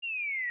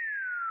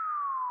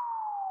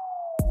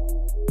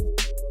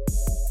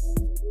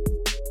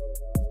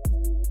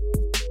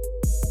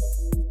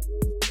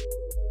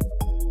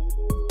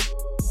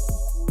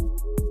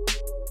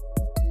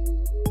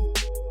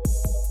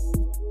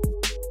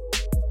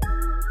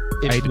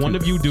If one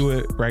of you do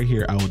it right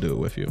here, I will do it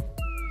with you.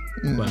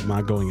 But I'm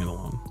not going it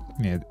alone.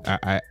 Yeah,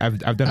 I've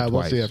done it twice.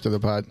 We'll see after the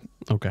pod.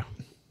 Okay.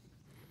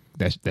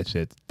 That's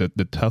it.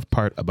 The tough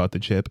part about the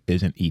chip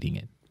isn't eating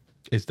it.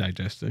 It's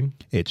digesting.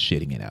 It's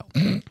shitting it out.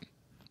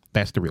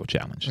 That's the real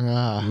challenge.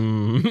 Ah.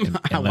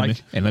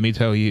 Let me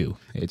tell you,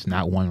 it's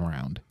not one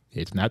round.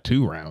 It's not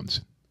 2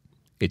 rounds.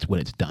 It's when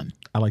it's done.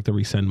 I like to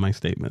rescind my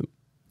statement.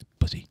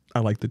 Pussy. I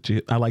like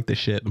the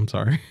shit. I'm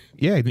sorry.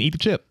 Yeah, you can eat the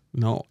chip.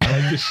 No, I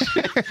like the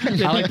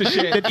shit. I like the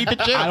shit. Eat the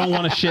chip. I don't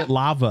want to shit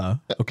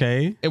lava.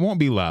 Okay. It won't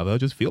be lava. It'll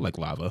just feel like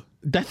lava.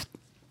 That's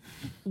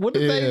what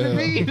does that even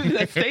mean?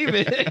 That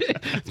statement.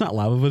 It's not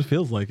lava, but it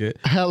feels like it.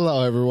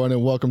 Hello, everyone,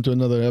 and welcome to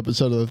another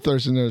episode of the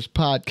Thirsty Nerds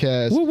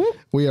podcast. Woo, woo.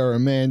 We are a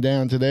man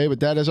down today,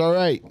 but that is all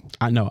right.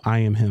 I know. I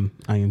am him.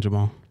 I am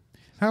Jamal.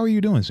 How are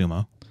you doing,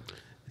 Sumo?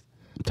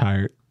 I'm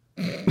tired.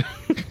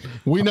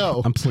 We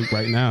know. I'm asleep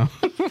right now.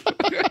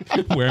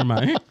 Where am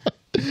I?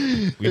 We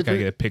just gotta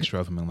get a picture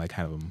of him and like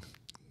have him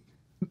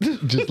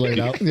Just laid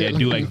out.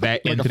 do like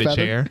that like into a the feather.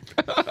 chair.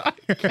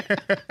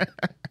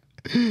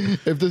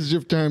 If this is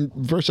your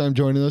first time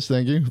joining us,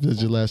 thank you. If this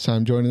is your last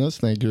time joining us,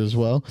 thank you as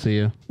well. See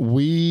ya.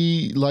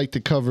 We like to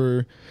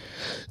cover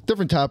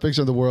different topics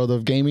of the world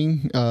of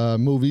gaming,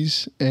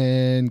 movies,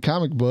 and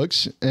comic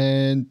books.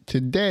 And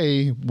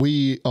today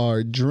we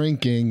are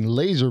drinking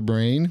Laser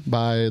Brain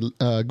by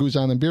Goose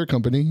Island Beer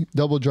Company,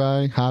 double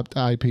dry hopped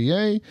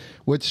IPA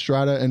with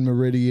Strata and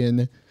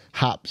Meridian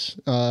hops.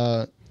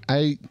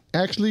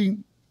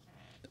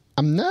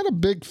 I'm not a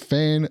big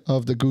fan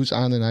of the Goose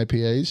Island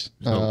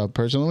IPAs,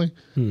 personally.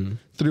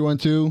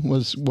 312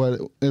 was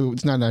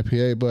it's not an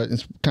IPA, but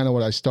it's kind of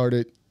what I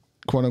started,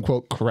 quote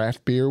unquote,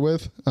 craft beer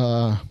with.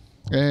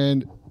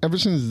 And ever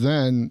since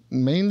then,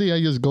 mainly I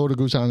just go to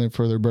Goose Island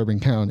for their Bourbon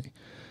County.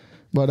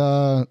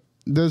 But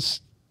this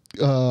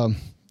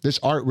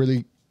art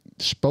really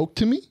spoke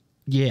to me.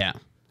 Yeah.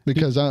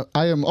 Because I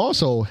am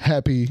also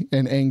happy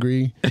and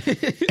angry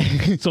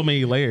So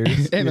many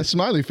layers. and a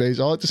smiley face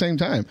all at the same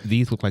time.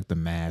 These look like the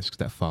masks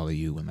that follow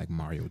you in like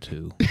Mario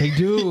 2. They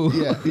do.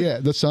 Yeah.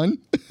 The sun.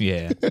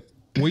 Yeah.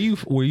 Where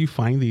you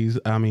find these?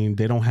 I mean,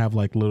 they don't have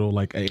like little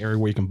like an area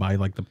where you can buy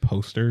like the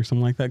poster or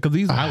something like that. Because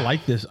these, I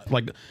like this.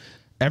 Like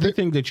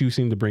everything that you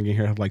seem to bring in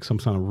here have like some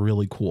kind of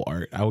really cool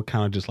art. I would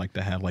kind of just like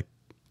to have like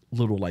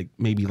little like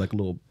maybe like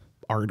little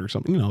art or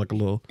something. You know, like a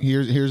little.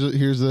 Here's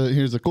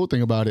the cool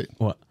thing about it.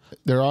 What?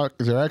 They're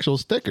actual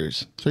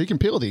stickers, so you can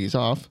peel these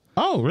off.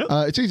 Oh,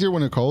 really? It's easier when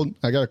they're cold.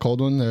 I got a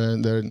cold one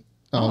that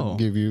I'll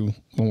give you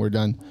when we're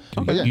done.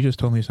 Okay. Yeah. You just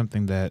told me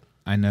something that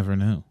I never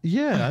knew.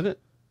 Yeah. I didn't.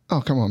 Oh,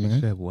 come on, man.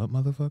 Said what,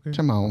 motherfucker?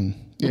 Come on.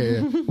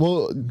 Yeah.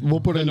 We'll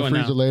put it in the doing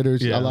freezer now. later.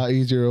 It's Yeah. a lot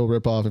easier. It'll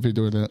rip off if you're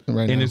doing it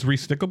right now. And it's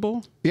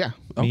restickable? Yeah.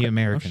 Me Okay.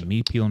 American.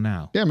 Me peel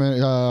now. Yeah,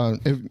 man.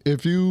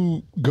 If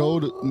you go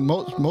to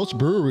most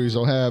breweries,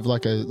 will have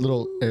like a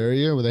little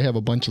area where they have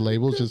a bunch of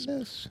labels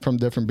just from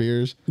different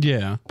beers.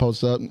 Yeah.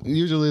 Post up.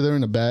 Usually they're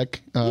in the back,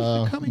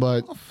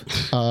 but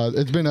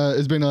it's been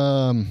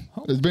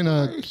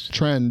a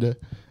trend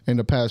in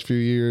the past few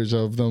years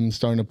of them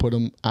starting to put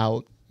them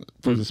out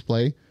for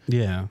display.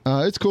 Yeah.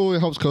 It's cool. It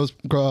helps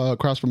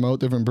cross promote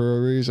different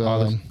breweries.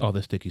 All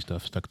the sticky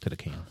stuff stuck to the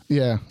can.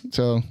 Yeah.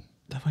 So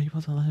That's why you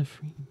wasn't allowed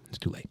free. It's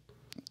too late.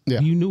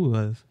 yeah, You knew it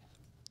was.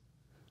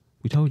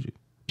 We told you.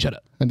 Shut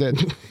up. I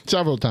did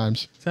several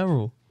times,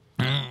 Several.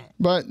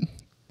 but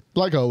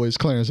like always,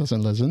 Clarence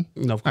doesn't listen.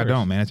 No, of I course.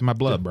 don't, man. It's in my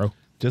blood, bro.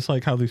 Just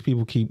like how these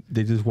people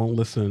they just won't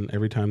listen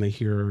every time they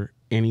hear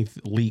any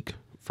leak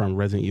from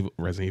Resident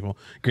Evil,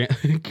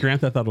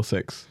 Grand Theft Auto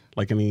 6.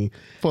 Like any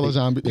Full of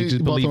zombies. They just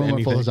Both of believe them are full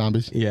anything. of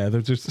zombies. Yeah,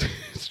 they're just.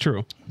 It's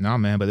true. No,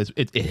 man, but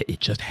it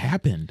just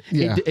happened.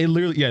 Yeah. It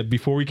literally. Yeah,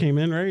 before we came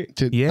in, right?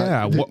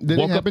 Yeah, Did it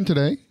woke up- happen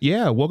today?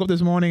 Yeah, woke up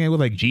this morning and was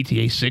like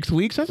GTA 6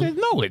 weeks. I said,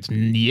 no,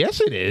 yes,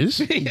 it is.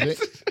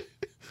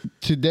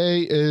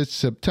 Today is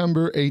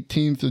September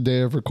 18th, the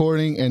day of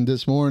recording, and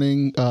this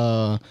morning,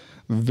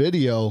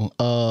 video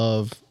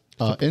of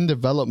in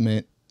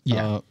development.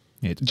 Yeah.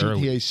 It's GTA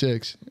early.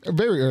 6,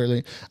 very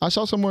early. I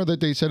saw somewhere that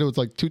they said it was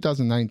like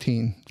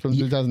 2019, from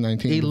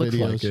 2019 It looks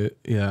videos, like it.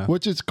 Yeah.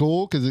 which is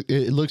cool because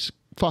it looks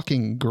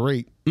fucking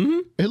great. Mm-hmm.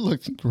 It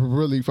looks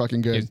really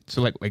fucking good.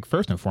 So like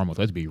first and foremost,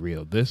 let's be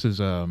real. This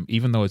is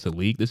even though it's a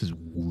leak, this is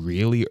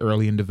really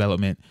early in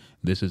development.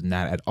 This is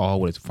not at all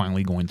what it's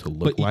finally going to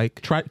look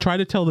like. Try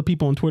to tell the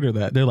people on Twitter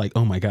that they're like,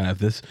 oh my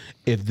god,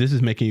 if this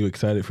is making you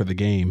excited for the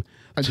game,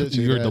 I did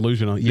see you're that.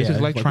 delusional. This is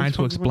like trying what the to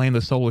fuck- explain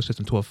the solar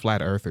system to a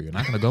flat earther. You're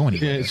not going to go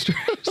anywhere. Yeah, it's true.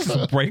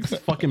 It breaks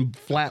fucking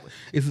flat.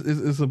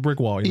 It's a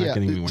brick wall. You're not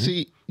getting anywhere.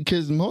 See,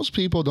 because most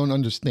people don't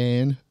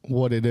understand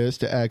what it is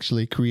to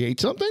actually create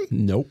something.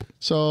 Nope.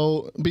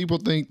 So people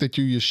think that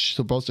you're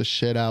supposed to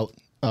shit out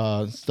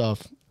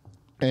stuff,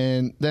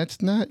 and that's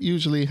not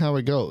usually how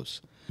it goes.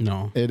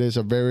 No. It is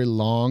a very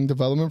long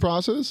development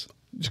process,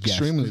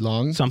 extremely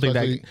long. Something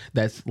especially-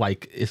 that's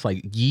like it's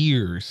like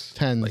years,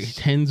 Tens. like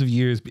tens of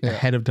years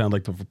ahead of time,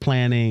 like for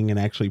planning and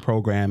actually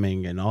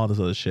programming and all this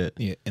other shit.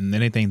 Yeah, and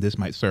then they think this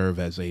might serve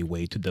as a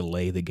way to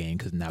delay the game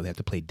because now they have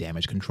to play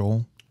damage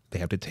control. They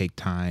have to take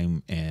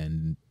time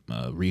and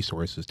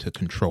resources to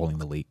controlling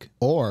the leak.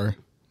 or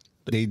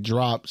they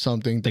drop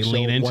something to They show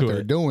lean into what they're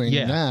it. doing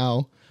Yeah.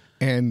 now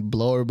and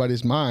blow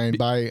everybody's mind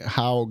by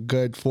how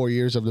good 4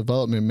 years of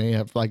development may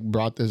have like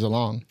brought this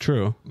along.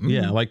 True.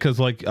 Yeah, like because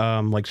like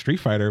Street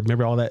Fighter.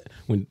 Remember all that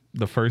when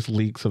the first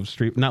leaks of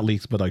not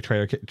leaks, but like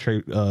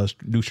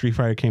new Street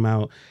Fighter came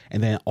out,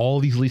 and then all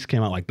these leaks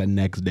came out like the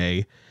next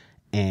day,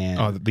 and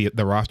Oh,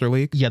 the roster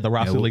leak? yeah, the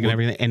roster leak and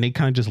everything, and they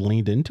kind of just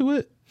leaned into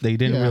it. They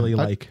didn't really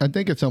like. I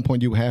think at some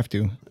point you have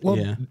to. Well,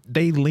 Yeah.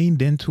 they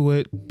leaned into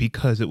it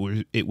because it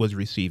was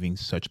receiving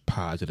such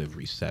positive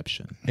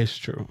reception. It's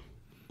true.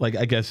 Like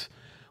I guess.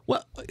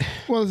 Well,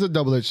 Well, it's a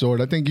double-edged sword.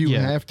 I think you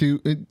Yeah. have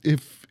to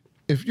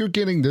if you're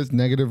getting this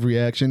negative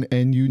reaction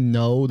and you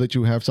know that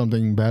you have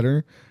something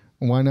better,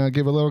 why not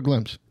give a little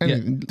glimpse? yeah,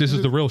 And this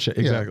is the real shit.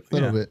 Exactly. a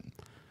little Yeah. bit.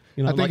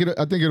 You know,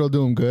 I think it'll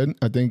do them good.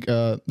 I think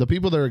the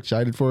people that are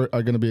excited for it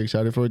are going to be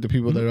excited for it. The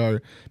people that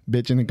are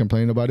bitching and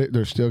complaining about it,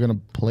 they're still going to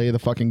play the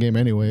fucking game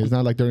anyway. It's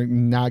not like they're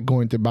not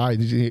going to buy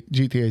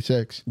GTA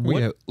 6. Well,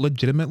 yeah,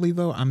 legitimately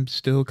though, I'm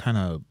still kind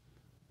of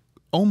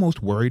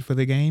almost worried for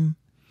the game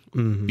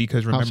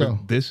because remember, so?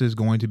 this is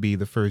going to be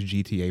the first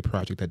GTA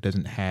project that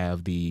doesn't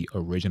have the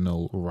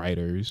original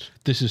writers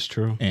this is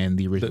true. and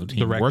the original team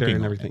Director working and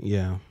on everything. it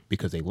Yeah.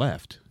 because they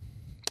left.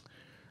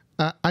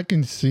 I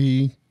can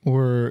see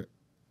where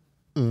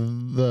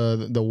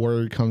the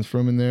word comes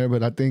from in there,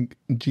 but I think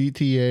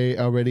GTA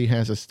already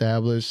has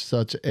established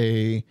such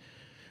a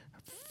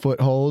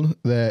foothold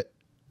that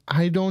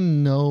I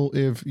don't know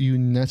if you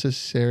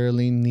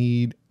necessarily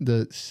need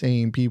the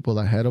same people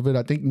ahead of it.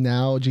 I think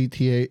now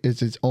GTA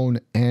is its own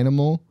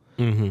animal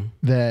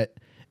that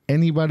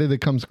anybody that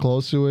comes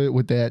close to it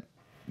with that,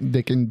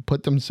 they can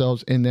put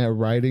themselves in that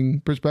writing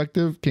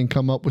perspective, can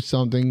come up with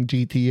something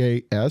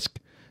GTA-esque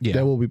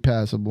that will be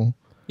passable.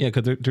 Yeah,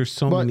 because there's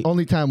so But many.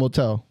 only time will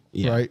tell,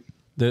 right?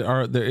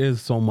 There is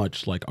so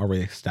much like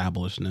already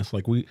establishedness.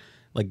 Like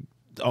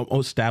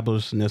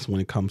establishedness when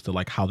it comes to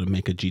like how to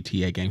make a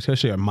GTA game,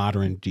 especially a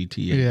modern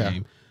GTA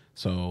game.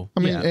 So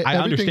I mean, I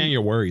everything- understand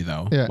your worry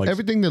though. Yeah, Like,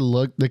 everything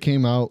that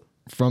came out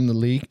from the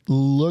leak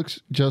looks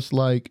just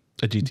like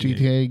a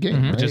GTA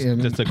game, right? Just, I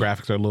mean, just the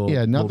graphics are a little.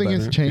 yeah, nothing little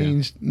has better.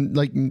 changed.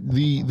 Like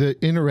the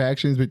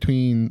interactions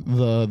between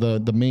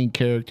the main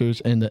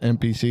characters and the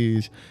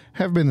NPCs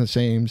have been the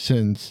same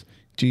since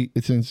Yeah.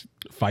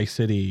 Vice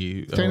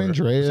City, San or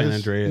Andreas. San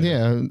Andreas.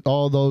 Yeah,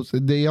 all those,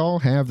 they all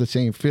have the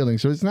same feeling.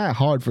 So it's not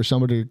hard for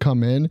somebody to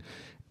come in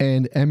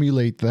and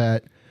emulate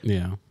that.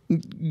 Yeah.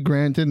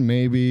 Granted,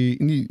 maybe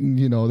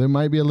you know there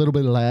might be a little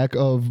bit of lack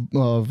of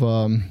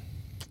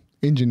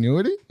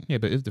ingenuity. Yeah,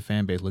 but is the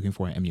fan base looking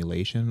for an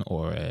emulation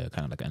or kind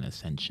of like an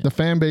ascension? The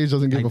fan base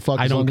doesn't give a fuck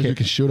I as don't long as care. you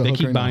can shoot a They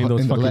hooker keep buying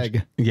those in the fucking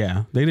leg.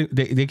 Yeah,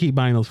 they keep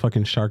buying those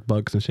fucking shark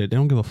bucks and shit. They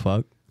don't give a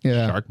fuck.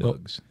 Yeah, Shark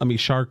bugs. I mean,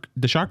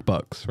 the shark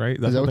bucks, right?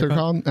 is that what they're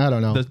called? I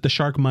don't know. The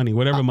shark money,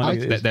 whatever money.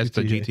 it is, That's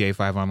the GTA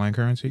 5 online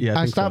currency? Yeah,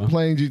 I think stopped so.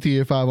 playing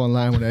GTA 5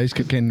 online when I was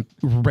getting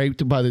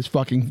raped by this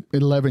fucking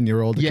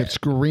 11-year-old that Yeah. kept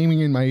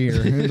screaming in my ear.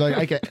 It's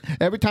like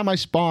every time I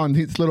spawned,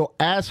 his little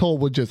asshole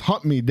would just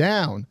hunt me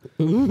down.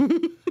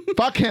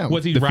 Fuck him.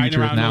 Was he The riding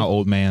future is around now,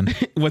 old man.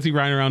 Was he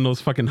riding around those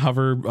fucking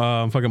hover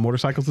fucking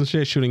motorcycles and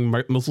shit, shooting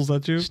missiles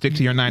at you? Stick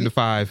to your 9 to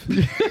 5.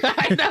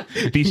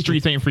 These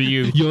streets ain't for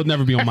you. You'll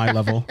never be on my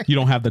level. You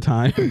don't have the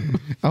time.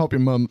 I hope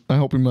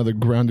your mother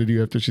grounded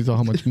you after she saw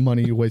how much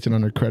money you wasted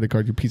on her credit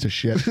card, you piece of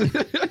shit.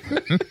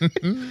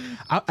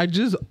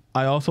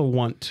 I also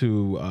want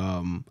to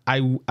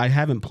I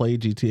haven't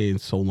played GTA in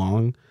so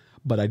long,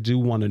 but I do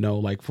want to know,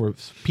 like, for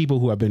people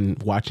who have been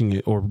watching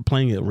it or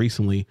playing it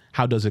recently,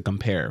 how does it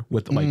compare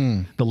with like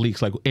the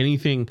leaks? Like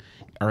anything,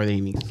 are they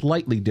any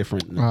slightly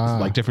different,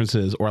 like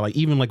differences, or like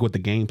even like with the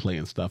gameplay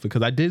and stuff?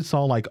 Because I did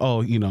saw like,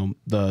 oh, you know,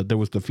 there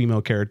was the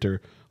female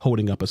character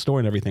holding up a store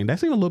and everything. That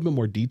seemed a little bit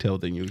more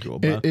detailed than usual.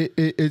 But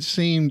It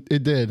seemed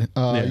it did.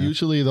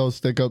 Usually those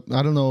stick up.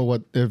 I don't know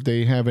if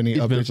they have any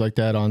updates like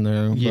that on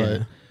there,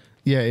 but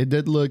yeah, it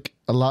did look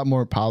a lot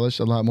more polished,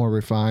 a lot more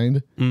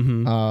refined.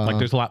 like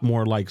there's a lot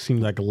more like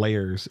seems like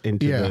layers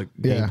into the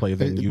gameplay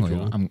than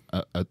usual.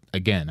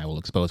 Again, I will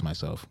expose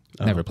myself.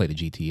 Never played a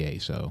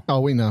GTA, so Oh,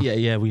 we know.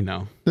 Yeah, we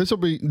know.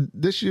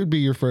 This should be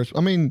your first.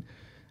 I mean,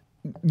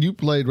 you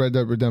played Red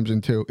Dead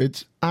Redemption 2.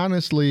 It's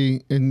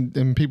honestly,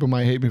 and people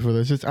might hate me for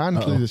this, it's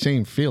honestly the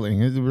same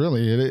feeling.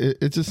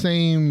 It's the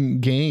same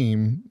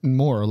game,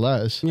 more or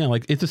less. Yeah,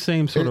 like it's the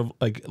same sort of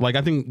like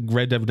I think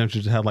Red Dead Redemption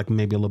just had like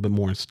maybe a little bit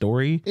more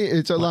story.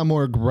 It's a lot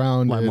more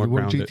grounded.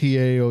 Where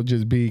GTA will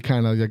just be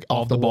kind of like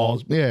off the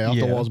walls. Yeah, off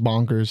the walls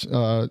bonkers.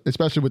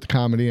 Especially with the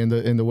comedy and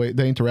the way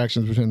the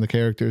interactions between the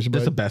characters.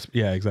 That's the best.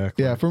 Yeah,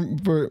 exactly. Yeah,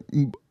 for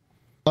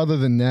other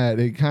than that,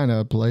 it kind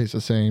of plays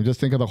the same. Just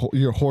think of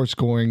your horse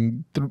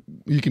going.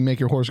 You can make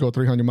your horse go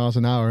 300 miles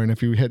an hour, and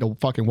if you hit a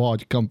fucking wall,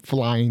 you come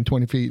flying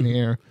 20 feet in the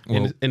air.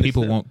 Well,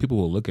 people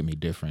will look at me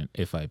different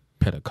if I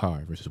pet a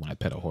car versus when I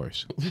pet a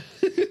horse.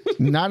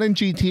 Not in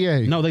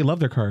GTA. No, they love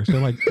their cars.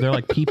 They're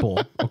like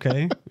people.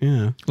 Okay.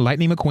 Yeah.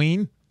 Lightning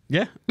McQueen.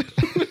 Yeah.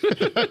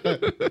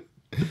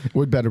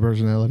 With better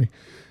personality.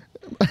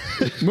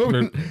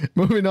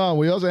 Moving on.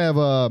 We also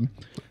have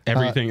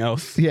everything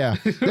else. Yeah,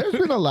 there's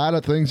been a lot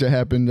of things that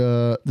happened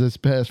this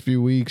past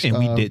few weeks, And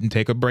we didn't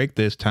take a break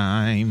this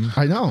time.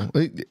 I know.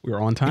 We were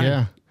on time.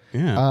 Yeah.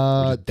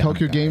 Yeah.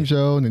 Tokyo Game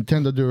Show,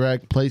 Nintendo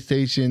Direct,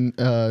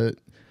 PlayStation.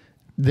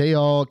 They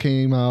all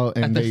came out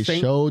and they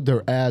showed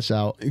their ass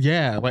out.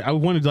 Yeah. Like I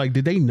wanted, like,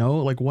 did they know?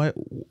 Like, what?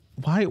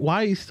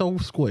 Why is so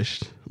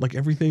squished? Like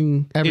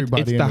everything.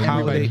 Everybody. It's the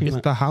holiday.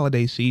 It's the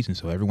holiday season,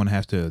 so everyone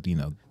has to,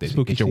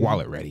 get your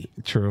wallet ready.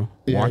 True.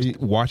 Yeah,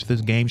 Watch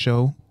this game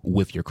show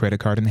with your credit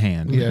card in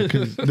hand. Yeah,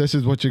 because this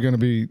is what you're going to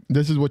be.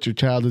 This is what your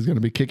child is going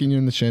to be kicking you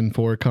in the shin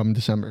for come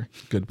December.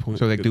 Good point.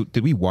 So,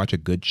 did we watch a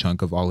good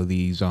chunk of all of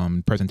these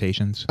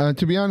presentations?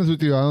 To be honest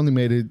with you, I only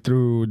made it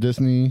through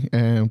Disney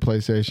and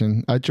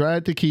PlayStation. I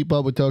tried to keep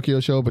up with Tokyo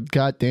Show, but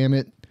god damn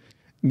it.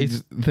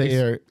 It's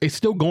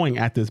still going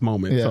at this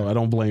moment, so I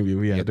don't blame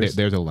you. Yeah,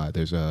 there's a lot.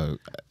 There's a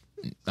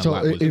so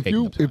lot if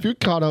you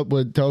caught up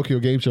with Tokyo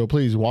Game Show,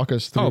 please walk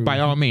us through. Oh, by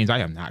all means, I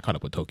am not caught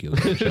up with Tokyo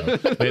Game Show.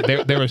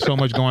 there was so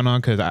much going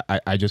on because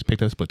I just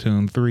picked up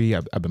Splatoon 3.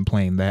 I've been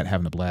playing that,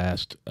 having a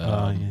blast.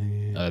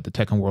 The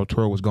Tekken World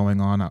Tour was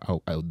going on.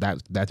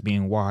 That's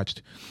being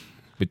watched.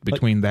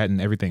 Between that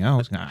and everything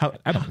else,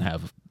 I don't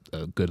have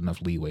a good enough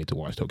leeway to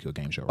watch Tokyo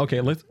Game Show.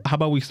 Okay, how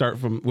about we start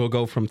we'll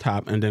go from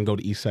top and then go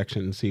to each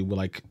section and see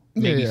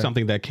maybe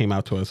something that came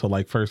out to us.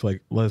 So first,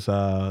 let's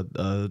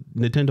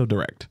Nintendo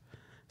Direct.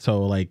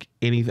 So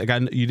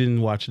anything. You didn't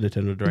watch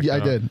Nintendo Direct? Yeah, I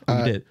did.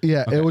 You did.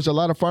 Yeah, okay. It was a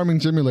lot of farming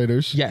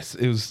simulators. Yes,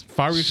 it was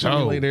farming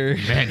simulator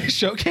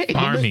showcase.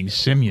 Farming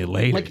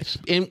simulators.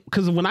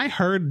 Because when I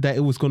heard that it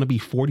was going to be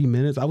 40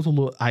 minutes, I was a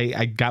little.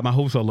 I got my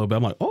hopes up a little bit.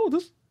 I'm like,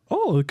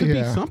 it could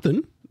be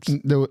something.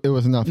 It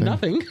was nothing.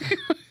 Nothing.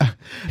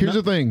 Here's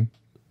the thing: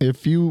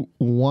 if you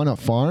want to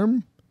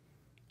farm,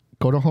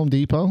 go to Home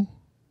Depot.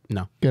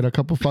 No. Get a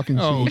couple fucking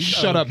seeds.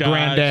 Shut up,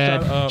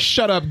 Granddad.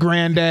 Shut up,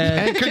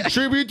 Granddad. And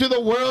contribute to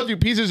the world, you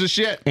pieces of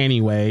shit.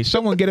 Anyway.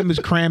 Someone get him his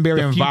cranberry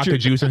and vodka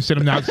juice and sit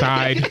him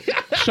outside.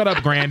 Shut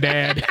up,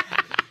 Granddad.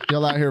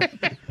 Y'all out here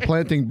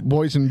planting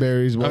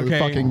boysenberries with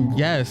fucking...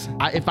 Yes.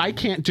 If I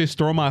can't just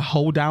throw my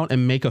hoe down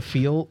and make a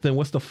field, then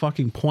what's the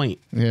fucking point?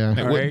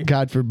 Yeah. Right?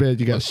 God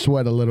forbid you got to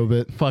sweat a little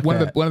bit. Fuck one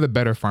that. Of the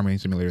better farming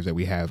simulators that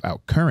we have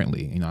out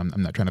currently, I'm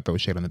not trying to throw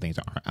shade on the things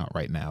that aren't out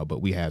right now,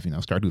 but we have,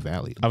 Stardew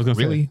Valley. I was going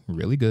to say.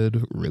 Really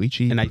good, really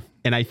cheap.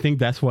 And I think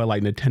that's why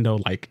Nintendo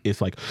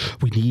is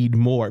we need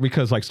more,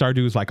 because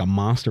Stardew is a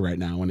monster right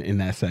now in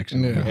that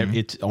section. Yeah.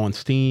 It's on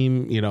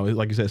Steam,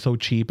 like you said, so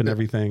cheap and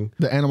everything.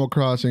 The Animal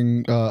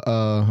Crossing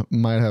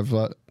might have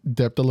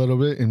dipped a little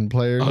bit in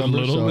player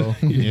numbers.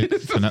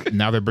 So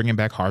now they're bringing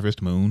back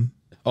Harvest Moon.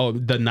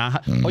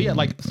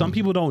 Some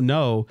people don't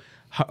know.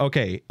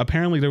 Okay,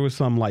 apparently there was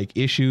some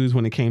issues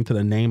when it came to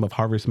the name of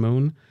Harvest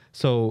Moon.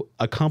 So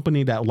a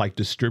company that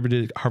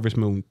distributed Harvest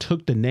Moon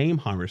took the name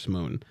Harvest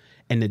Moon,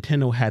 and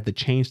Nintendo had to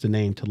change the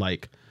name to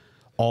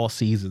All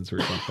Seasons or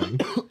something.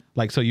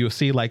 So you'll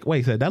see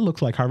wait, so that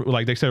looks like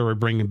Harvest. They said we're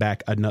bringing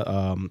back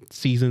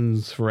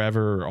Seasons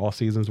Forever or All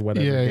Seasons or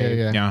whatever.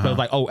 Yeah.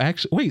 So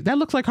actually, wait, that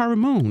looks like Harvest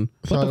Moon.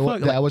 What the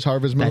fuck? That was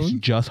Harvest Moon? That's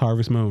just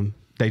Harvest Moon.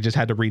 They just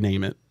had to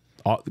rename it.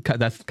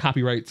 That's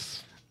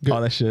copyrights. All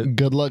that shit.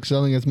 Good luck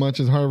selling as much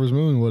as Harvest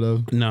Moon would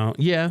have. No,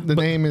 the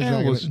name is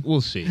not gonna,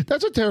 we'll see.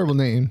 That's a terrible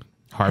name.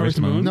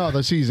 Harvest Moon? No,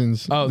 the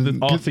seasons. Oh,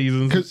 All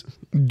Seasons. Because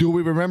do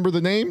we remember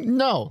the name?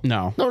 No.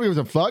 Nobody gives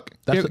a fuck.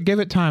 Give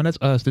it time. That's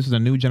us. This is a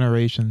new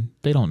generation.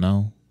 They don't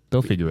know.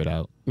 They'll figure it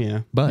out.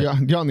 Yeah.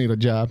 But y'all need a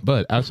job.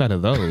 But outside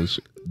of those,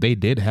 they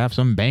did have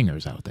some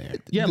bangers out there.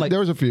 Yeah, there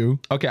was a few.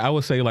 Okay, I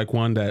would say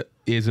one that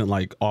isn't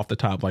off the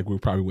top we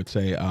probably would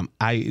say.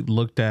 I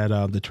looked at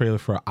the trailer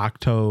for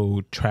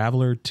Octo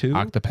Traveler 2.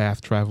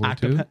 Octopath Traveler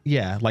 2?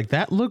 Yeah,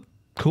 that looked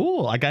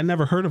cool. I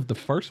never heard of the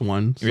first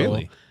one. So,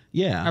 really?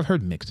 Yeah. I've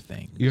heard mixed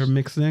things. You heard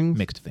mixed things?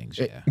 Mixed things,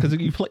 yeah. Because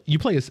you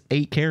play as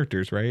 8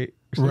 characters, right?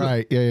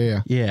 Right,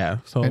 yeah. Yeah,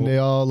 so... And they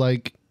all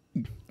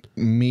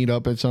meet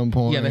up at some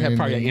point. Yeah, they have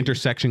probably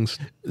intersection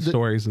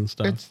stories and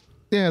stuff.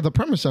 The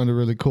premise sounded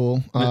really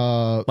cool.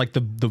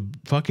 The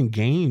fucking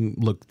game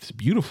looks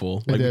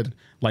beautiful. It did.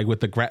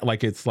 With the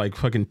it's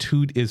fucking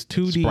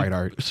 2D sprite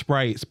art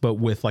sprites, but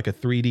with a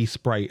 3D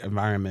sprite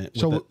environment.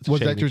 So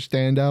was that your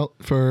standout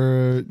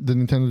for the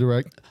Nintendo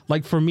Direct?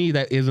 For me,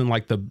 that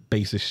isn't the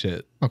basic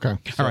shit. Okay.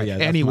 So, all right.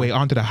 Anyway,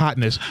 on to the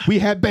hotness. We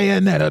had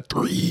Bayonetta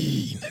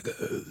 3,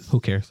 niggas.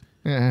 Who cares?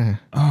 Yeah.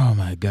 Oh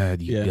my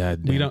god, you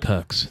goddamn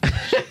cucks.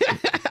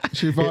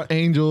 She fought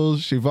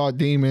angels. She fought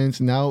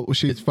demons. Now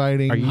she's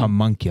fighting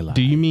homunculi.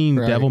 Do you mean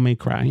Devil May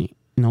Cry?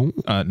 No.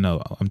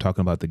 No. I'm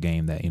talking about the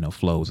game that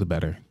flows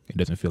better It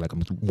doesn't feel like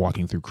I'm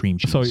walking through cream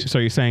cheese. So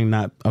you're saying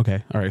not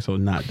okay? All right, so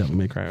not Devil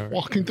May Cry. All right.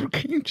 Walking through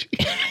cream cheese.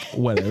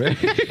 Whatever.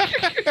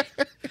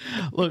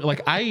 Look,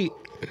 like I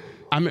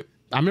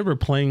remember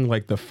playing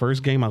like the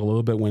first game a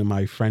little bit when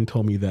my friend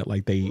told me that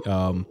like they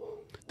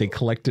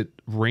collected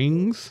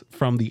rings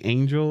from the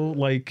angel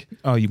like.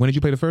 Oh, when did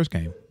you play the first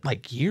game?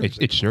 Like years.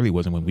 It surely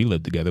wasn't when we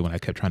lived together when I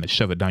kept trying to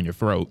shove it down your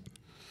throat.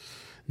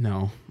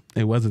 No,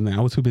 it wasn't that.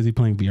 I was too busy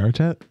playing VR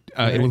chat.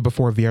 It was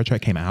before VR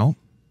chat came out.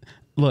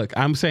 Look,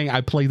 I'm saying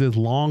I played this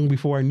long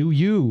before I knew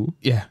you.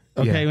 Yeah.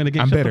 Okay, yeah. when the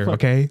game I'm shut the bitter. fuck-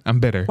 Okay, I'm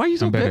bitter. Why are you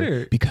so I'm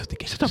bitter? Because the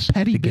game, Such a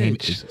petty the game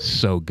bitch. is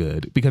so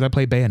good. Because I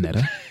play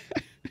Bayonetta.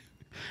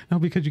 No,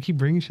 because you keep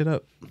bringing shit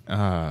up.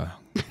 Man,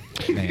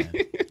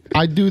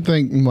 I do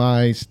think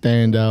my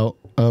standout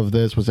of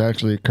this was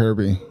actually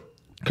Kirby.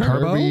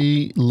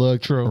 Kirby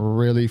looked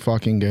really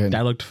fucking good.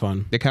 That looked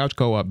fun. the couch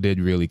co-op did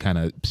really kind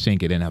of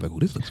sink it in. I was like, "Oh,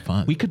 this looks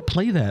fun." We could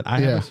play that. I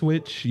have Yeah. a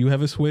Switch. You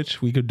have a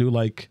Switch. We could do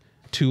like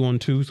 2 on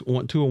 2,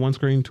 2 on one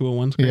screen, 2 on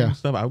one screen Yeah. and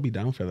stuff. I would be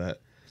down for that.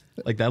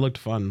 Like that looked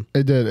fun.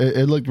 It did.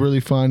 It looked really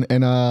fun.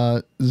 And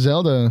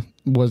Zelda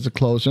was the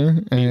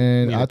closer,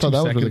 and Yeah, I thought 2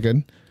 that was really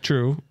seconds. good.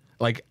 True.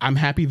 Like I'm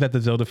happy that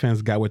the Zelda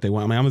fans got what they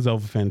want. I mean, I'm a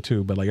Zelda fan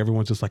too, but like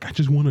everyone's just like, I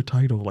just want a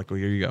title. Like, well,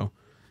 here you go.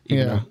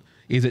 Even Yeah. though-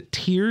 is it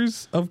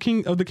Tears of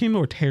the Kingdom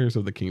or Tears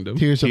of the Kingdom?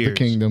 Tears of the Tears.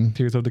 Kingdom.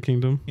 Tears of the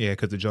Kingdom. yeah,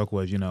 because the joke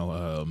was,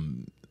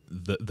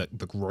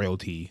 the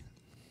royalty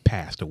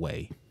passed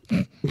away.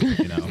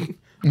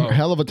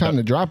 Hell of a time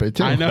to drop it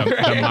too. I know.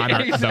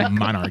 The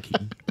monarchy.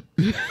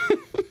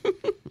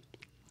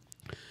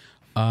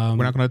 We're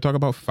not going to talk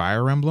about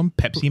Fire Emblem,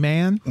 Pepsi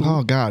Man.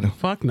 Oh God,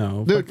 Fuck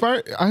no. dude!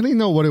 I didn't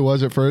know what it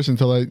was at first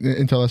until I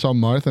saw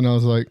Marth, and I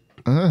was like,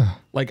 Ugh.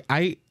 Like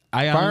I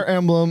Fire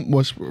Emblem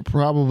was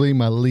probably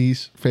my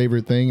least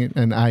favorite thing,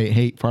 and I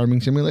hate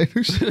farming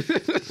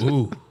simulators.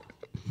 Ooh.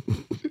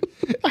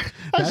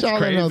 I saw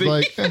that and I was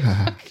crazy.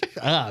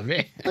 like,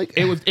 man.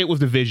 It was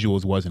the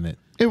visuals, wasn't it?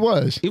 it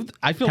was.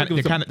 I feel like it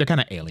was They're kind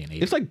of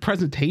alienated. it's like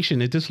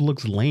presentation. It just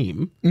looks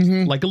lame.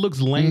 Like it looks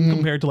lame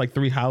compared to like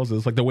Three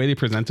Houses. Like the way they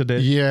presented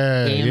it.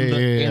 Yeah,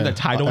 And the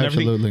title and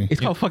everything. Absolutely. It's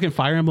called fucking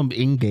Fire Emblem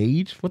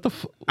Engage. What the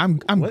I'm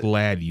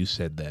glad you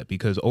said that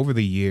because over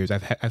the years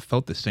I've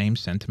felt the same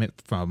sentiment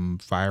from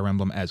Fire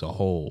Emblem as a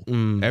whole.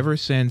 Ever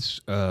since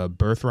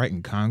Birthright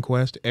and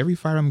Conquest, every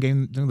Fire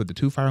Emblem game, the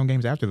 2 Fire Emblem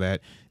games after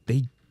that,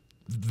 they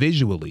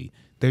visually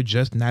they're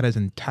just not as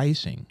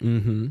enticing.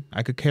 Mm-hmm.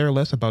 I could care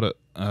less about it.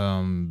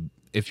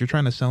 If you're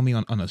trying to sell me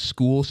on a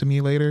school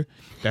simulator,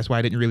 that's why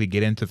I didn't really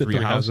get into Three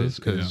Houses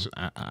because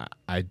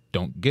I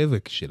don't give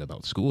a shit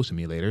about school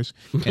simulators.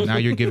 And now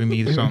you're giving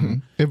me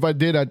some If I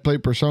did, I'd play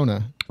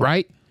Persona.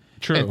 right.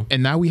 True.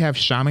 And now we have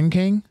Shaman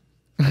King.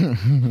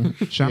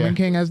 Shaman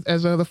King as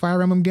the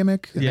Fire Emblem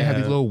gimmick. And they have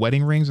these little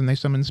wedding rings and they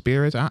summon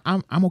spirits.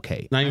 I'm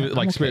okay. Not even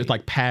like spirits,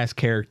 like past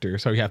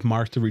characters. So you have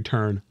Mars to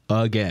return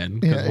again.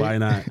 Because why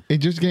not? It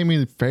just gave me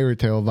the fairy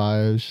tale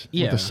vibes with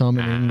Yeah. the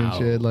summoning and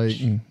shit. Like,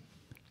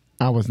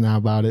 I was not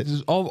about it.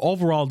 Just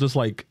overall, just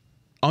like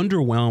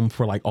underwhelmed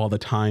for like all the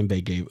time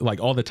they gave, like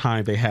all the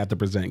time they had to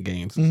present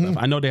games and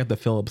stuff. I know they have the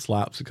Philips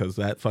slaps because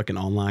that fucking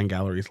online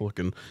gallery is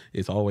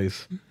it's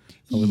always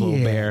a little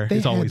bare. They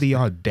It's had always the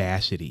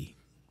audacity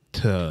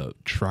to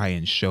try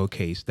and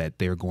showcase that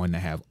they're going to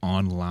have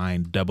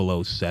online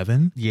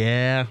 007.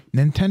 yeah.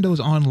 Nintendo's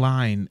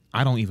online,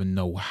 I don't even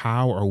know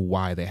how or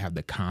why they have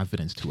the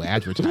confidence to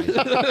advertise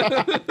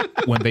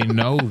it when they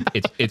know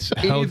it's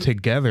held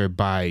together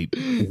by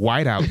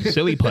whiteout and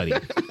silly putty.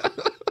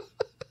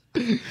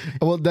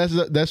 Well,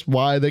 that's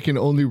why they can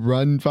only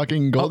run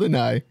fucking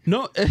GoldenEye.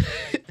 No,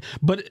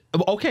 but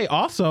okay.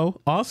 Also,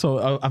 I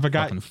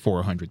forgot. Fucking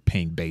 400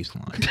 ping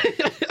baseline.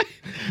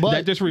 But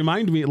That just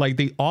reminded me, like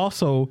they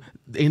also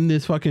in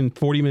this fucking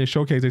 40-minute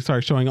showcase, they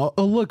started showing, oh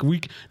look,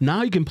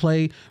 now you can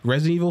play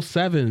Resident Evil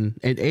 7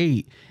 and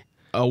 8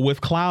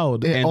 with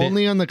cloud, and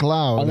only on the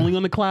cloud. only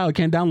on the cloud.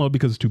 Can't download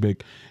because it's too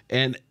big,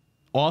 and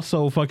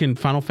also fucking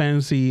Final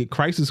Fantasy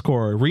Crisis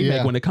Core remake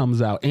Yeah. when it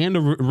comes out, and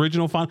the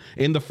original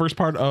in the first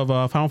part of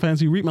Final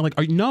Fantasy remake.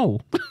 Like, no.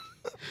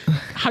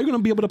 How are you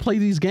gonna be able to play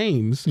these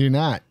games? You're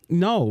not.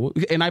 No,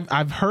 and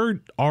I've heard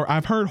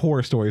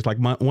horror stories. Like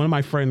one of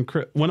my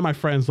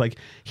friends, like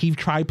he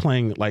tried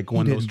playing like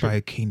one of those.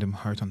 Try Kingdom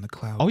Hearts on the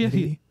cloud. Oh yeah,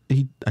 did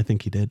he I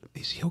think he did.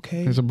 Is he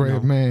okay? He's a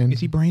brave man. Is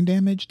he brain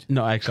damaged?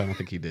 No, actually, I don't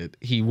think he did.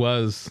 He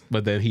was,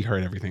 but then he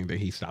heard everything. That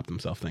he stopped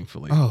himself,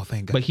 thankfully. Oh,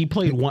 thank God. But he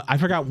played one. I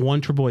forgot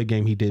one AAA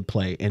game he did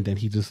play, and then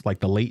he just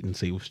like the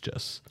latency was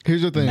just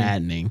Here's the thing.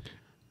 maddening.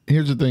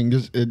 Here's the thing.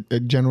 Just a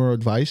general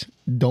advice: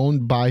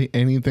 don't buy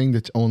anything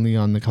that's only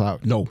on the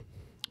cloud. No,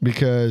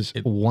 Because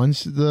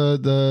once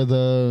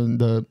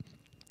the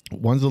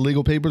once the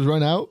legal papers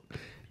run out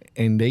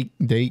and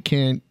they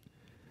can't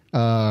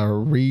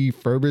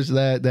refurbish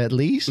that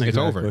lease, It's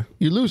over.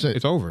 you lose it.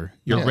 It's over.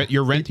 You're Yeah.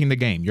 you're renting the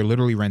game. You're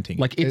literally renting.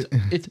 like it's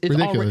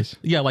ridiculous.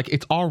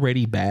 It's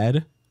already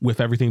bad with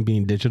everything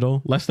being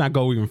digital. Let's not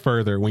go even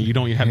further when you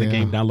don't even have the Yeah.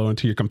 game downloaded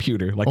to your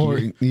computer. Like Or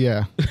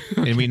yeah,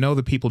 and we know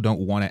that people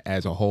don't want it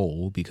as a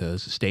whole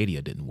because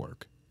Stadia didn't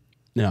work.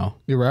 no,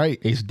 you're right.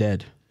 it's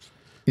dead.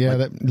 Yeah,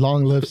 that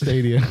long live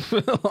Stadia.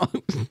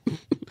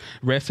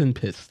 Rest in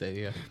piss,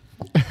 Stadia.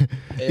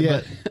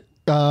 Yeah.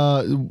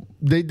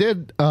 They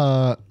did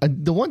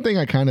the one thing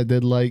I kind of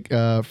did like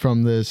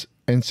from this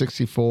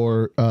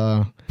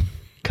N64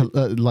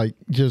 like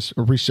just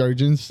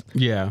resurgence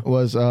Yeah.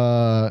 was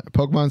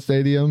Pokemon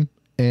Stadium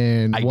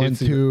and I 1, did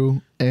see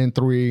 2, and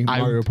 3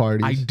 Mario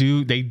parties. I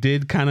do. They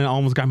did kind of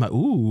almost got my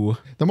ooh.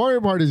 The Mario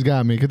parties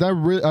got me because I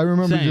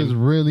remember Same. just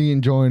really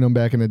enjoying them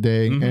back in the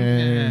day.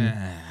 And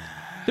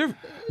They're-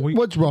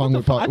 what's wrong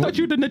with I thought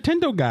you were the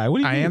Nintendo guy. What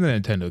do you I mean? am the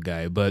Nintendo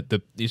guy, but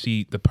you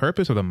see, the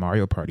purpose of the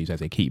Mario parties as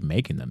they keep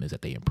making them is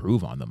that they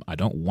improve on them. I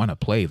don't want to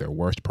play their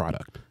worst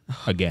product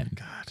again.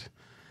 God.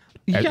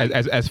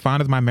 As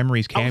fond as my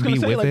memories I was can gonna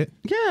be say, with like, it,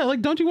 yeah,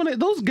 like don't you want to?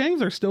 Those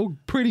games are still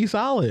pretty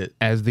solid.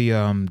 as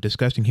the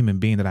disgusting human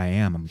being that I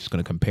am, I'm just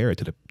going to compare it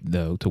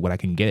to what I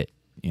can get.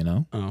 You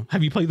know? Oh,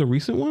 have you played the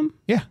recent one?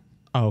 Yeah,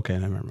 Oh, okay,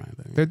 never mind.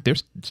 Then. they're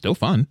still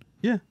fun.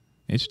 Yeah.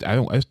 I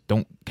just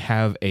don't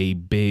have a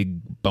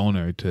big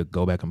boner to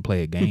go back and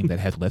play a game that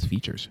has less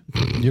features.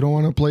 you don't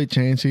want to play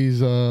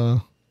Chansey's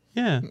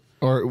Yeah.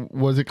 or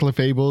was it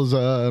Clefable's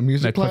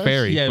music Like class?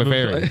 Clefairy, Yeah,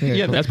 Clefairy.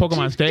 yeah, That's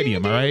Pokemon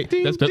Stadium, all right?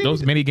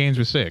 Those mini games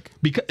are sick.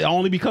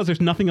 Only because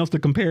there's nothing else to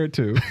compare it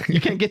to. You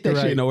can't get that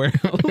Right. shit nowhere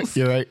else.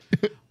 You're right.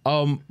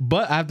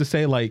 But I have to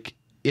say, like,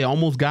 it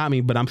almost got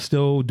me, but I'm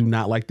still do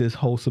not like this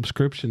whole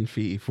subscription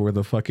fee for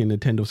the fucking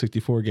Nintendo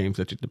 64 games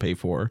that you have to pay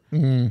for.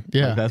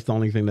 Yeah. Like, that's the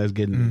only thing that's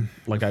getting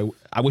like I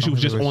wish it was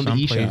just there was on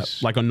the some eShop,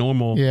 place- like a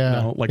normal,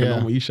 Yeah, like yeah. a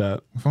normal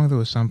eShop. If only there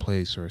was some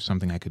place or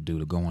something I could do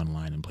to go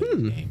online and play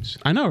these games.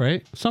 I know,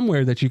 right?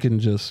 Somewhere that you can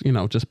just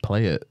just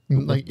play it.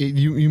 Like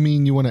you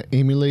mean you want to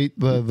emulate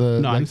the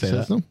No, I like, didn't say that.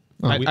 system?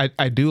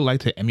 I do like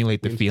to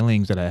emulate the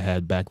feelings that I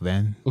had back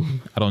then.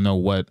 I don't know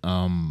what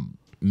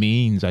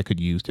means I could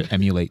use to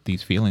emulate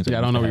these feelings. Yeah,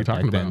 I don't know what you're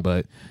talking about.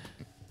 But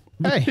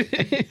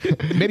hey,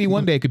 maybe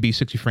one day it could be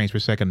 60 frames per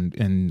second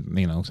in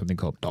something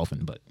called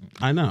Dolphin. But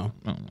I know.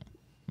 I don't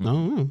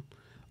know.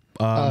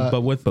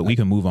 But we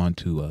can move on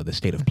to the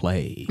state of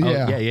play. Oh,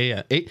 Yeah.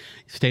 yeah.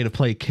 State of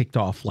Play kicked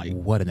off like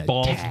What an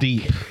balls attack.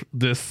 deep.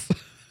 This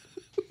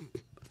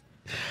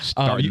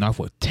Starting off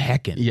with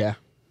Tekken. yeah.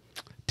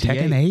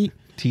 Tekken 8.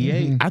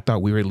 T8. I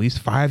thought we were at least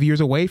 5 years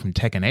away from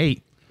Tekken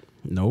 8.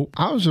 Nope.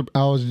 I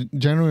was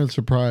genuinely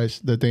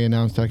surprised that they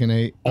announced Tekken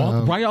 8.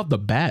 Right off the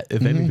bat,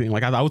 if anything,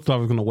 like I thought I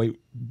was gonna wait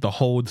the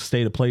whole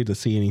State of Play to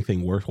see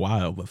anything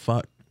worthwhile, but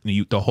fuck.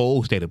 The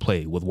whole state of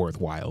play was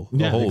worthwhile.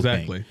 The Yeah, whole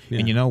exactly. thing. Yeah.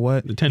 And you know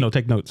what? Nintendo,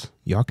 take notes.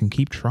 Y'all can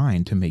keep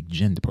trying to make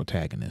Jin the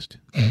protagonist,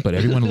 but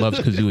everyone loves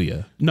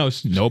Kazuya. No,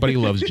 Nobody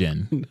loves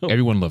Jin.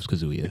 Everyone loves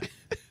Kazuya.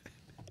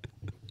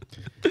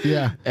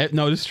 Yeah.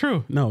 no, it's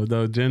true. No,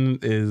 the Jin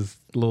is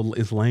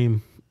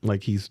lame.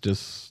 Like he's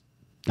just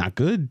not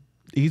good.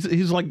 He's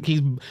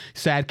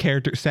sad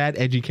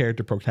edgy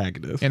character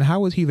protagonist. And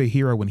how was he the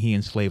hero when he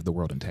enslaved the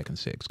world in Tekken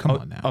 6? Come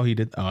on now. Oh, he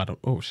did. Oh, I don't.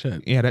 Oh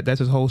shit. Yeah, that's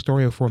his whole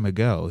story for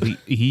Miguel.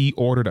 He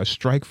ordered a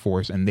strike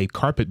force and they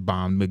carpet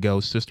bombed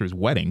Miguel's sister's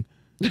wedding.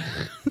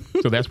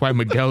 So that's why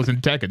Miguel's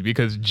in Tekken,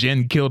 because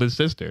Jin killed his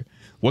sister.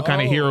 What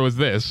kind of hero is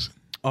this?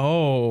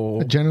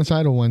 Oh, A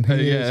genocidal one.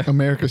 He yeah. is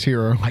America's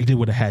hero. I did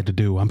what I had to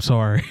do. I'm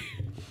sorry.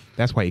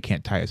 That's why he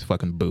can't tie his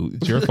fucking boot.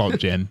 It's your fault,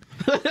 Jin.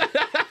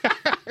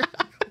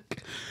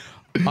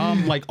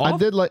 Like I off,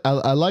 did like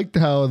I liked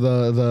how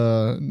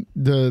the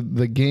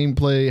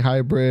gameplay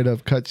hybrid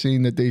of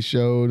cutscene that they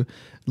showed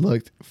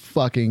looked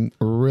fucking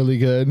really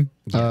good.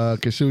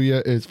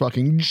 Kazuya is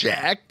fucking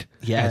jacked.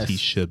 yes, As he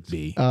should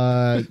be.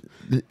 A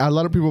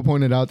lot of people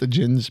pointed out that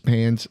Jin's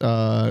pants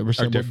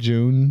resemble different.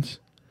 June's.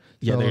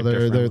 Yeah, So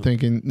they're they're different.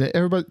 thinking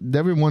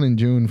everyone in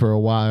June for a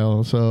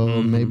while.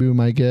 So maybe we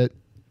might get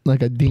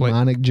like a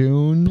demonic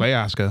June. Play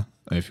Asuka.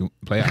 If you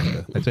play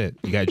Asuka, that's it.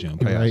 You got Jin.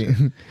 Play Right.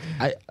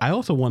 Asuka. I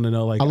also want to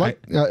know like I like.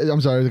 I'm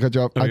sorry to cut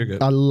you off. you're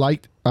good.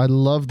 I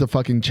love the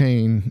fucking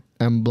chain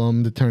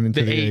emblem to turn into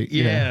the the eight. eight.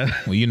 Yeah.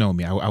 Well, you know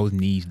me. I was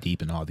knees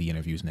deep in all the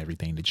interviews and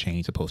everything. The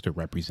chain's supposed to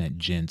represent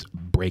Jin's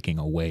breaking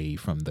away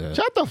from the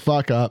Shut the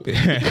fuck up.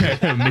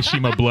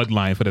 Mishima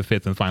bloodline for the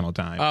fifth and final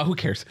time. Who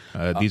cares?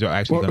 These are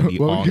actually what- going to be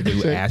what all were you gonna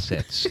new say?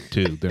 assets,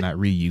 too. They're not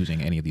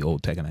reusing any of the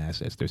old Tekken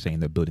assets. They're saying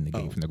they're building the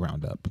game from the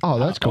ground up. Oh,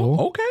 that's cool.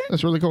 okay.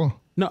 That's really cool.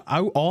 No,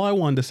 all I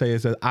wanted to say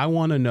is that I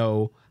want to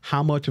know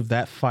how much of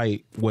that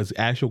fight was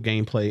actual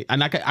gameplay,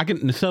 and I can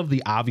instead of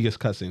the obvious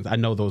cutscenes. I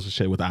know those are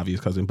shit with obvious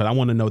cutscenes, but I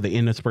want to know the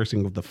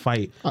interspersing of the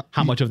fight.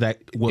 How much of that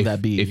will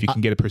that be? If you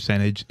can get a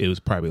percentage, it was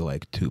probably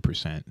like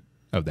 2%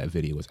 of that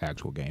video was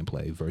actual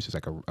gameplay versus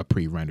like a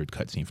pre-rendered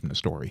cutscene from the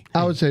story.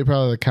 I would say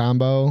probably the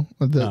combo.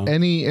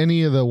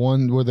 Any of the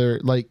one where they're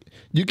like,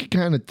 you could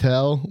kind of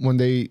tell when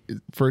they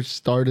first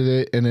started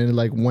it and then it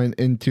like went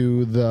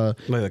into the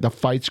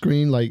fight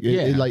screen, like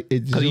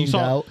it zoomed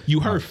out.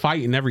 You heard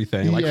fight and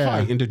everything, like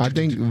fight. I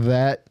think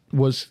that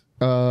was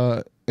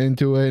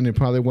into it, and it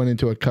probably went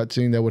into a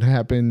cutscene that would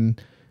happen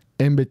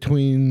in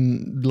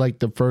between like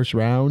the first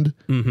round,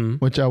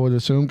 which I would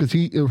assume because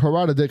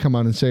Harada did come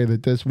out and say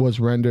that this was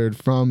rendered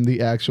from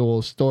the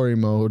actual story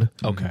mode.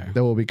 Okay.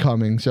 That will be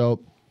coming.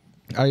 So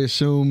I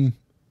assume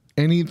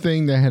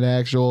anything that had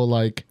actual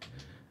like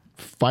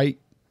fight.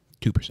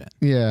 2%.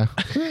 Yeah.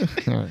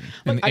 All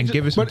right. And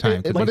give it some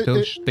time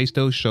because they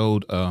still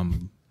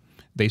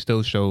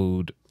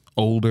showed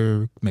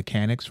older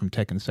mechanics from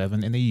Tekken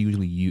 7, and they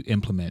usually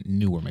implement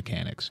newer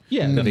mechanics.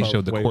 Yeah, they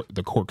showed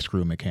the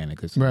corkscrew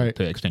mechanics right.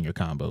 to extend your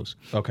combos.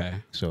 Okay,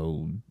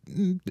 so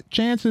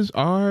chances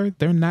are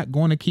they're not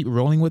going to keep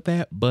rolling with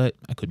that, but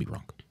I could be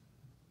wrong.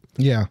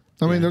 Yeah,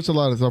 I mean, there's a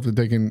lot of stuff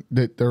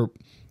that they're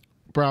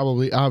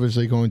probably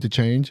obviously going to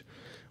change.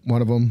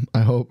 One of them,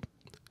 I hope,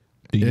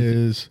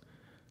 is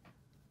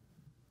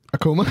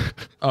Akuma.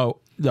 Oh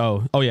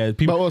yeah.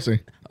 People, but we'll see.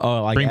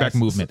 Like bring back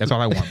movement. That's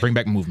all I want. Bring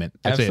back movement.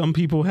 That's as it. Some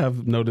people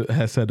have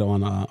said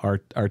on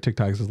our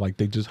TikToks is like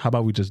how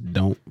about we just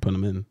don't put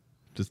them in,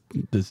 just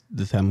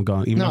have them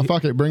gone. Even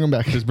fuck it, bring them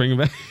back. Just bring them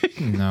back.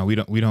 No, we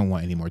don't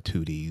want any more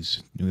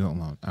 2Ds.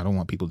 I don't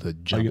want people to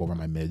jump over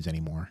my mids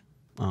anymore.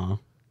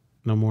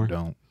 No more.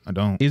 I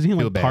don't. Isn't he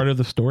like part of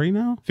the story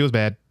now? Feels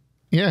bad.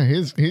 Yeah,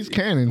 he's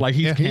canon. Like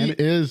he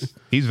is.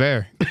 He's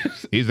there.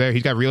 He's there.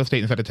 He's got real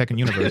estate inside the Tekken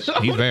universe.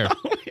 He's there.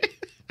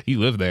 He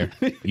lives there.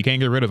 You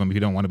can't get rid of him if you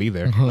don't want to be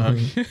there.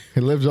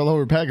 He lives all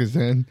over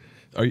Pakistan.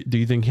 Do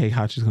you think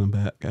Heihachi's going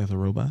back as a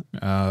robot?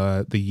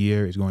 The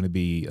year is going to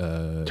be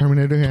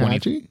Terminator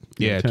Heihachi?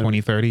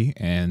 2030,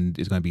 and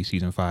it's going to be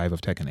season 5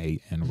 of Tekken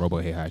 8, and Robo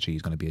Heihachi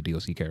is going to be a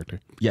DLC character.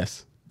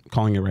 Yes.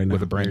 Calling it right now.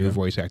 With a brand new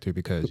voice actor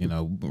because,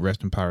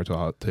 rest in power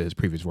to his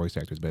previous voice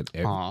actors, but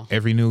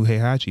every new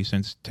Heihachi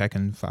since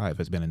Tekken 5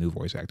 has been a new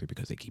voice actor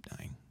because they keep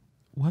dying.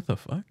 What the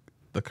fuck?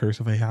 The curse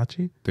of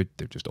Heihachi? They're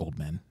just old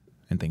men.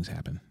 And things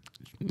happen.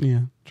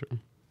 Yeah, true.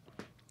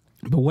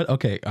 But what?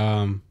 Okay.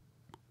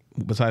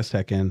 Besides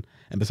Tekken,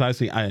 and besides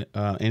the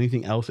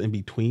anything else in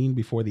between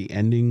before the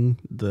ending,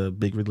 the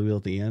big reveal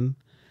at the end.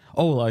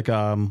 Oh, like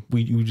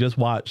we just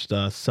watched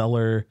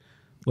Stellar.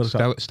 What is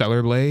it?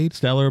 Stellar Blade.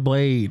 Stellar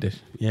Blade.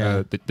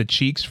 Yeah. The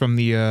cheeks from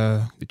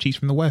the cheeks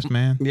from the west,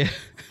 man. Yeah.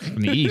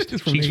 From the east.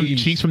 Cheeks from the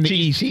east. Cheeks from the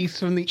east. Cheeks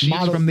from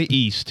the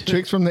east.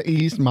 Chicks from the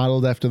east,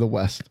 modeled after the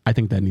west. I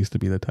think that needs to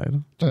be the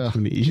title. Cheeks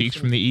from the east. Cheeks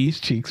from the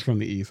east. Cheeks from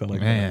the east. I like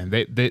that.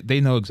 Man,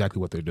 they know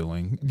exactly what they're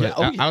doing. But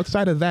yeah.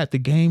 Outside of that, the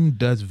game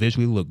does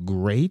visually look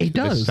great. It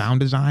does. The sound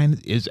design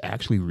is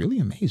actually really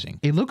amazing.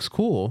 It looks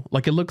cool.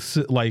 Like it looks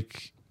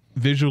like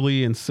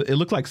visually and it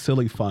looks like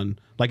silly fun.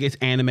 Like it's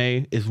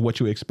anime is what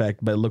you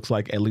expect, but it looks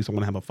like at least I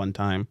want to have a fun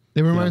time.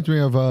 It reminds me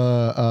of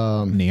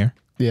Nier.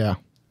 Yeah.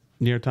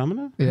 Nier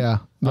Automata? Yeah.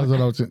 That's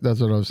what I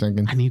was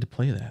thinking. I need to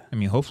play that. I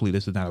mean, hopefully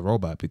this is not a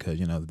robot because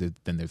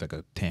then there's like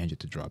a tangent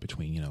to draw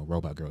between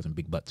robot girls and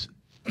big butts.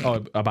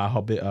 Oh, about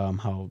how big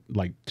how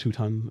like 2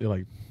 ton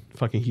like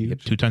fucking huge. Yep,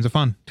 2 tons of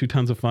fun. 2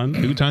 tons of fun.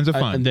 2 tons of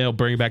fun. And they'll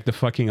bring back the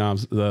fucking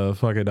Squidward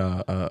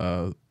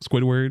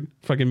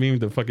fucking meme,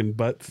 the fucking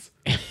butts.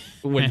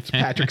 When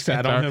Patrick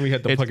sat on him, he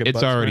had the fucking butts.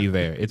 It's already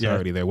there. It's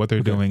already there. What they're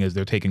doing is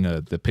they're taking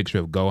the picture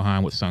of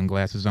Gohan with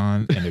sunglasses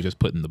on, and they're just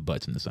putting the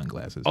butts in the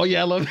sunglasses. Oh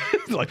yeah, I love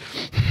it. Like,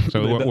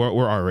 so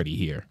we're already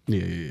here.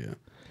 Yeah.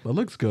 But it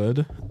looks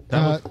good.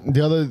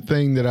 The other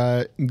thing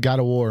that God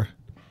of War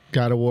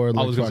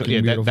looks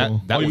fucking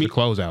beautiful. That was the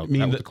closeout.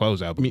 That was the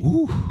closeout.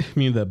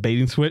 Mean the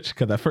baiting switch?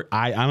 Because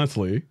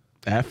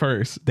at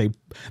first they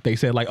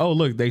said like, oh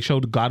look, they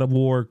showed God of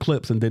War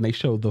clips and then they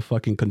showed the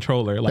fucking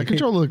controller. Like the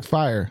controller looked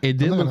fire. It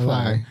did look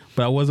fire,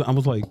 but I was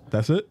like,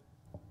 that's it.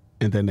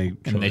 And then they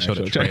showed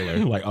a trailer.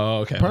 Like, oh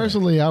okay.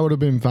 Personally, I would have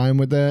been fine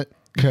with that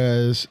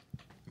because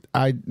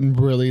I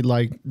really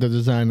like the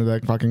design of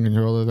that fucking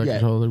controller. That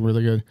controller looked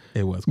really good.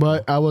 It was, cool.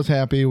 But I was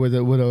happy with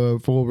it with a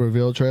full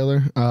reveal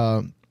trailer.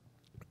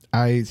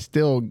 I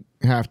still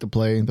have to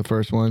play the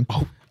first one.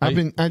 Oh,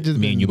 and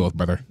you both,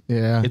 brother.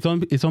 Yeah, it's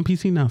on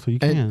PC now, so you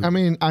can. And, I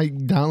mean, I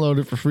downloaded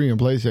it for free on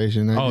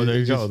PlayStation. Oh, there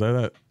you go.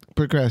 That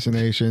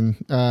procrastination.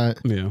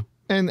 Yeah,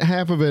 and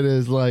half of it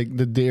is like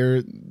the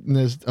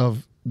dearness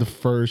of the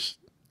first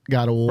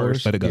God of War.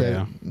 Let it go.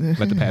 Yeah.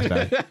 Let the past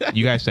die.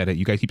 You guys said it.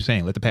 You guys keep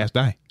saying, let the past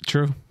die.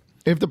 True.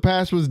 If the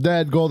past was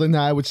dead,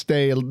 GoldenEye would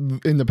stay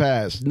in the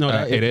past. No,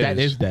 that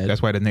is dead.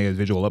 That's why the name is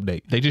visual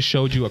update. They just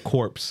showed you a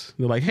corpse.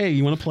 They're like, hey,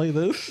 you want to play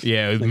this?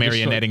 Yeah,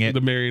 marionetting it.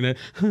 The marionette.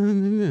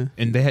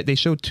 And they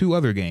showed 2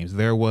 other games.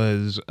 There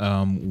was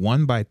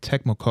one by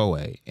Tecmo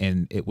Koei,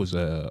 and it was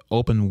a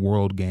open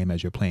world game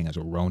as you're playing as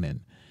a Ronin.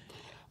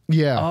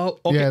 Yeah. Oh,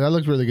 okay. Yeah, that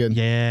looks really good.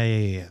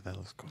 Yeah. That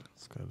looks good.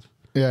 That's good.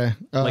 Yeah.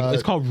 Like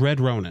it's called Red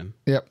Ronin.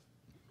 Yep.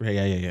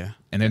 Yeah.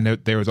 And then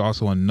there was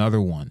also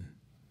another one.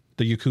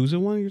 The Yakuza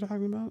one you're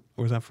talking about?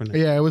 Or is that for next?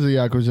 Yeah, it was a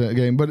Yakuza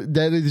game. But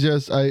that is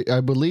just, I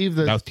believe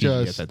that's was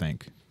TGS, just... I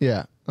think.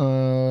 Yeah.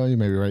 You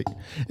may be right.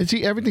 And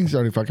see, everything's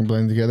already fucking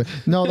blending together.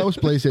 No, that was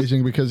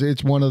PlayStation because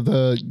it's one of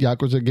the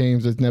Yakuza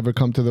games that's never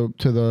come to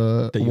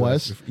the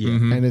West. Yeah.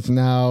 Mm-hmm. And it's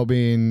now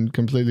being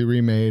completely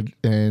remade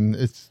and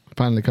it's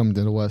finally coming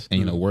to the West.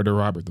 And word to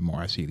Robert, the more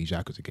I see these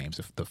Yakuza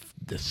games,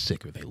 the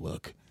sicker they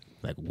look.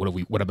 Like,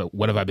 what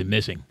have I been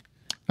missing?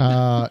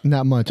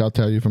 Not much, I'll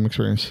tell you from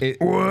experience.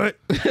 What?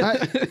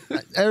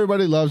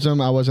 Everybody loves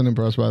them. I wasn't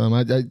impressed by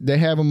them. They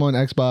have them on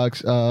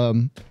Xbox.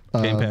 Game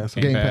Pass.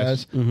 Game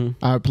Pass. Mm-hmm.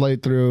 I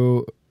played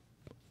through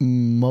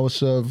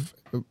most of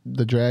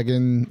the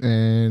Dragon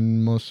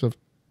and most of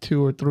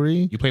 2 or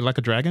 3. You played Like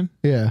a Dragon?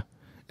 Yeah,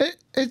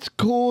 it's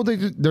cool.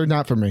 They're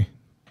not for me.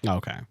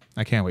 Okay.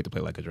 I can't wait to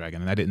play Like a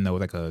Dragon, and I didn't know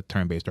like a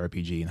turn-based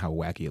RPG and how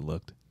wacky it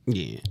looked.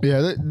 Yeah.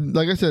 Yeah,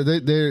 like I said,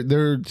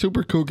 they're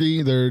super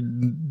kooky. They're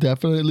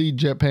definitely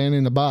Japan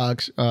in the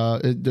box.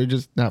 They're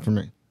just not for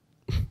me.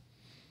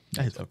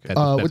 That's okay.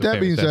 That's With a that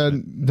fair being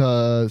assessment.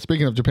 said,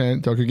 speaking of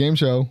Japan, Tokyo Game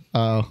Show,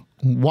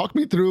 walk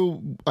me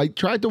through. I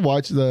tried to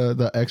watch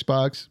the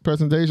Xbox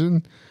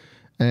presentation,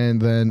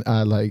 and then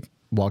I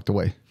walked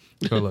away.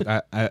 So look,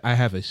 I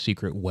have a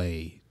secret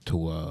way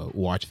to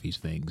watch these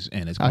things,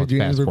 and it's called IGN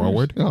fast reviews?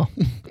 forward. Oh.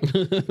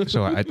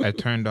 So I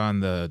turned on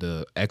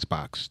the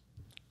Xbox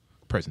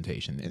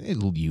presentation.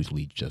 It'll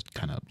usually just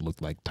kind of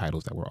look like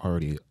titles that were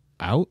already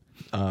out,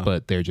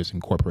 but they're just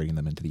incorporating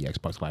them into the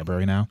Xbox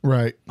library now.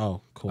 Right.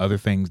 Oh, cool. Other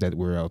things that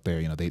were out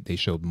there, they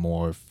showed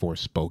more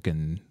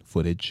Forspoken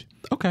footage.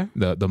 Okay.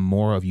 The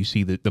more of you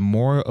see, the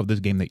more of this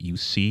game that you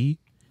see,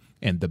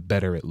 and the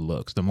better it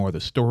looks. The more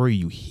the story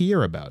you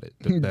hear about it,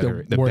 the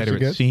worse better it it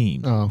gets?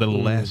 seems. Oh. The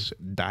less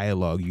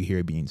dialogue you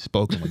hear being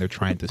spoken when they're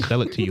trying to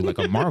sell it to you like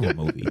a Marvel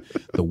movie,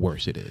 the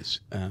worse it is.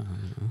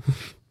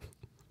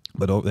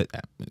 But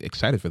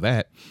excited for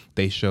that.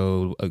 They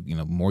showed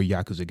more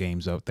Yakuza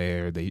games out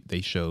there.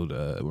 They showed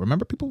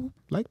remember people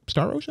like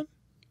Star Ocean?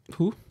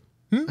 Who?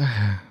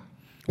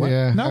 What?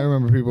 Yeah, No? I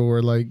remember people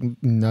were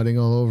nutting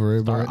all over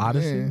it. Star but,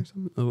 Odyssey yeah. or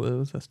something? Oh, what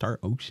was that? Star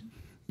Ocean?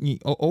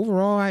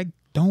 Overall, I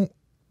don't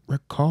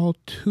recall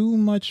too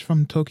much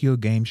from Tokyo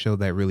Game Show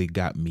that really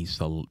got me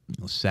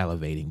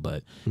salivating,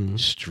 but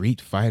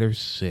Street Fighter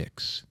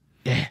 6.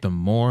 Yeah. The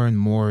more and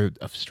more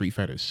of Street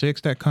Fighter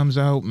 6 that comes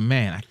out,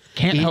 man, I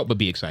can't help but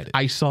be excited.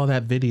 I saw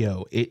that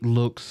video. It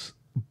looks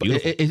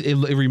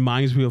Beautiful. It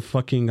reminds me of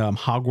fucking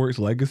Hogwarts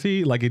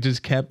Legacy. Like it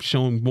just kept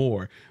showing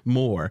more and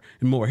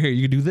more. Here,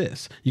 you can do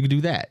this. You can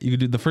do that. You can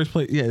do the first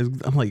play. Yeah,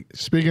 I'm like,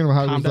 Speaking of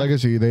Hogwarts down.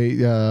 Legacy, they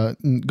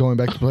going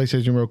back to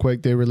PlayStation real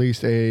quick. They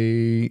released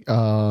a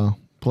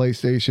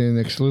PlayStation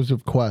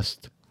exclusive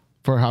quest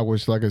for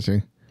Hogwarts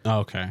Legacy. oh,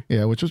 okay.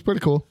 Yeah, which was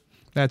pretty cool.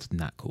 That's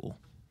not cool.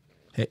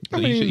 Hey, So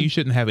you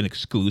shouldn't have an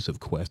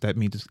exclusive quest. That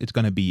means it's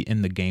going to be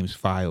in the game's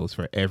files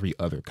for every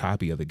other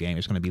copy of the game.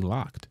 It's going to be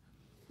locked.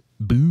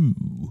 Boo.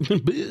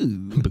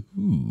 boo.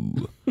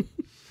 Boo.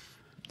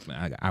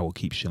 I will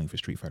keep shilling for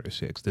Street Fighter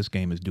 6. This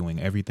game is doing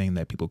everything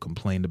that people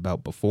complained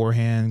about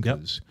beforehand.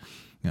 Because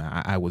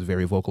I was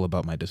very vocal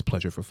about my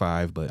displeasure for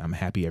 5, but I'm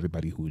happy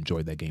everybody who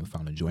enjoyed that game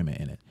found enjoyment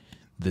in it.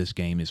 This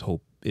game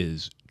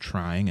is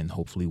trying and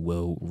hopefully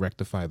will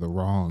rectify the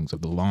wrongs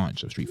of the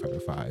launch of Street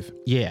Fighter 5.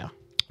 Yeah.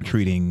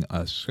 Treating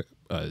us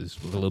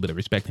with a little bit of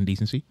respect and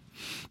decency,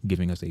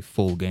 giving us a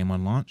full game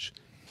on launch.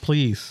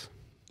 Please.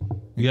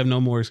 You have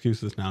no more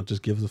excuses now.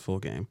 Just give us a full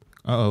game.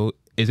 Uh-oh.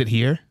 Is it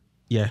here?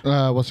 Yeah.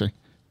 We'll see.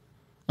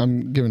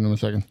 I'm giving them a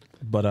second.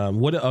 But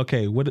what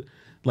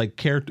like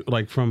character,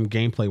 like from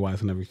gameplay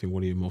wise and everything,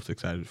 what are you most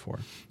excited for?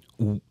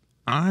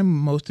 I'm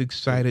most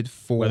excited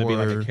for... Whether it be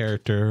like a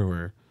character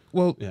or...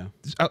 Well, Yeah.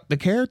 The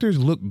characters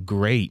look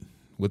great,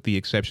 with the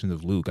exception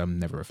of Luke. I'm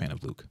never a fan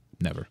of Luke.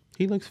 Never.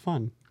 He looks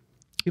fun.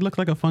 He looks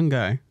like a fun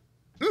guy.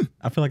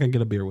 I feel like I can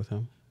get a beer with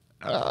him.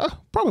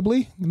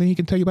 Probably. And then he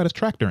can tell you about his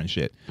tractor and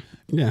shit.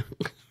 Yeah.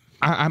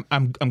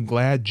 I'm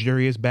glad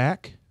Jerry is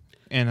back,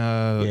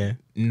 and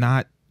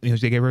not they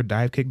gave her a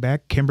dive kick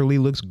back. Kimberly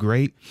looks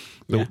great.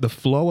 The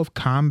flow of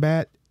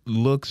combat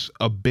looks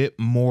a bit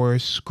more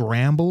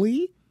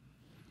scrambly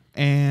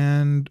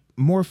and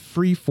more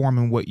freeform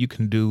in what you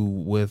can do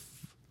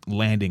with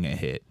landing a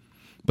hit.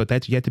 But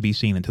that's yet to be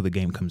seen until the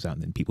game comes out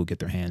and then people get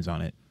their hands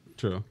on it.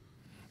 True.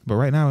 But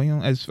right now,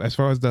 as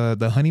far as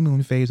the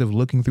honeymoon phase of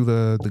looking through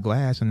the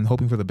glass and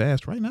hoping for the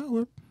best, right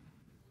now,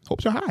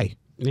 hopes are high.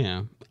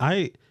 Yeah.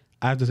 I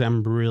have to say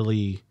I'm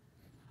really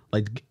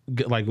like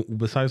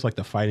besides like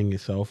the fighting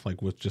itself,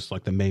 like with just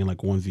like the main like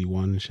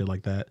 1v1 and shit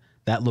like that.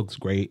 That looks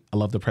great. I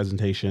love the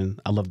presentation.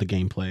 I love the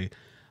gameplay.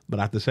 But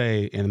I have to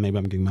say, and maybe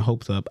I'm getting my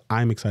hopes up,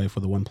 I'm excited for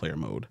the one player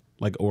mode.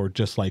 Like, or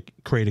just like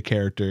create a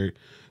character,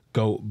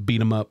 go beat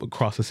them up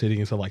across the city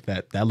and stuff like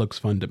that. That looks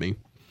fun to me.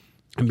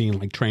 And being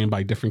like trained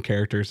by different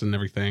characters and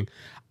everything.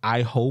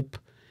 I hope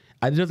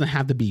it doesn't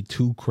have to be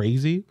too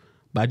crazy,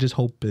 but I just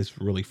hope it's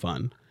really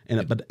fun.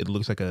 And but It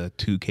looks like a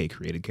 2K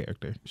created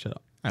character. shut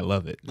up. I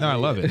love it. No, I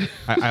love it.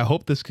 I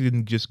hope this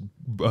can just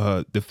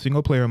the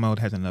single player mode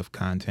has enough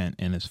content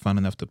and is fun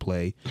enough to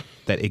play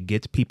that it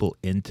gets people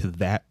into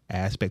that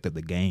aspect of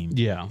the game.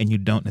 Yeah. And you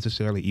don't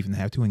necessarily even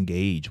have to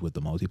engage with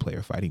the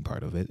multiplayer fighting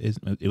part of it.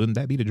 Wouldn't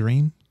that be the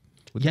dream?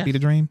 Would that be Yes. the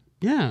dream?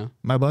 Yeah.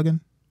 Am I bugging?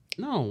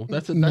 No,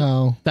 that's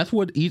No. That's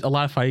what a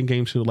lot of fighting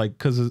games should like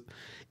because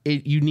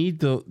you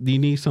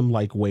need some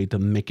like way to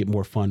make it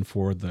more fun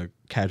for the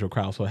casual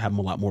crowd, so have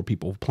a lot more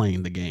people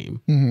playing the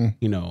game.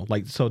 You know,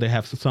 like so they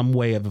have some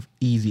way of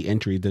easy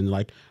entry. Then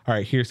like, all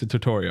right, here's the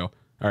tutorial.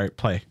 All right,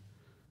 play,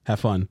 have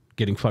fun,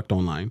 getting fucked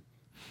online.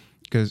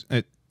 Because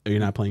You're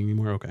not playing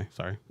anymore? Okay,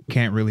 sorry.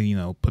 Can't really,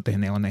 put the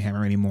nail on the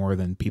hammer anymore.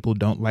 Then people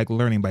don't like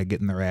learning by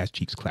getting their ass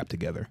cheeks clapped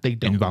together. They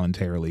don't.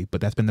 Involuntarily. But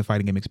that's been the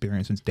fighting game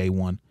experience since day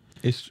one.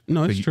 It's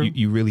So true.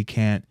 you really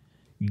can't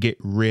get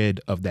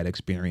rid of that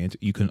experience.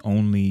 You can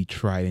only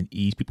try and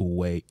ease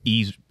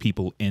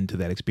people into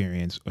that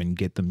experience and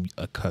get them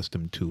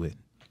accustomed to it.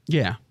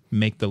 Yeah.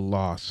 Make the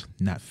loss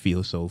not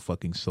feel so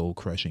fucking soul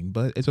crushing.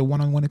 But it's a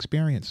one-on-one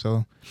experience.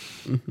 So,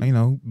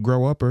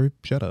 grow up or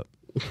shut up.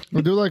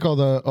 I do like all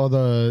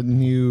the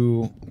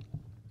new,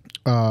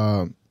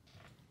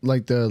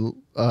 like the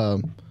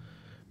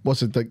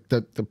what's it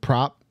the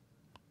prop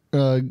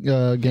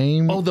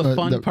game? Oh, the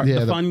fun part,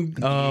 the fun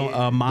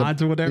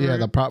mods or whatever. Yeah,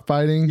 the prop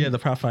fighting. Yeah, the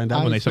prop fighting. That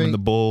When one. they summon the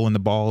bull and the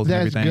balls and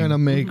That's everything. gonna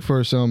make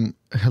for some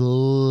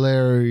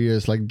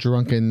hilarious, like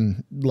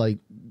drunken, like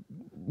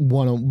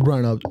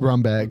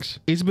run bags.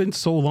 It's been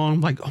so long.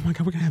 I'm like, oh my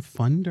god, we're gonna have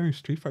fun during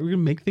Street Fighter. We're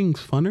gonna make things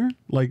funner.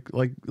 Like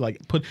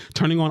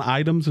turning on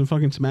items and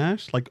fucking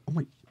Smash. Like, oh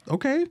my,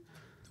 okay.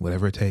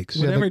 Whatever it takes.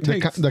 Yeah. Whatever it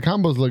takes. The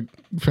combos look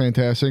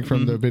fantastic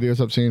from the videos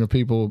I've seen of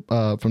people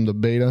from the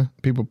beta.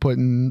 People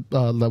putting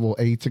level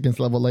 8s against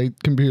level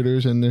 8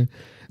 computers and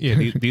Yeah,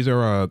 these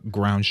are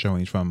ground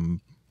showings from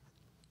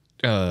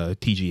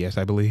TGS,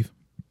 I believe.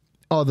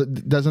 Oh,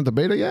 doesn't the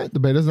beta yet? The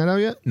beta's not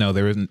out yet? No,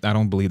 there isn't. I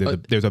don't believe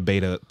there's a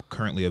beta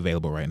currently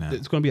available right now.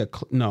 It's going to be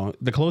no.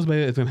 The closed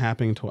beta isn't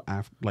happening until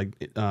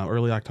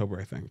early October,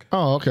 I think.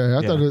 Oh, okay.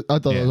 I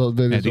thought those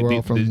videos were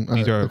all from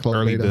these are the closed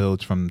early beta.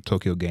 builds from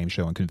Tokyo Game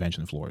Show and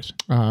convention floors.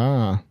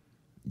 Ah,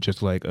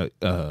 Just like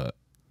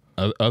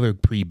other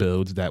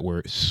pre-builds that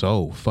were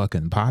so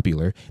fucking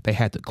popular, they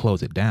had to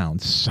close it down.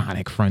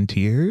 Sonic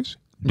Frontiers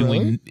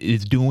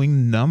is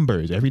doing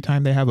numbers. Every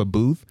time they have a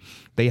booth,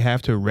 they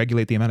have to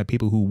regulate the amount of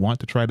people who want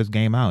to try this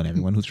game out. And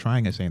everyone who's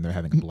trying is saying they're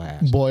having a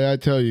blast. boy, I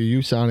tell you,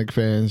 you Sonic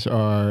fans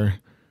are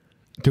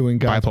doing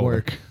God's Bipolar.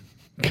 work.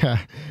 God,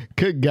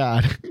 good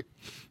God.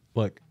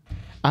 Look,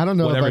 I don't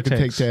know if Whatever I it could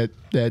take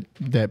takes.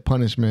 that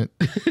punishment.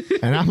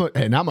 and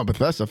I'm a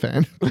Bethesda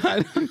fan.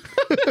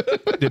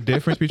 The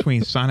difference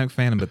between Sonic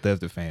fan and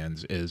Bethesda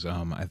fans is,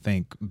 I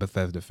think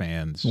Bethesda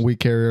fans. We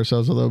carry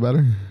ourselves a little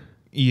better.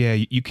 Yeah,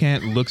 you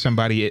can't look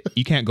somebody.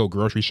 You can't go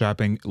grocery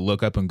shopping,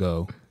 look up and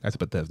go, "That's a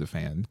Bethesda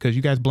fan," because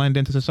you guys blend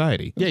into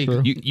society. yeah,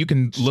 True. You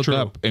can look true.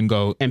 up and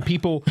go, and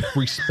people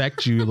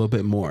respect you a little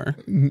bit more.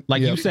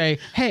 Like Yep. you say,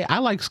 "Hey, I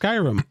like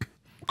Skyrim."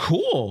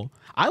 Cool.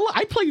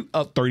 I played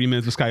 30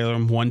 minutes of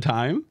Skyrim one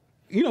time.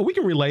 We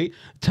can relate.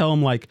 Tell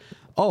them like,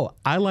 "Oh,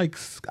 I like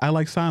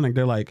Sonic."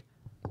 They're like,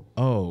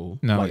 "Oh,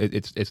 No, like,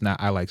 it's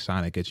not. I like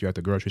Sonic. It's you're at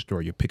the grocery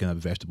store, you're picking up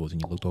vegetables,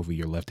 and you looked over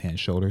your left hand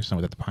shoulder.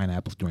 Someone's at the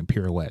pineapples doing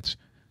pirouettes.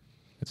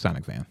 It's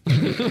Sonic fan.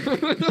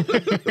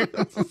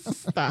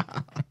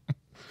 stop."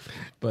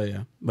 But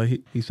yeah, but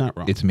he's not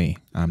wrong. It's me.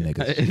 I'm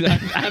niggas.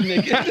 I'm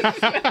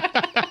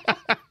nigga.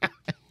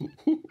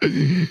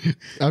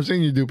 I've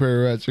seen you do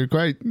pirouettes. You're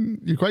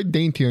quite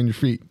dainty on your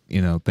feet.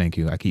 Thank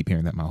you. I keep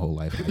hearing that my whole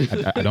life.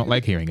 I don't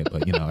like hearing it,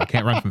 but I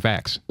can't run from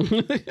facts.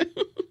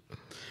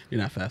 You're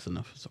not fast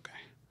enough. It's okay.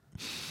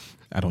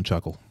 I don't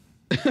chuckle.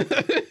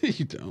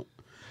 You don't.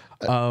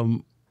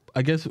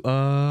 I guess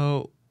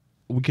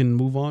we can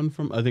move on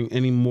from. I think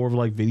any more of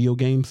like video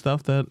game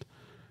stuff that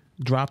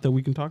dropped that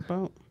we can talk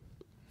about.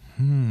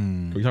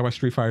 We talk about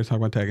Street Fighter, talk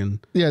about Tekken.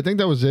 Yeah, I think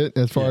that was it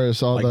as far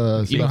as all like,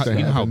 the You know, stuff how, that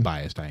you know how happened.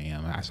 biased I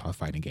am. I saw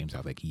fighting games. I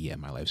was like, yeah,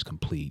 my life's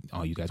complete.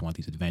 Oh, you guys want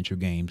these adventure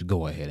games?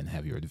 Go ahead and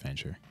have your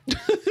adventure.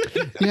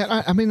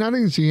 Yeah, I mean, I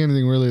didn't see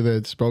anything really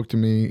that spoke to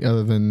me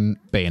other than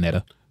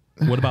Bayonetta.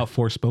 What about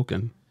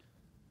Forspoken?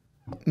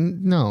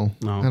 no,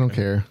 Oh, I don't okay.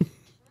 care.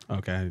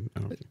 Okay.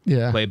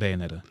 Yeah, Play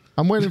Bayonetta.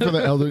 I'm waiting for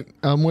the Elden.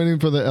 I'm waiting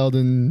for the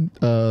Elden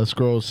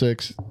Scrolls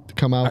 6 to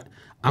come out.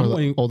 I'm Or the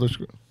waiting- Older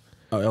Scrolls.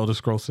 Elder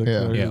Scrolls 6.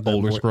 Yeah. Yeah,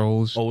 Older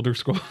Scrolls. Older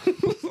Scrolls.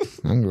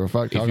 I don't give a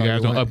fuck. If you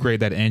guys don't upgrade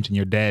that engine,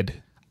 you're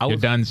dead. You're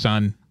done,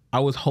 son. I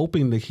was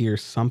hoping to hear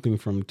something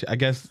from. I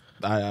guess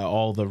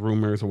all the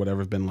rumors or whatever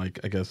have been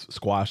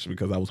squashed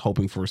because I was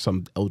hoping for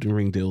some Elden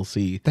Ring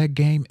DLC. That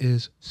game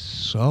is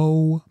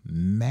so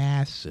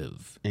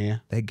massive. Yeah.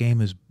 That game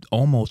is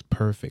almost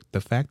perfect.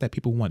 The fact that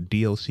people want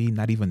DLC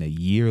not even a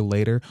year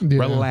later, Yeah.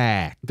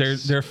 relax.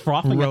 They're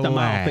frothing at the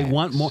mouth. They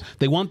want more.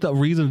 They want the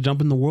reason to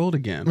jump in the world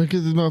again.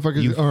 Because these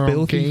motherfuckers You are on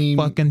filthy game.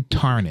 fucking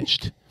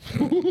tarnished.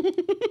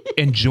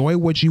 Enjoy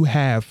what you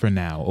have for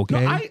now, No,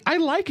 okay? I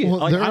like it.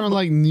 Well, they're I'm-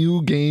 on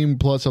new game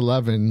plus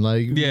 11.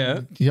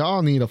 Yeah.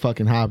 y'all need a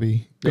fucking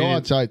hobby. Go Yeah.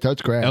 outside,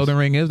 touch grass. Elden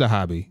Ring is the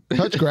hobby.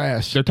 touch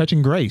grass. They're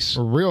touching grace.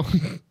 For real.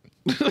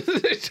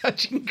 They're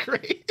touching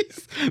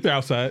grace. They're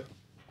outside.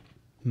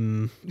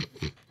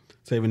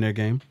 Saving their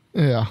game.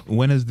 Yeah.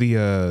 When is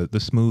the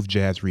smooth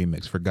jazz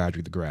remix for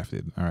Godry the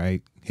Grafted? All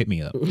right, hit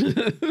me up.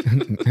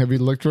 Have you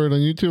looked for it on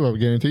YouTube? I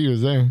guarantee you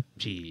it's there.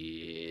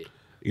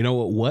 You know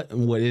what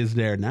is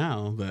there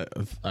now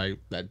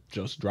that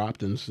just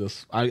dropped, and it's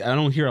just I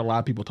don't hear a lot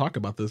of people talk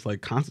about this.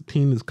 Like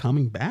Constantine is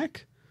coming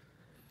back.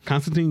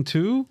 Constantine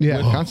 2?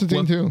 Yeah,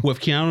 Constantine 2. With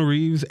Keanu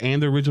Reeves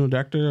and the original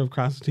director of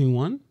Constantine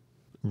 1?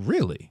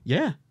 Really?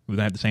 Yeah. Was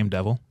that the same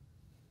devil?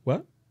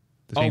 What?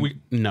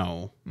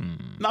 No.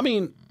 I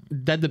mean,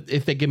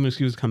 if they give him an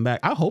excuse to come back,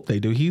 I hope they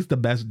do. He's the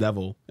best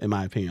devil, in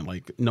my opinion.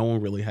 Like, no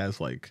one really has,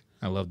 like...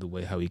 I love the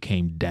way how he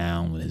came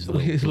down with his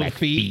little black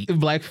feet,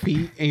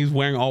 and he's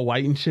wearing all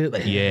white and shit.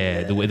 Like,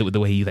 yeah, the way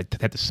he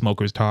like had the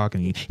smokers talk,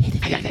 and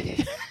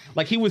he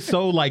like he was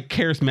so like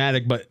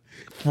charismatic, but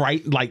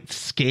like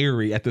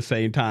scary at the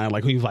same time.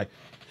 Like he was like,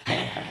 all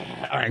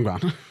right, I'm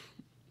gone.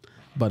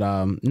 But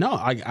no,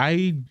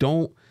 I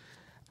don't.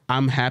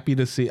 I'm happy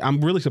to see. I'm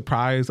really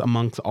surprised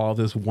amongst all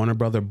this Warner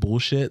Brother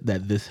bullshit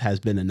that this has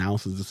been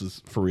announced as this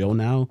is for real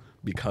now,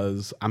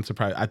 because I'm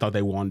surprised. I thought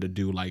they wanted to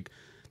do like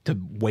to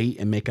wait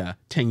and make a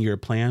 10-year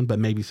plan, but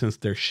maybe since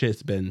their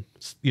shit's been,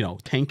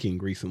 tanking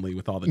recently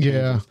with all the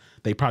changes,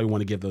 they probably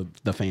want to give the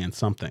fans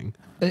something.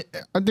 I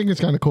think it's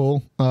kind of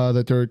cool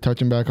that they're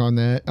touching back on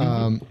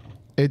that.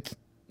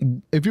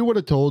 If you would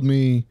have told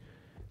me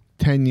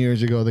 10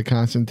 years ago that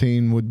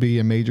Constantine would be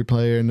a major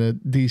player in the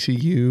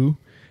DCU,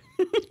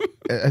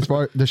 as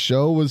far the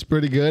show was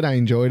pretty good, I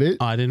enjoyed it.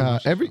 I didn't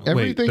watch everything.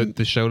 Wait,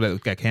 the show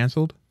that got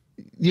canceled.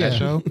 Yeah, that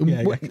show?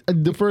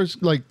 The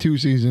first like 2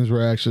 seasons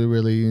were actually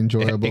really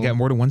enjoyable. It got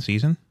more than one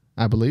season,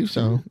 I believe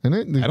so. And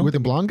with the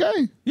blonde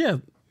guy. Yeah.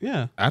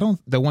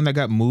 The one that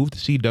got moved to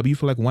CW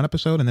for like one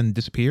episode and then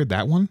disappeared.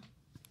 That one.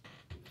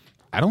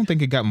 I don't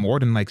think it got more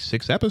than like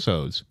 6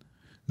 episodes.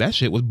 That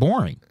shit was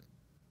boring.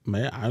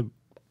 Man,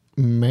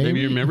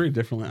 maybe you remember it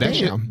differently.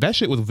 That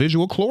shit was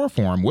visual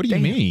chloroform. What do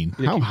you mean?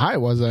 How high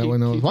was that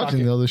when I was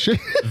watching the other shit?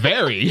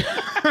 Very.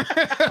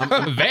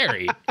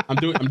 Very. I'm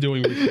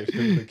doing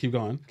research. Keep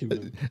going.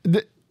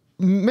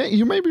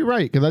 You may be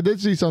right, because I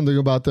did see something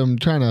about them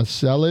trying to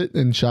sell it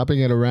and shopping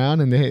it around,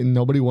 and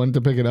nobody wanted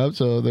to pick it up,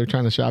 so they're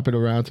trying to shop it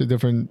around to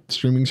different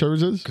streaming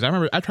services. Because I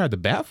remember I tried to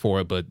bat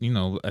for it, but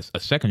a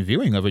second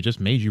viewing of it just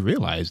made you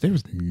realize there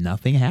was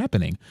nothing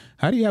happening.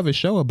 How do you have a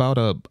show about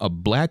a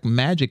black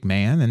magic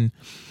man and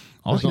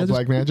all he does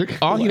black magic?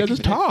 All he does is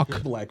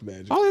talk. Black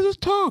magic. All he does is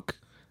talk.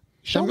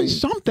 Show me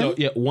something. No,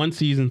 yeah, 1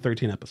 season,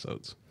 13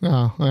 episodes. Oh,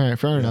 all right,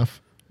 fair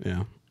enough.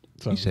 Yeah.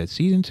 So. He said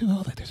season 2.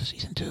 Oh, there's a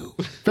season 2.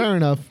 Fair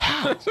enough.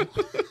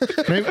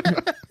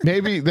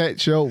 maybe that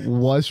show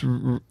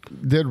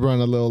did run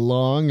a little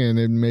long, and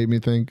it made me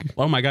think.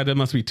 Oh my god, there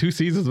must be 2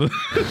 seasons.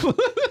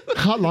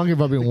 How long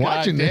have I been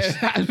watching this?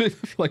 I've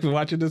been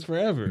watching this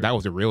forever. That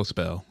was a real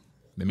spell.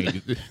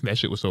 That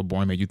shit was so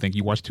boring, made you think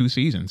you watched 2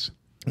 seasons.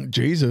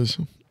 Jesus.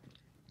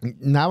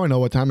 Now I know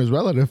what time is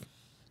relative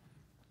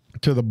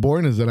to the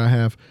boringness that I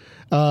have.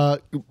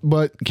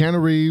 But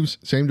Keanu Reeves,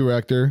 same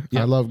director.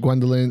 Yep. I love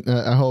Gwendolyn.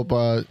 I hope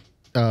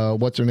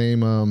what's her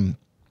name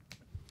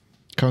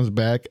comes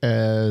back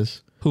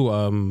as who?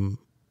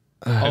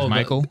 As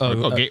Michael?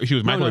 She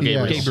was Michael or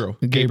Gabriel?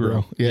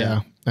 Gabriel.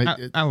 Yeah.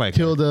 I like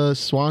Tilda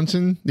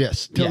Swanson.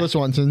 Yes, Tilda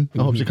Swanson.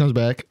 I hope she comes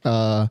back.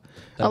 I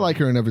like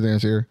her and everything I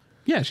see her.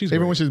 Yeah, she's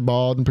even when she's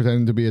bald and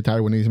pretending to be a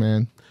Taiwanese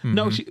man. Mm-hmm.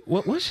 No,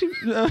 what was she?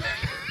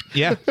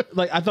 Yeah,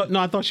 like I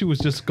thought she was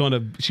just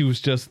the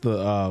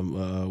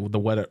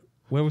wetter.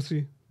 Where was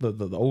she?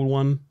 The old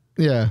one?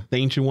 Yeah. The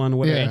ancient one?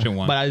 Whatever. The ancient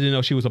one. But I didn't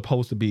know she was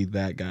supposed to be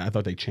that guy. I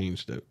thought they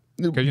changed it.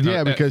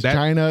 Because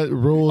China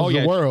rules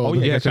the world. Oh,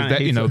 yeah,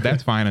 because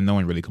that's fine, and no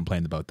one really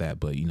complained about that.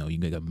 But, you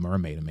get a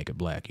mermaid and make it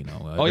black,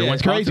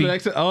 Everyone's crazy.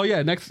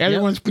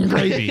 Everyone's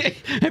crazy.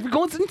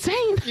 Everyone's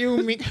insane.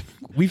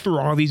 We threw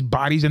all these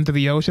bodies into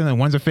the ocean, and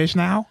one's a fish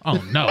now?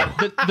 Oh, no.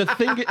 the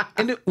thing,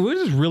 and it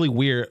was really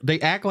weird.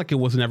 They act like it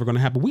was never going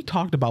to happen. We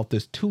talked about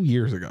this 2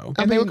 years ago.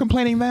 And they were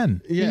complaining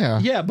then.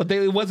 Yeah, but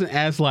it wasn't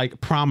as,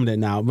 prominent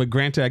now. But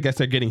granted, I guess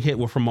they're getting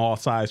hit from all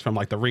sides, from,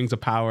 the Rings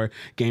of Power,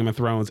 Game of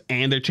Thrones,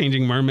 and they're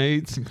changing mermaids.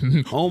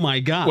 Oh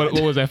my god! What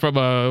was that from?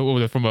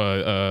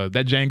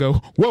 That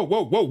Django? Whoa!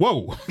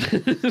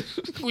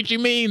 What you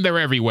mean they're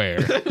everywhere?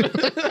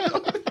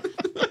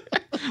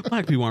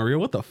 Black people aren't real.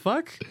 What the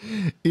fuck?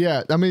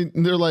 Yeah, I mean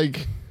they're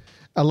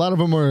a lot of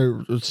them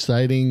are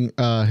citing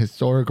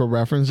historical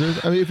references.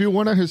 I mean, if you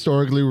want a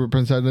historically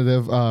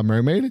representative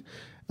mermaid,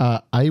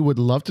 I would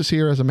love to see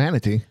her as a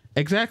manatee.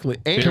 Exactly.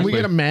 And can we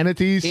get a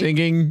manatee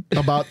singing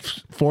about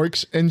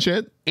forks and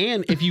shit?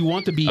 And if you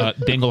want to be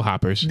dingle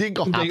hoppers,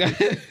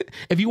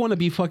 if you want to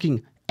be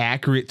fucking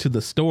accurate to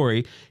the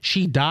story,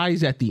 she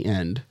dies at the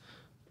end.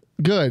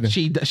 Good.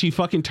 She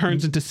fucking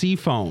turns into sea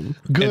foam.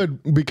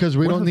 Good, because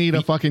we don't need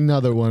a fucking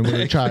another one with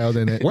a child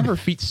in it. Weren't her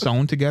feet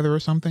sewn together or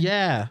something?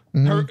 Yeah.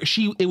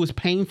 It was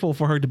painful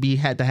for her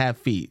had to have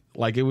feet.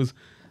 It was,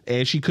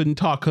 and she couldn't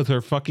talk because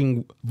her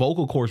fucking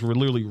vocal cords were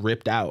literally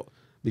ripped out.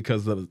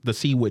 Because the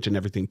sea witch and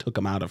everything took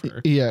them out of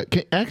her. Yeah,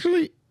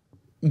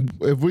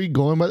 if we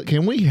going by,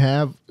 can we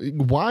have?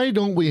 Why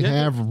don't we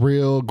have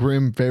real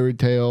grim fairy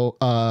tale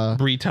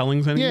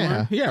retellings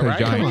anymore? Yeah, right.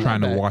 Y'all ain't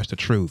trying to watch the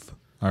truth.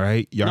 All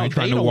right, y'all ain't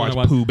trying to watch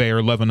Pooh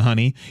Bear, Love and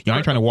Honey. Y'all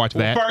ain't trying to watch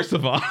that. First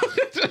of all,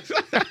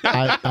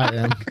 I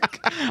am.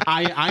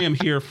 I am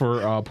here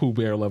for Pooh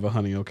Bear Love and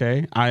Honey.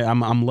 Okay,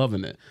 I'm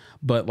loving it.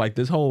 But like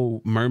this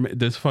whole mermaid,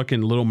 this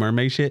fucking Little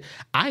Mermaid shit,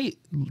 I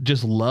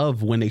just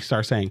love when they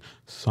start saying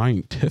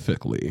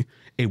scientifically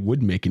it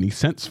wouldn't make any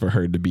sense for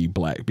her to be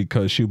black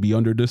because she'll be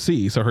under the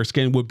sea, so her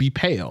skin would be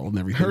pale and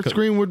everything. Her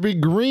screen would be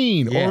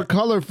green or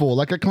colorful,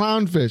 like a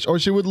clownfish, or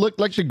she would look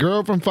like the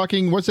girl from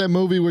fucking what's that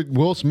movie with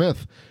Will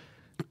Smith?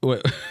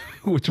 What,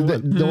 which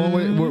one? The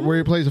one where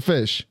he plays a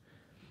fish.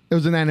 It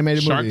was an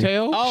animated Shark movie.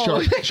 Tale?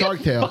 Oh. Shark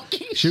Tale.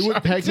 She would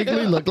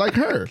technically look like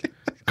her.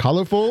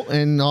 Colorful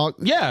and all.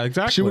 Yeah,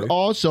 exactly. She would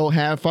also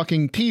have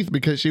fucking teeth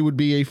because she would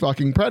be a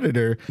fucking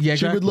predator. Yeah,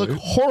 She would look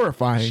exactly.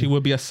 horrifying. She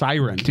would be a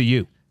siren To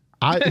you.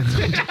 I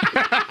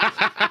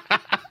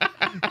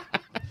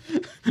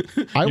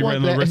You want ready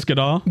to that. risk it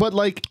all? But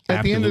like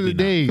at the end of the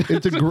day,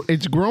 Absolutely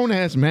it's grown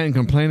ass men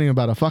complaining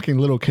about a fucking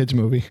little kids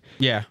movie.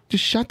 Yeah.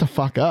 Just shut the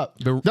fuck up.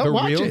 The Don't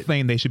watch real it.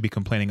 thing they should be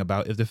complaining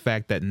about is the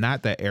fact that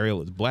not that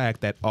Ariel is black,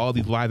 that all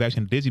these live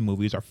action Disney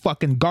movies are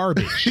fucking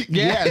garbage.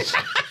 Yes.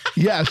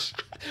 Yes.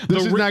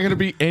 This is not going to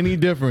be any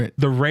different.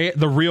 The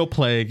real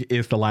plague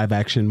is the live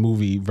action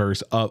movie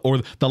verse of, or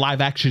the live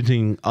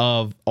actioning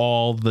of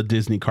all the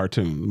Disney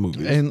cartoon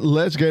movies. And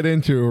let's get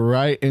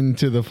right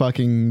into the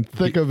fucking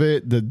thick of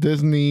it. The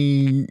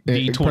Disney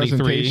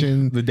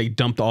presentation. D23, they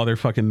dumped all their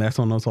fucking mess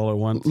on us all at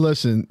once.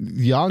 Listen,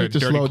 y'all The need to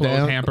dirty slow clothes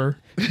down. hamper.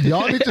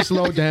 Y'all need to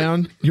slow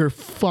down. Your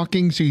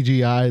fucking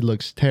CGI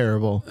looks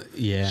terrible.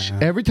 Yeah.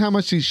 Every time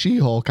I see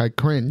She-Hulk, I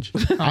cringe.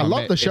 I Oh,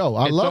 love man, the show.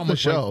 I it's love the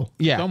almost show. like-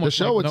 Yeah, it's the almost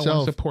show like no itself-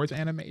 one supports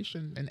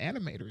animation and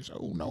animators.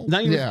 Oh no.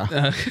 Not even,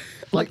 Yeah.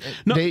 like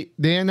no,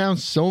 They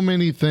announced so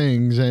many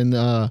things, and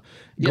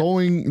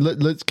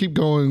let's keep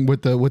going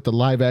with the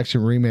live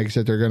action remakes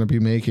that they're going to be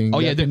making. Oh,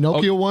 yeah, the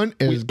Pinocchio one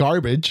is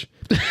garbage.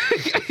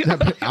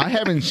 I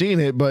haven't seen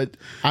it, but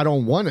I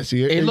don't want to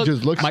see it. It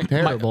just looks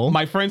terrible.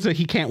 My friend said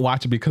he can't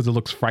watch it because it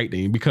looks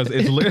frightening. Because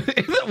it's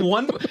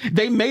one.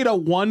 They made a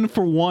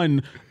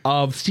 1-for-1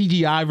 of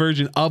CGI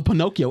version of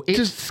Pinocchio. It's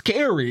just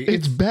scary.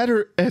 It's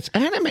better. It's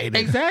animated.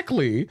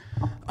 Exactly.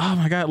 Oh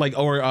my god! Like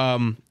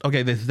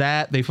okay, there's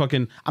that. They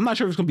fucking. I'm not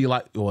sure if it's gonna be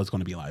like. Well, it's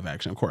gonna be live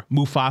action, of course.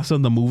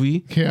 Mufasa the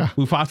movie. Yeah.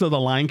 Mufasa the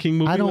Lion King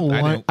movie. I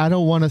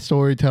don't want a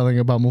storytelling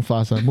about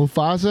Mufasa.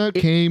 Mufasa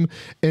came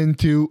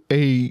into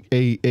a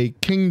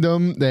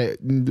kingdom that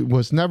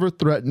was never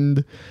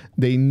threatened.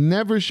 They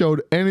never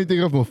showed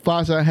anything of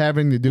Mufasa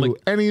having to do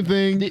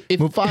anything.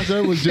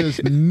 Mufasa was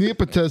just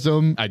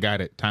nepotism. I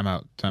got it. Time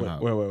out.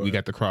 wait. We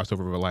got the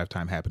crossover of a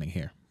lifetime happening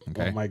here.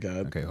 Okay. Oh my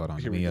god. Okay, hold on.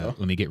 Here Let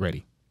me get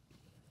ready.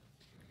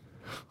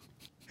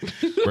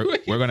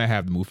 we're gonna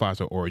have the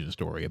Mufasa origin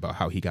story about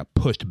how he got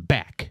pushed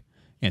back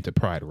into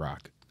Pride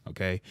Rock.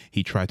 Okay,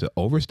 he tried to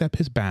overstep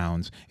his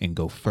bounds and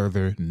go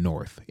further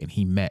north, and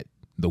he met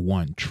the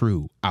one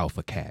true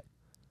alpha cat,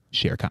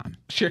 Shere Khan.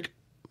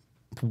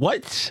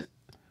 What?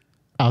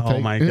 I'll Oh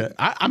take my it.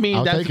 god! I mean,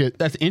 I'll take it.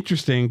 that's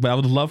interesting, but I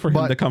would love for him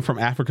But- to come from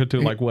Africa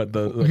to like what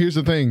the Here's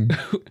the thing.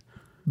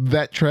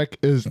 That trek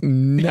is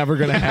never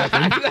gonna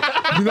happen.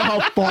 You know how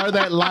far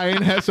that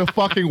lion has to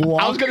fucking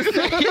walk? I was gonna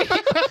say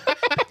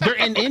they're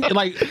in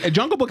like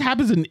Jungle Book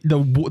happens in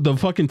the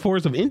fucking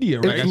forest of India,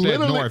 right? I said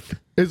north.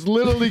 It's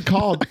literally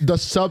called the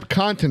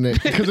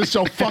subcontinent because it's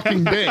so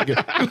fucking big.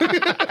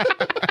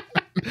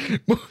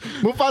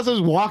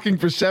 Mufasa's walking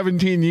for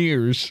 17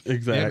 years.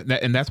 Exactly.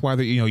 And that's why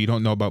you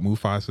don't know about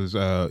Mufasa's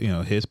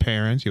his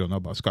parents. You don't know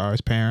about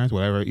Scar's parents.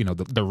 Whatever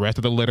the rest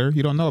of the litter.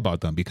 You don't know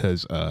about them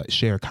because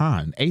Shere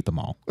Khan ate them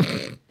all.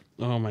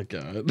 Oh my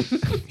god.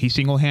 He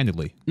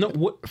single-handedly. No,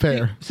 what,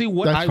 Fair. See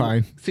what That's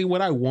fine. See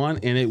what I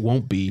want, and it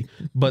won't be.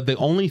 But the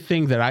only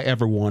thing that I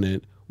ever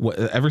wanted,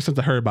 ever since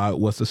I heard about it,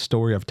 was the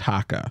story of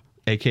Taka,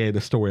 aka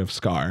the story of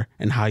Scar,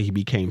 and how he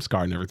became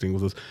Scar and everything.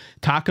 Was this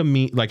Taka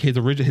like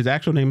his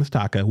actual name is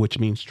Taka, which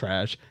means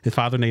trash. His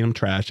father named him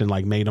Trash and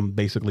like made him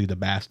basically the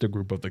bastard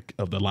group of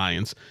the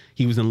lions.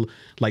 He was in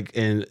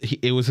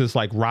it was his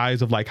like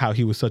rise of like how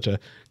he was such a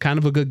kind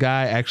of a good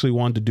guy, actually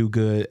wanted to do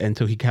good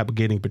until he kept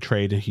getting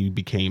betrayed and he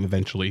became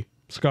eventually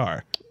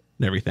Scar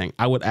and everything.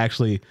 I would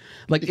actually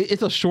like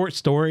it's a short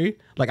story.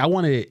 Like I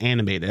wanted it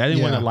animated. I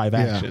didn't want it live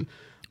action.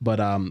 But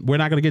we're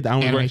not gonna get that.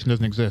 Animation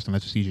doesn't exist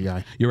unless it's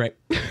CGI. You're right.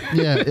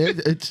 Yeah,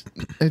 it's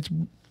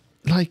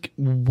like,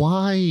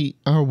 why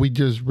are we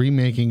just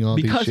remaking all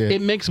Because these shit?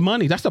 it makes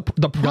money. That's the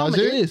problem. Does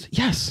it? Is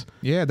yes.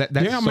 Yeah, that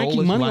They are making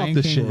soulless money off Lion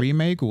this King shit.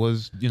 remake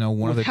was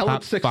one of the hella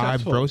top 5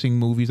 successful. grossing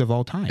movies of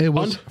all time. It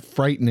was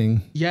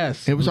frightening.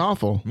 Yes. It was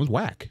awful. It was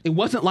whack. It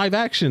wasn't live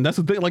action. That's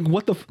the thing. Like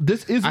what the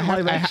this isn't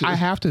live action. I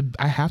have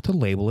to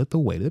label it the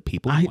way that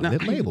people want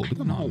it labeled.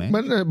 Come on,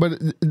 man. But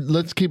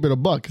let's keep it a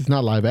buck. It's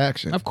not live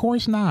action. Of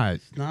course not.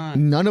 Not.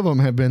 None of them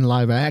have been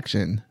live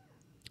action.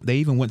 They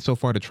even went so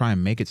far to try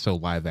and make it so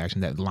live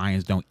action that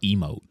lions don't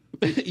emote.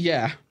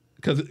 Yeah.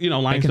 Because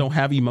lions don't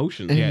have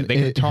emotions. Yeah, they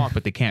can talk,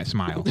 but they can't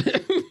smile.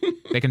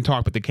 They can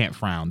talk, but they can't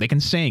frown. They can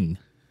sing.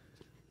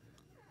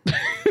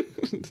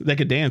 They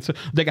can dance.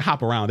 They can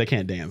hop around. They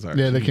can't dance.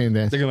 Yeah, they can't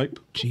dance. They're like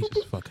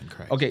Jesus fucking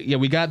Christ. okay. Yeah,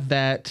 we got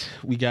that.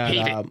 We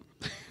got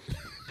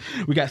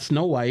we got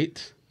Snow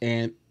White,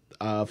 and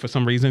for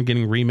some reason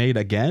getting remade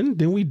again.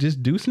 Didn't we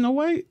just do Snow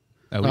White?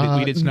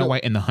 We did Snow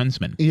White and the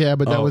Huntsman. Yeah,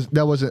 but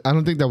that wasn't. I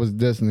don't think that was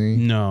Disney.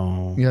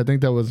 No. Yeah, I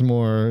think that was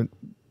more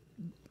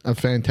a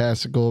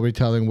fantastical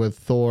retelling with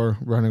Thor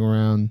running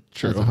around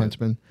as a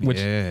huntsman. Which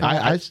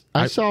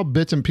I saw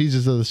bits and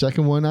pieces of the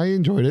second one. I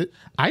enjoyed it.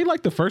 I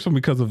like the first one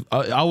because of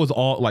I was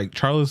all like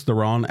Charlize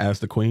Theron as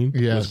the Queen.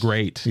 Yes. Was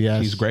great.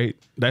 Yes. She's great.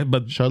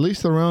 But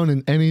Charlize Theron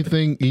in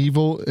anything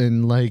evil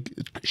and like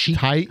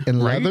tight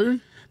and right? leather.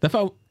 That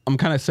felt. I'm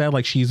kind of sad.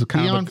 Like she's a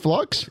kind Beyond of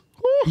Flux.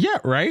 yeah,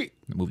 right.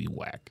 The movie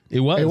whack. It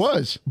was. It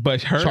was.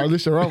 But her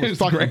Charlize Theron was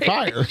fucking great.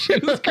 fire. She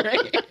was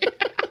great.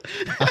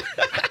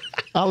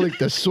 I licked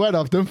the sweat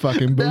off them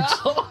fucking boots.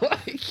 Oh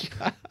my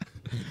god.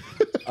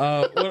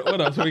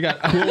 What else? We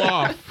got Cool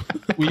off.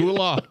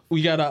 Cool off.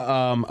 We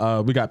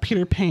got we got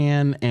Peter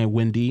Pan and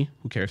Wendy.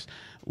 Who cares?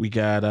 We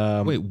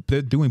got Wait,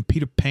 they're doing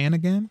Peter Pan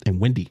again? and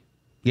Wendy.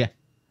 Yeah,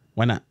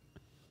 why not?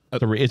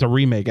 It's a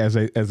remake, as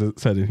it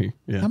said in here.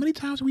 Yeah. How many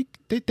times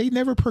they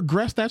never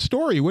progress that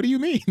story? What do you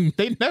mean?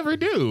 They never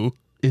do.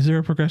 Is there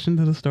a progression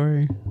to the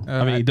story?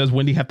 I mean, does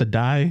Wendy have to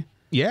die?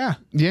 Yeah.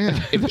 Yeah.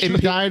 She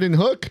died in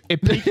Hook.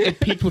 It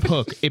peaked with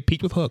Hook. It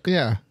peaked with Hook.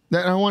 Yeah.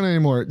 I don't want any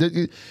more.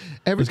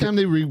 Every time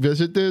they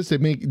revisit this, they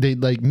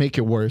make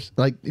it worse.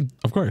 Like,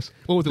 Of course.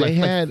 What was it? They Like,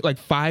 had- like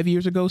 5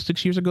 years ago,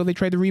 6 years ago, they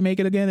tried to remake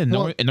it again, and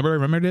nobody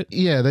remembered it.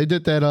 yeah, they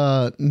did that.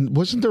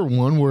 Wasn't there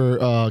one where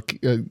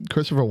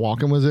Christopher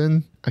Walken was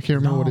in? I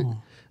can't remember what it.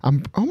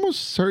 I'm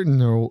almost certain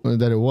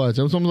that it was.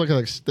 It was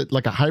almost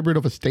like a hybrid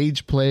of a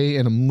stage play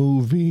and a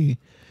movie,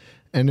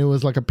 and it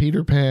was like a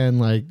Peter Pan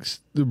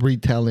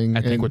retelling.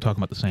 I think and, we're talking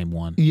about the same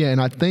one. Yeah, and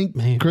I think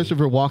Maybe.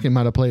 Christopher Walken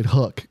might have played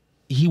Hook.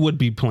 He would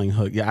be playing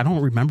Hook. Yeah, I don't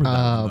remember that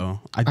one, though.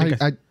 I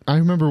think I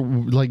remember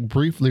like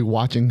briefly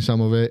watching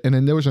some of it, and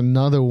then there was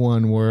another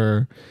one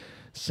where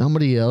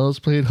somebody else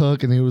played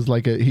Hook, and he was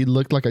like he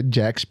looked like a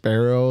Jack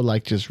Sparrow,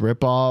 like just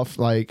rip off.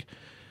 Like,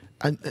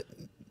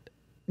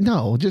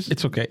 no, just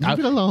it's okay. Leave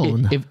it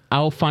alone. If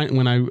I'll find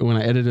when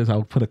I edit this,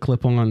 I'll put a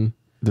clip on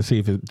to see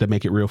if to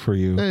make it real for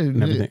you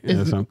and everything.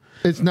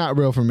 It's not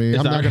real for me.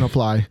 I'm not gonna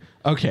fly.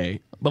 Okay,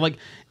 but like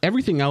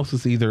everything else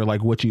is either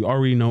like what you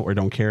already know or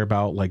don't care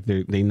about. Like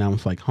they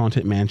announced like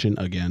Haunted Mansion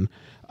again.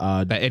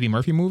 That Eddie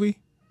Murphy movie?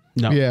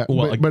 No, Yeah,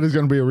 well, but it's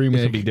gonna be a this will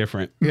remake. be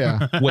different.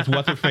 Yeah. with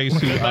what's her face?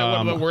 Who,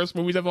 One of the worst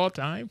movies of all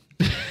time.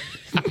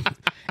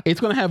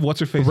 it's gonna have what's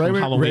her face from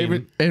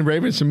Halloween.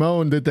 Raven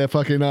Simone did that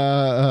fucking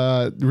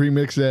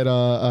remix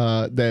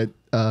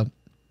that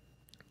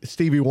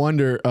Stevie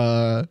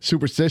Wonder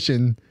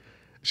Superstition.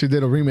 She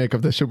did a remake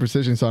of the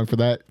Superstition song for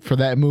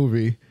that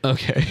movie,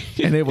 Okay,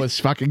 and it was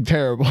fucking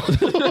terrible.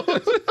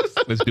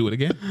 Let's do it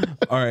again.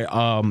 all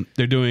right.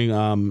 They're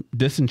doing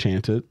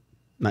Disenchanted,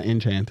 not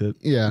Enchanted.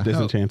 Yeah.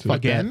 Disenchanted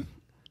Again?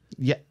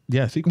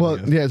 Yeah, sequel.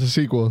 Well, yeah, it's a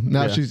sequel.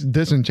 Now Yeah. she's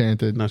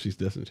disenchanted. No, she's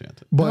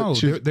Disenchanted. But No,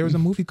 she's- there was a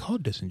movie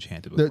called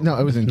Disenchanted. no,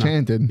 it was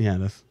Enchanted Yeah,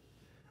 that's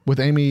with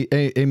Amy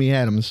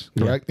Adams,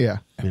 correct? Yeah.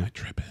 Am I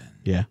tripping?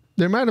 yeah.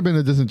 There might have been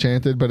a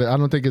Disenchanted, but I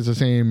don't think it's the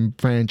same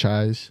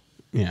franchise.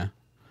 Yeah.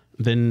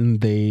 Then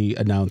they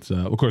announced,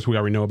 of course, we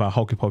already know about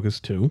Hocus Pocus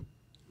 2.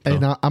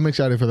 And I'm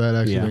excited for that,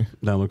 actually. Yeah,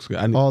 that looks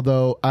good.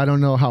 Although I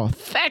don't know how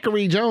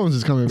Thackeray Jones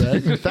is coming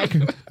back.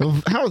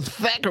 How is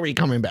Thackeray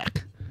coming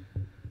back?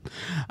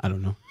 I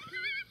don't know.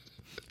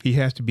 He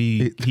has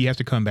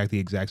to come back the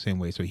exact same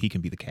way so he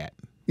can be the cat.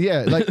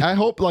 Yeah, like I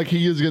hope like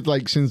he just gets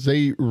like since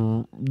they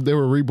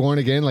were reborn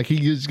again, like he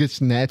just gets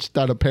snatched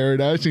out of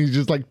paradise and he's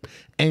just like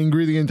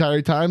angry the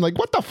entire time. Like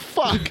what the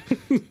fuck?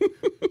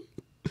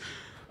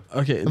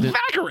 Okay.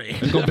 Thackeray.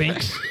 Go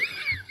Banks.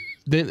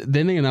 Then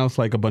they announced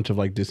like a bunch of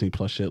like Disney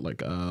Plus shit,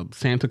 like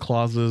Santa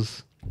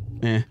Clauses.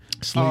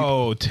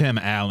 Oh, Tim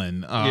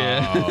Allen. Oh,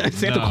 Yeah.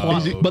 Santa no.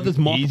 Claus. But there's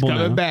multiple He's coming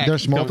now. back.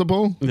 There's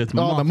multiple. There's the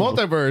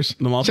multiverse.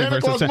 The multiverse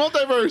Santa Claus of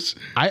multiverse.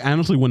 I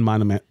honestly wouldn't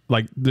mind them.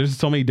 Like, there's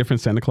so many different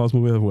Santa Claus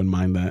movies. I wouldn't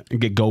mind that. And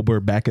get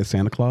Goldberg back as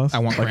Santa Claus. I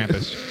want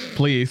Krampus.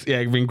 Please,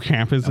 yeah, bring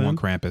Krampus I in. want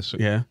Krampus.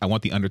 Yeah. I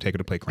want the Undertaker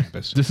to play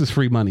Krampus. This is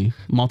free money.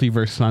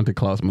 Multiverse Santa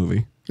Claus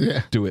movie.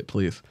 Yeah, Do it,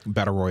 please.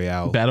 Battle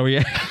Royale. Battle,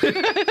 yeah.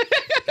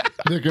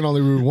 there can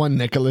only be one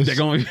Nicholas. They're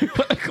going.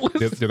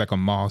 They're like a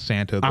mall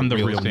Santa, I'm the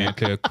real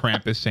Santa,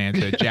 Krampus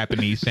Santa,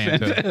 Japanese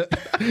Santa.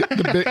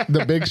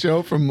 the big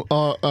show from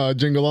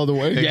Jingle All the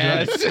Way.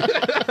 Yes.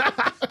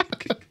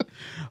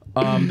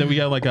 Then we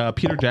got like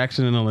Peter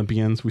Jackson and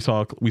Olympians. We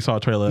saw a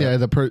trailer. Yeah,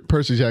 the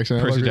Percy Jackson.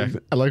 Percy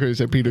Jackson. I like how you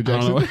said Peter I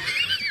don't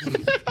Jackson.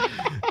 know.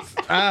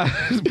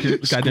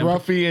 Goddamn.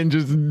 Scruffy and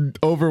just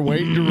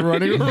overweight and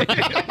running around.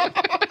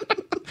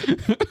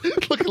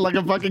 Looking like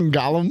a fucking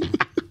golem.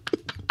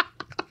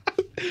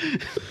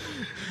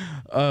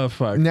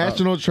 Fuck.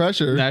 National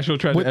Treasure. National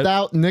Treasure.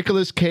 Without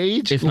Nicolas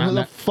Cage? It's Who not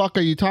the na- fuck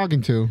are you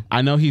talking to?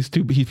 I know he's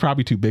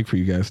probably too big for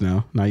you guys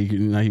now. Now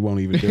he won't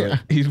even do it.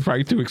 He's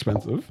probably too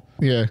expensive.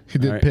 Yeah, he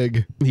did All right.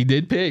 Pig. He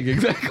did Pig,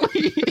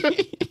 exactly.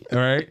 All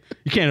right.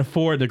 You can't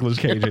afford Nicolas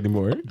Cage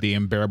anymore. The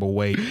unbearable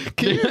weight.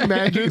 Can you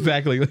imagine?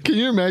 Exactly. Can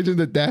you imagine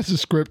that's a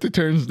script it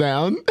turns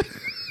down?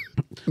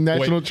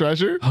 National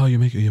Treasure? Oh, you're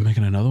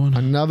making another one?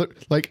 Another,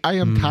 like, I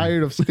am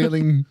tired of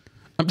stealing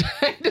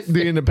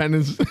The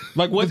Independence,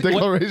 Like what? the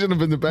Declaration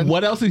of Independence.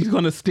 What else is he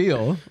going to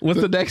steal?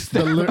 What's the next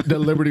step? The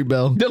Liberty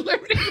Bell. The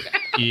Liberty.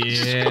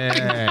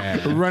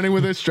 Yeah. Running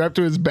with it strapped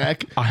to his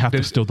back. I have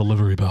to steal the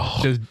Liberty Bell.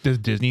 Does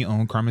Disney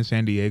own Carmen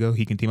Sandiego?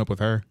 He can team up with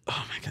her.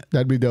 Oh my god,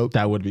 That'd be dope.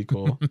 that would be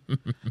cool.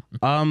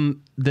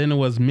 Then it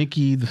was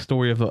Mickey, the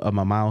story of a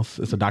mouse.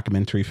 It's a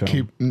documentary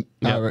film.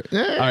 All right. All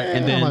right,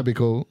 and that then might be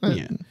cool.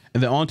 Yeah,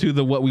 and then on to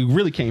what we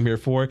really came here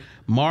for: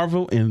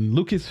 Marvel and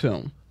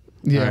Lucasfilm.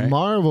 Yeah, All right.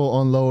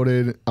 Marvel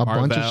unloaded a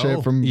bunch of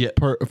shit from Yeah.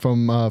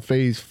 from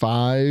Phase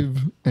 5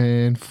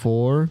 and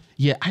 4.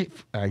 Yeah, I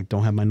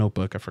don't have my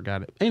notebook. I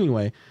forgot it.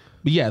 Anyway,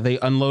 but yeah, they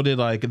unloaded,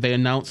 like, they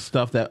announced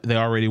stuff that they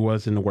already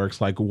was in the works,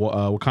 like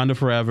Wakanda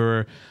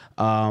Forever,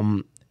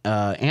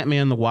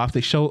 Ant-Man and the Wasp.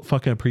 They showed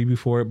fucking a preview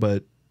for it,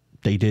 but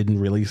they didn't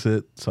release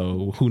it,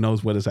 so who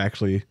knows what is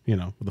actually,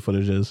 what the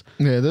footage is.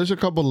 Yeah, there's a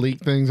couple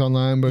leaked things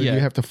online, but Yeah. you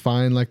have to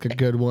find like a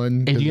good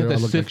one because they all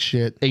look like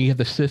shit. and you have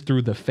to sift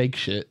through the fake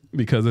shit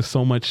because there's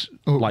so much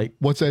like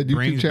What's that YouTube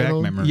Brings back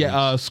channel?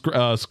 memories.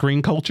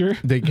 screen culture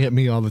They get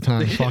me all the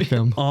time. Fuck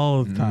them.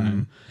 all the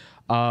time.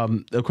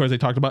 Of course, they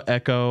talked about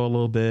Echo a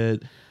little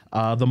bit.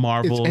 The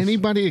Marvels. Is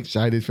anybody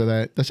excited for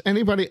that? Does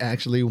anybody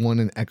actually want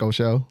an Echo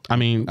show? I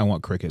mean, I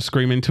want cricket.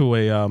 scream into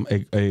a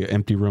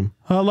empty room.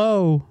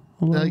 Hello.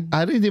 Like,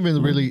 I didn't even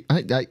really.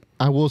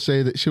 I will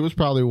say that she was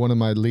probably one of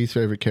my least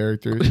favorite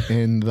characters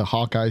in the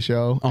Hawkeye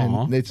show,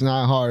 and it's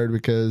not hard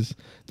because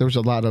there was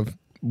a lot of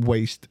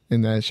waste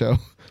in that show.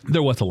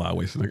 There was a lot of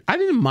ways. I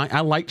didn't mind. I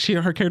liked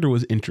her character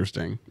was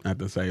interesting, I have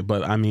to say.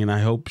 But I mean, I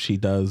hope she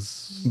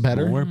does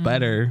Better? more.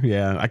 Better.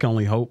 Yeah, I can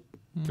only hope.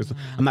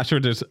 I'm not sure.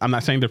 I'm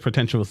not saying the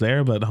potential is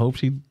there, but I hope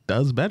she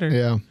does better.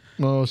 Yeah.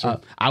 Well,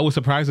 so, I was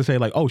surprised to say,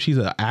 like, oh, she's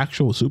an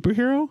actual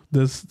superhero.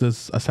 This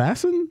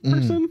assassin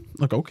person.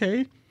 Like,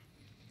 okay.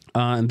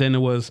 And then it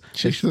was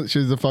she's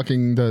the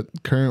fucking the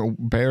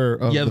current bearer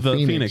of the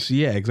Phoenix.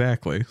 Yeah,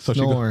 exactly. So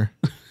Snore.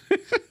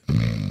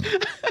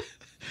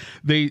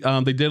 They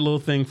did a little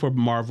thing for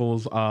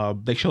Marvel's.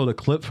 They showed a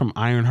clip from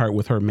Ironheart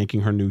with her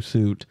making her new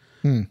suit.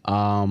 They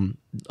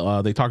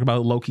talked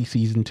about Loki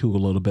season 2 a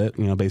little bit.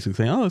 Basically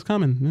saying, "Oh, it's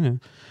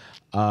coming."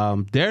 Yeah.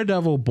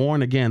 Daredevil,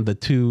 Born Again. The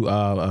two.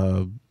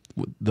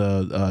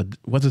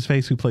 What's his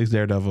face who plays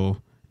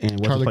Daredevil?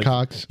 And Charlie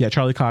Cox. Yeah,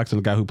 Charlie Cox and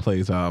the guy who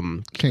plays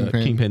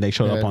Kingpin. They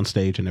showed up on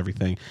stage and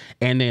everything,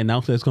 and they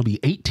announced that it's going to be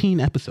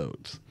 18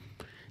 episodes.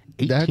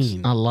 18. That's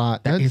a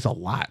lot. That is a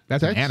lot.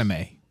 That's an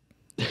anime.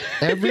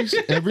 Every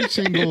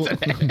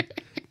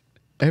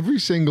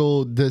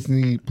single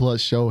Disney Plus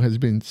show has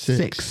been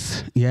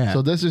 6. Yeah.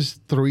 So this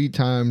is 3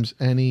 times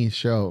any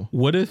show.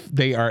 What if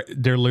they're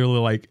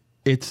literally like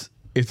it's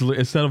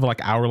instead of like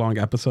hour-long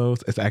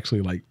episodes, it's actually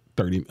like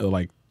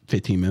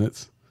 15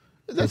 minutes.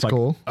 That's like,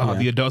 cool.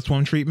 The Adult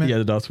Swim treatment. Yeah,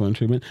 the Adult Swim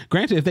treatment.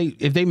 Granted,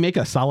 if they make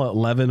a solid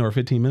 11 or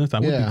 15 minutes, I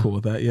would be cool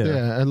with that. Yeah.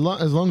 Yeah, as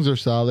long as they're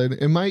solid.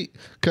 It might,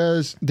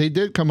 because they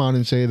did come out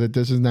and say that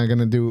this is not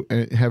going to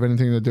have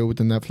anything to do with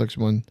the Netflix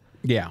one.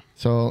 Yeah.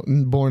 So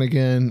Born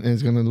Again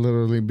is going to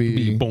literally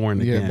be Born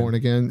Again. Yeah, Born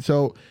Again.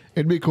 So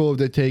it'd be cool if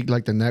they take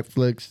like the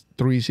Netflix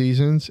 3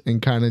 seasons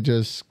and kind of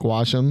just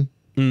squash them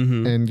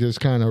and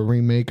just kind of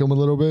remake them a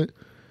little bit.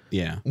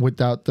 Yeah.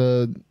 Without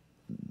the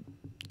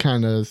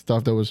kind of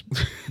stuff that was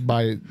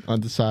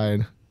on the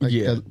side. Like,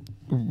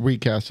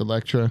 recast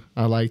Elektra.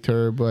 I liked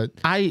her, but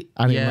I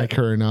didn't like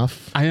her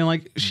enough. I didn't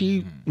like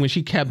when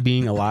she kept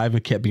being alive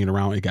and kept being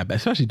around. It got bad,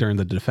 especially during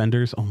the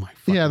Defenders. Oh my!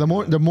 Yeah,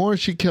 the more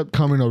she kept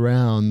coming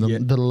around,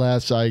 the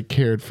less I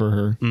cared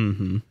for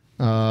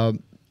her.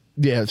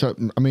 Yeah, so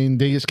I mean,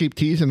 they just keep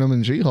teasing them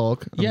in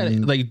She-Hulk. There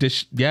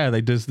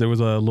was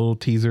a little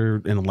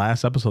teaser in the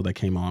last episode that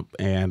came up,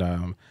 and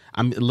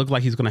it looked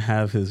like he's gonna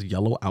have his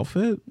yellow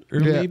outfit, or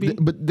maybe.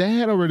 But that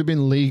had already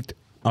been leaked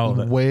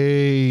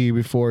way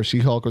before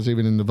She-Hulk was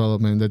even in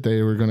development. That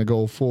they were gonna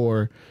go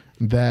for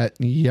that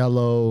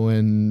yellow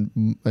and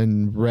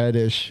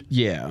reddish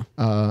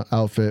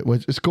outfit,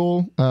 which is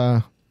cool.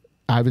 I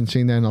haven't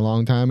seen that in a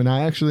long time, and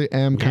I actually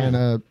am kind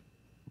of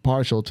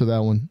partial to that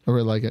one. I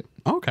really like it.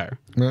 Okay.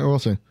 We'll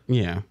see.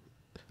 Yeah.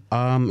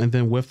 And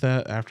then with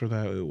that, after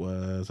that, it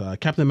was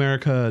Captain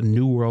America: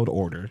 New World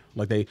Order.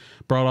 Like, they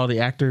brought all the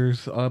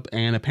actors up,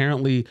 and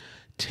apparently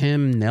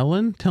Tim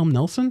Nelson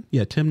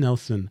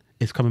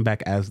is coming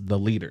back as the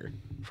leader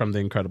from the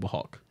Incredible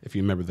Hulk. If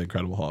you remember the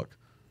Incredible Hulk,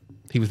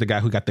 he was the guy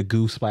who got the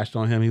goo splashed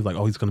on him. He was like,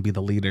 "Oh, he's going to be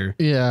the leader."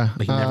 Yeah,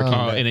 but he never came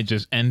back. And it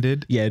just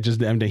ended. Yeah, it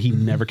just ended. He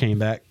never came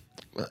back.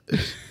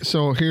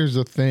 So here's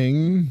the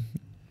thing.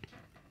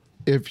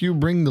 If you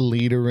bring the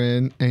leader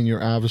in and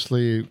you're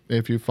obviously,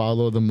 if you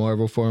follow the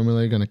Marvel formula,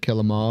 you're going to kill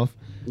him off.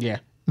 Yeah.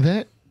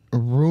 That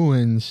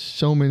ruins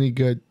so many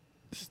good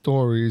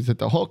stories that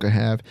the Hulk could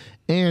have.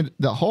 And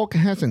the Hulk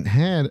hasn't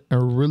had a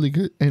really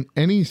good, in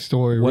any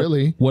story,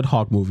 really. What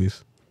Hulk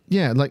movies?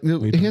 Yeah, like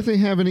he hasn't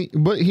have any,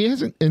 but he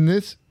hasn't in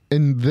this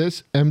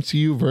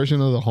MCU version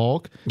of the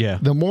Hulk. Yeah.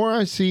 The more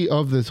I see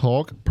of this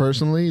Hulk,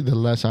 personally, the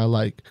less I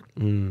like.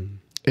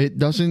 It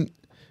doesn't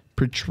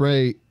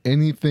portray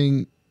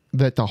anything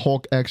that the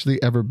Hulk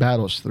actually ever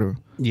battles through.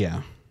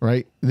 Yeah.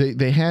 right?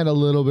 They had a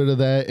little bit of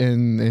that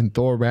in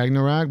Thor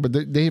Ragnarok, but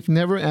they've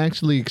never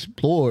actually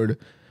explored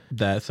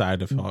that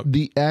side of Hulk.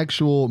 the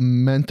actual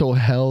mental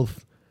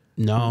health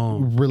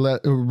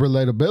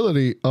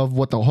relatability of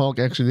what the Hulk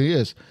actually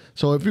is.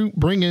 So if you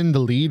bring in the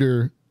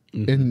leader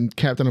in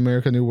Captain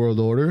America New World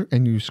Order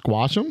and you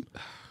squash him,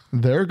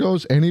 there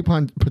goes any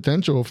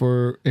potential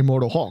for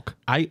Immortal Hulk.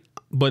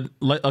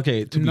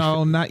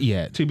 Not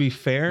yet. To be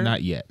fair,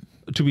 Not yet.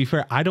 To be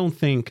fair, I don't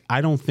think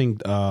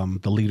the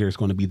leader is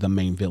going to be the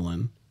main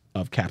villain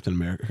of Captain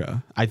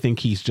America. I think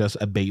he's just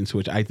a bait and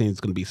switch. I think it's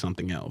going to be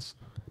something else.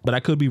 But I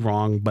could be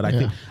wrong. But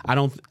I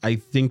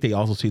think they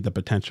also see the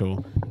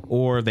potential,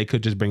 or they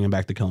could just bring him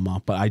back to kill him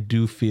off. But I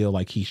do feel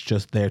like he's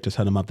just there to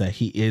set him up that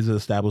he is an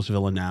established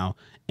villain now,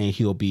 and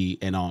he'll be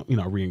a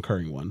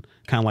reoccurring one,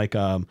 kind of like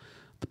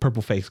the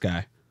purple face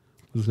guy.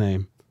 What's his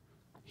name?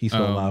 He's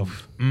still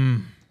alive.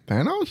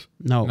 Thanos?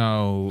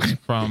 No,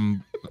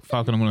 from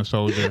Falcon and Winter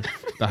Soldier,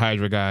 the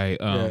Hydra guy.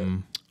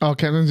 Oh,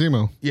 Captain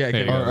Zemo. Yeah,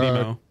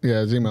 Zemo.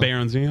 Yeah, Zemo.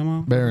 Baron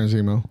Zemo. Baron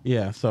Zemo.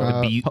 Yeah.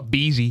 So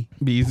Beezy.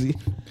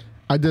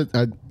 I like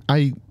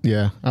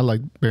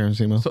Baron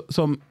Zemo.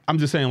 So I'm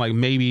just saying, like,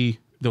 maybe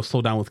they'll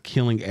slow down with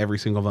killing every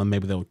single one.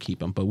 Maybe they'll keep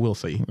them, but we'll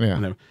see.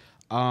 Yeah.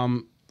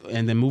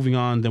 And then moving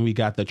on, then we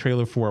got the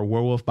trailer for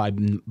Werewolf by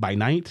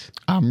Night.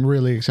 I'm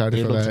really excited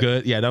It for looks that.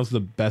 good. Yeah, that was the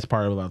best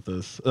part about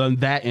this.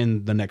 That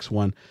and the next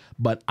one.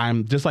 But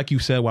I'm just like you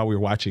said while we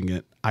were watching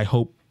it. I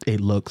hope it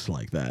looks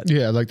like that.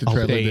 Yeah, like the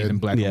trailer Stays did. in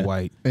black and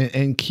white.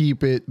 And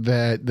keep it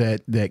that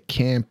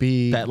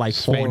campy, That like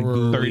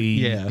horror. 30,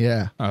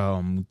 yeah.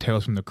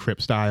 Tales from the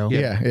Crypt style.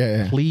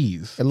 Yeah.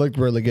 Please. It looked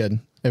really good.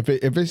 If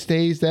it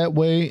stays that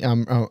way,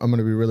 I'm gonna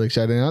be really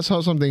excited. And I saw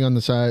something on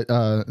the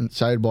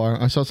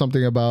sidebar. I saw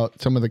something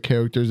about some of the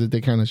characters that they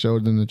kind of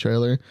showed in the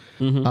trailer.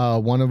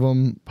 One of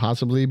them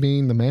possibly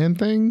being the Man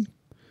Thing.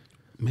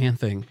 Man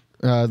Thing.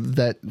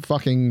 That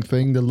fucking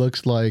thing that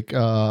looks like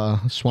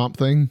Swamp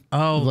Thing.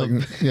 Oh, like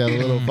the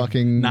little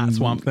fucking not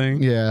Swamp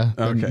Thing. Yeah.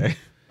 Okay.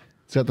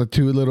 It's got the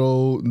two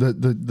little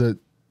the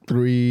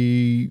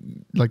three,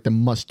 like the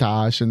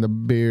mustache and the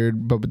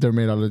beard, but they're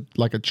made out of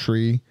like a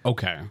tree.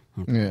 Okay.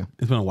 Yeah.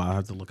 It's been a while. I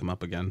have to look him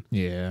up again.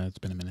 Yeah, it's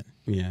been a minute.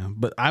 Yeah,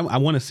 but I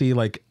want to see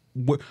like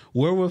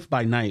Werewolf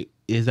by Night.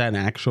 Is that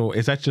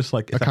just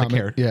like A comic?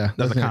 character? Yeah,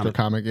 that's an a actual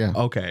comic. Yeah.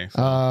 Okay.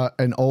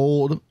 An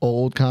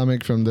old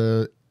comic from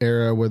the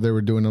era where they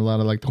were doing a lot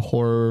of like the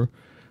horror,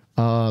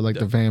 like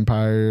the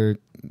vampire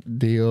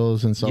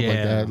deals and stuff like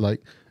Yeah. that.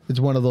 Like it's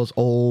one of those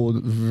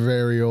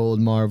very old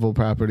Marvel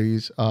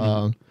properties.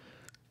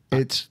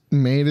 It's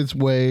made its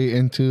way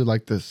into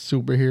like the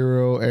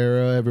superhero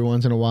era every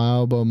once in a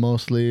while, but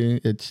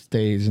mostly it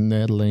stays in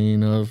that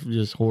lane of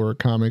just horror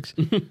comics.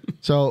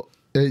 So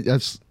it'd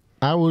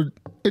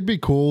be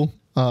cool.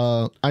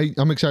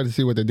 I'm excited to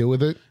see what they do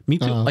with it. Me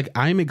too. Like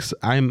I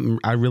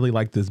really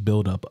like this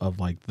buildup of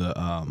like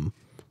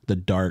the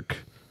dark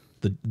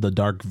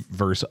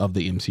verse of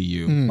the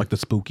MCU, like the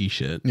spooky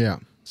shit. Yeah.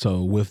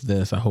 So with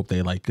this, I hope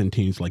they like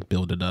continue to like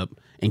build it up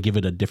and give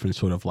it a different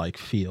sort of like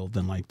feel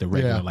than like the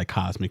regular like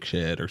cosmic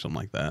shit or something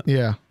like that.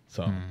 Yeah.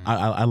 So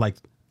I like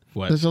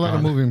what There's a lot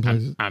of moving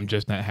places. I'm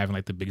just not having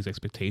like the biggest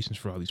expectations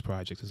for all these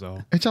projects is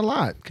all. It's a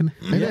lot. It's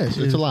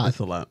a lot. It's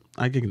a lot.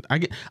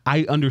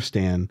 I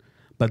understand,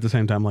 but at the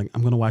same time, like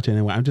I'm gonna watch it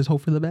anyway. I just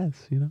hope for the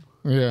best,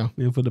 Yeah.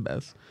 for the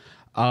best.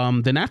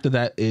 Then after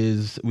that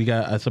is we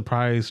got a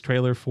surprise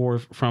trailer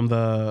from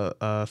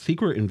the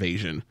Secret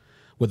Invasion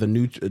with a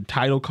new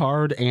title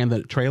card and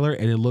the trailer,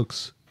 and it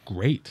looks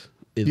great.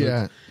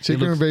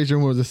 Secret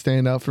Invasion was a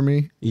standout for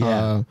me.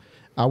 Yeah.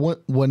 I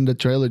went when the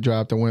trailer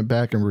dropped. I went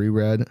back and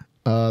reread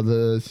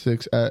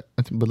the I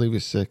believe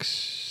it's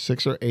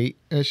six or 8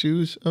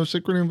 issues of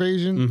Secret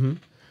Invasion.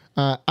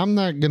 I'm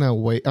not gonna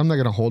wait. I'm not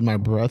gonna hold my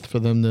breath for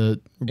them to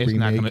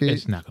remake it.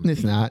 It's not be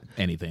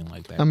anything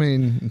like that. I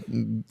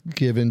mean,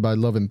 given by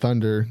Love and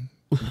Thunder,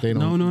 they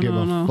don't give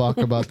a fuck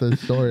about the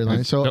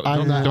storyline. So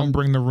don't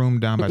bring the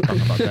room down by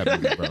talking about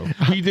that movie, bro.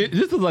 We did.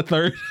 This is the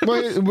third.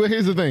 But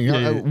here's the thing.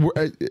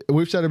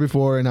 We've said it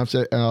before, and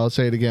I'll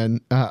say it again.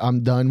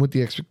 I'm done with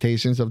the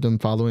expectations of them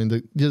following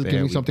just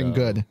give me something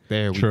good.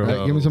 There we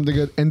go. Give me something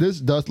good, and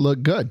this does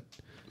look good.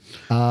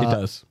 It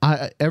does.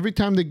 Every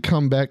time they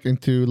come back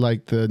into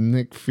like the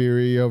Nick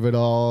Fury of it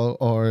all,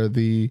 or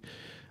the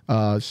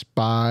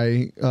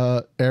spy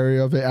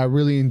area of it, I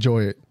really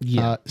enjoy it.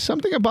 Yeah.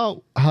 Something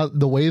about how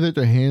the way that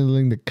they're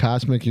handling the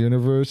cosmic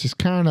universe is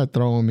kind of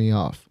throwing me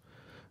off.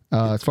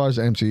 As far as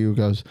the MCU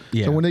goes.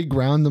 Yeah. So when they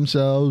ground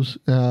themselves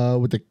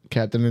with the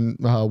Captain and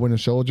Winter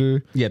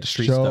Soldier, Yeah, the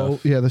street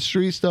stuff. Yeah, the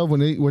street stuff.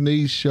 When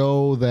they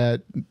show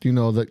that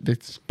the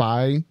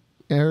spy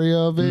area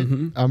of it,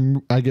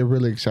 I get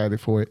really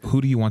excited for it. Who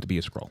do you want to be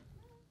a Skrull?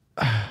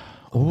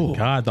 Oh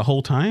God, the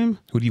whole time.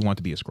 Who do you want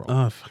to be a Skrull?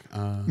 Oh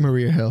fuck.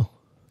 Maria Hill.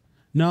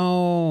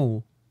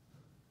 No.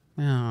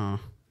 Yeah.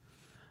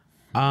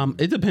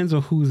 It depends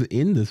on who's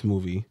in this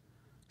movie.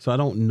 So I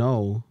don't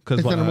know because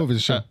It's not a movie,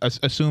 it's a show.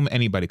 Assume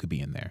anybody could be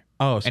in there.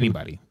 Oh,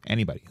 anybody.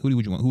 Who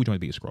would you want to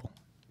be a Skrull?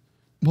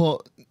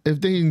 Well, if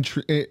they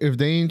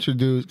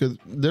introduce,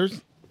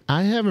 because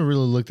I haven't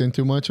really looked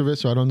into much of it,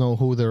 so I don't know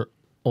who they're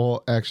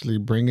all actually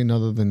bringing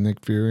other than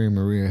Nick Fury and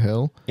Maria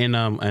Hill. And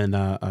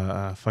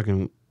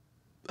fucking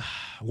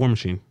War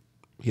Machine,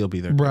 he'll be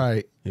there.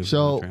 Right. He'll be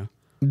So there.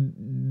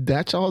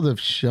 that's all they've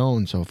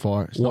shown so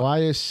far. So What- I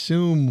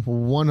assume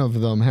one of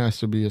them has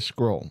to be a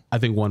scroll. I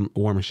think one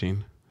War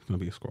Machine is gonna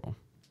be a scroll,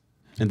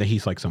 and then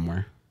he's like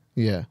somewhere.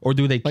 Yeah. Or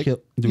do they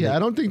kill? I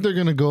don't think they're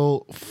gonna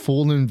go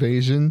full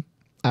invasion.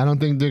 I don't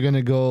think they're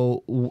gonna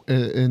go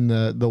in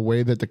the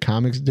way that the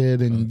comics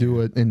did and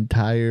do an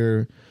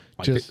entire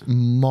just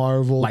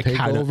Marvel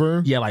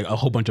takeover. Like a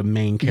whole bunch of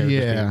main characters.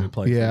 Yeah,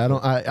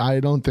 yeah. I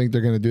don't think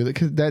they're gonna do that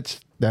because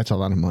that's a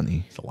lot of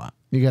money. It's a lot.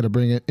 You got to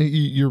bring it.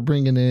 You're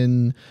bringing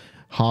in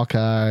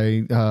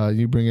Hawkeye.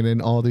 You bringing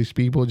in all these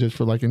people just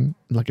for like an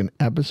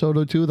episode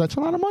or two. That's a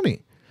lot of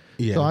money.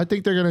 Yeah. So I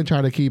think they're gonna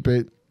try to keep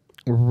it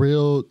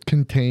real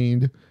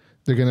contained.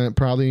 They're gonna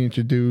probably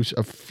introduce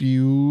a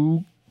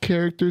few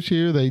characters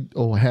here. They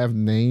have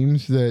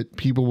names that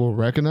people will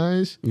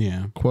recognize,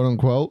 Yeah. quote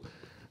unquote.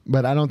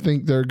 But I don't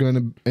think they're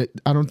gonna.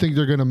 I don't think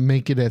they're gonna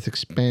make it as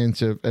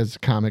expansive as the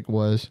comic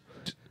was.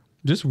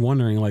 Just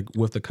wondering, like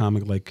with the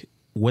comic, like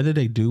what did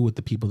they do with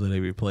the people that they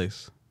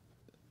replace?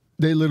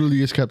 They literally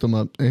just kept them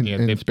up in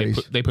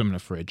space. They put them in the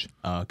fridge.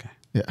 Oh, okay.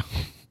 Yeah.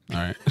 All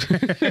right.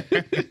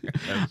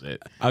 That's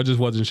it. I just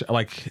wasn't sure.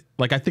 Like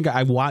I think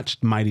I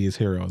watched Mighty as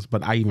Heroes,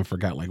 but I even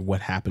forgot like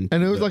what happened.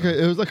 And to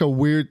it was like a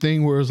weird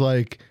thing where it was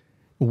like,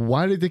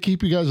 why did they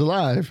keep you guys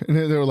alive? And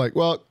they were like,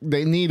 well,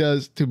 they need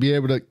us to be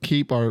able to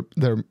keep our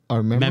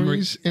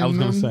memories in I was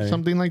them, gonna say.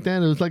 something like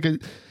that. It was like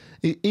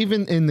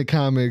even in the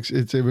comics,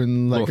 it's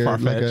even like Little a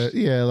far-fetched.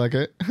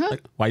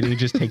 Like, why didn't you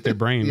just take their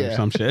brain or Yeah.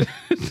 some shit?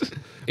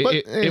 But,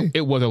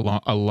 It was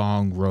a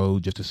long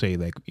road just to say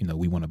like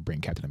we want to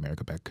bring Captain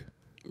America back.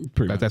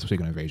 Pretty much. That's what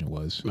Secret Invasion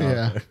was.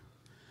 yeah,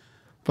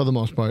 for the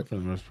most part. For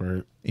the most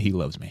part. He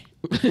loves me.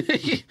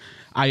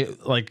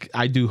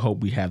 I do hope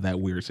we have that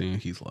weird scene.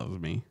 He loves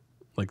me,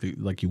 like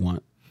you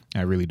want.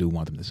 I really do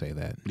want them to say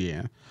that.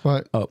 Yeah.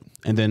 But Oh,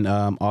 and then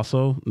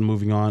also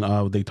moving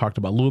on, they talked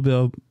about a little bit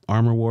of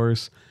Armor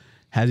Wars.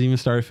 Hasn't even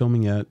started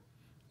filming yet.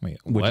 Wait,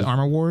 Which what? is-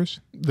 Armor Wars?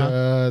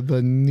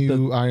 the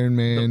new Iron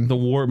Man, The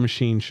War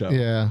Machine show.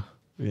 yeah,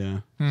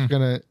 Yeah.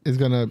 is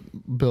gonna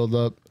build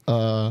up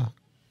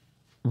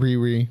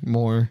Riri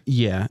more.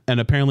 Yeah. And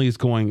apparently it's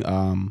going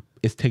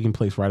it's taking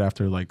place right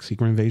after like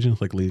Secret Invasion,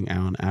 like leading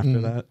on after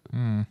that.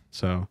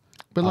 So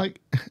But like,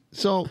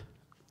 so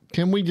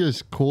can we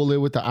just cool it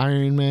with the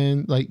Iron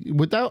Man? Like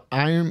without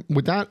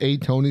a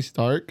Tony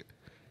Stark,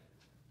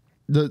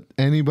 does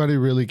anybody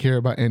really care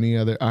about any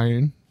other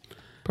Iron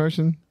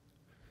person?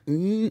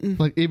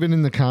 Like even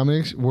in the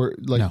comics, where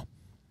like No.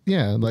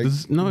 yeah, like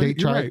No, they you're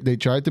tried right. they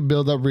tried to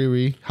build up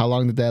Riri. How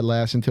long did that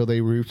last until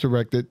they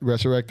resurrected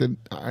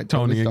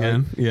Tony Stark?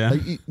 again. Yeah.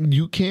 Like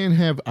you can't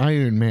have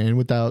Iron Man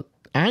without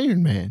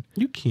Iron Man.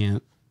 You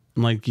can't.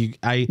 Like you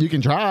You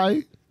can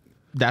try,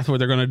 that's what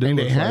they're gonna do. And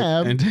they It's like-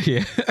 have. and,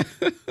 yeah.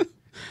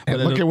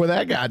 and look at where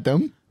that got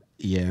them.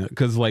 Yeah,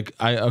 because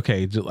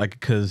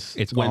because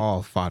It's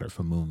all fodder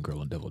for Moon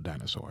Girl and Devil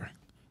Dinosaur.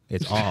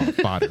 It's all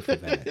fodder for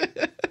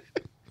that.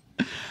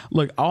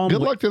 look all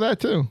Good luck to that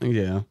too.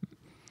 Yeah.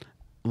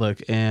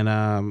 Look, and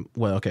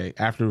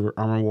after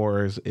Armor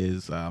Wars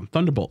is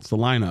Thunderbolts, the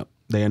lineup.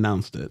 They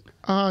announced it.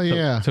 Oh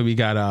yeah. So we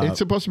got It's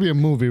supposed to be a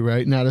movie,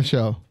 right? Not a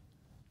show.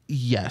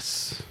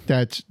 yes.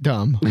 That's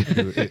dumb.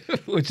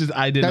 Which is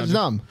I didn't That's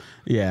dumb.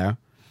 Yeah.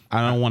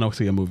 I don't want to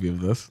see a movie of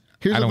this.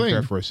 Here's I the don't thing.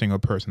 care for a single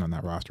person on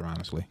that roster,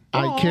 honestly.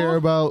 I care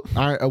about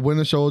a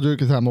Winter Soldier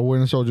because I'm a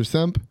Winter Soldier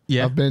simp.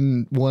 Yeah. I've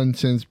been one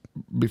since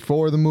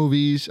before the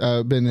movies.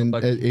 I've been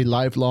a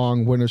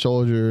lifelong Winter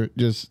Soldier,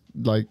 just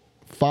like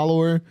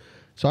follower.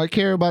 So I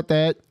care about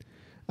that.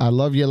 I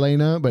love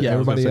Yelena, but Yeah, I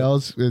was about everybody to say-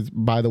 else is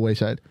by the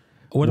wayside.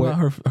 What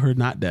about her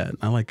not dad?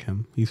 I like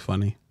him. He's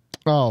funny.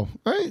 Oh,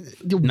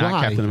 Not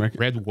why? Captain America.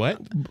 Red what?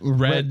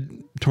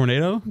 Red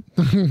Tornado?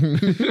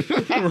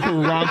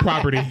 Wrong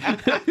property.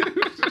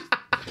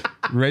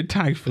 Red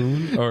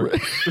Typhoon? Or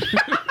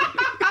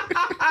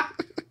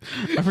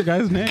I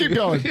forgot his name. Keep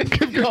going.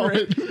 Keep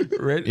going.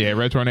 Red Yeah,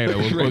 Red Tornado.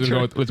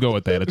 Let's go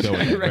with that. Let's go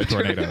with that. Red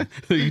Tornado.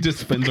 He just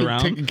spins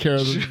around. Taking care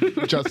of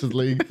the Justice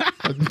League.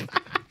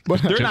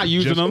 But They're not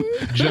using them.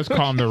 Just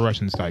call him the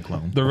Russian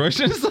Cyclone. The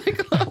Russians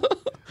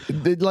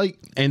like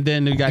and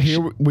then we got here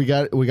we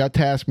got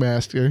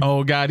Taskmaster.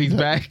 Oh God, he's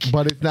back.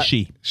 But it's not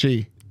She.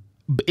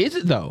 Is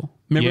it though?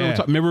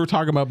 Remember, we were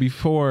talking about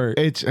before.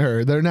 It's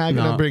her. They're not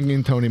going to No. bring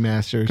in Tony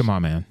Masters. Come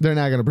on, man. They're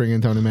not going to bring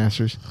in Tony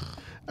Masters.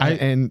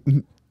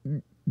 And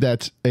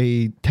that's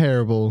a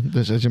terrible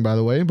decision, by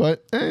the way.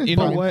 But You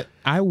know what?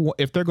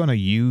 If they're going to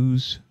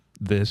use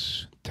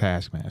this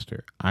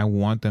Taskmaster, I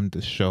want them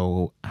to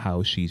show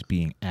how she's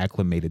being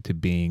acclimated to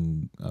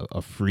being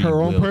a free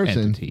her own will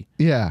person. entity.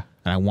 Yeah.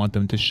 And I want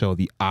them to show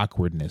the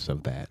awkwardness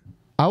of that.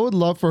 I would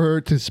love for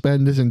her to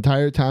spend this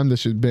entire time that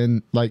she's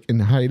been like in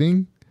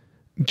hiding.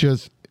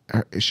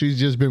 She's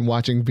just been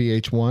watching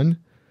VH1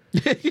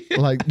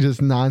 like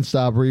just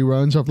nonstop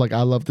reruns of like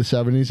I love the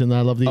 70s and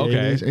I love the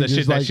 80s. And the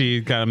shit that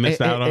she kind of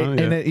missed out on.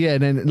 And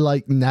then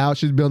like now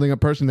she's building a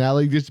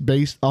personality just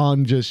based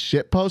on just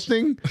shit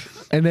posting,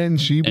 and then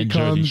she And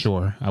becomes Jersey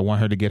Shore. I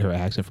want her to get her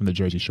accent from the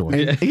Jersey Shore.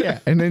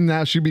 and then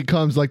now she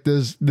becomes like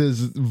this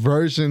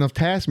version of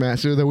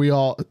Taskmaster that we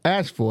all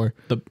asked for.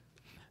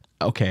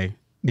 Okay.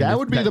 That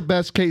would be the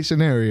best case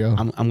scenario.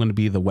 I'm going to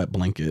be the wet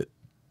blanket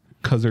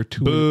because they're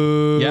too.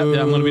 Boo. Yeah,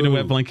 I'm going to be the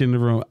wet blanket in the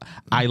room.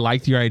 I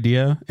liked your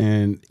idea,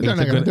 and They're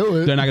not gonna do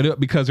it. They're not going to do it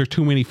because there's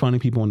too many funny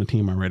people on the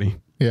team already.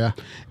 Yeah,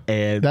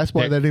 And that's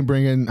why they didn't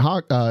bring in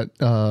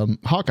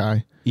Hawkeye.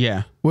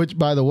 Yeah. Which,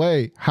 by the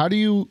way, how do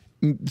you?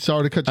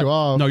 Sorry to cut you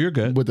off. no, you're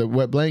good. With the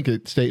wet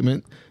blanket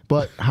statement,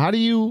 but how do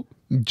you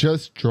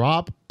just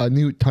drop a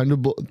new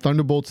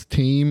Thunderbolts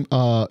team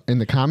in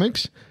the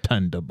comics?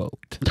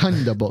 Thunderbolt.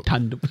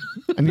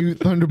 A new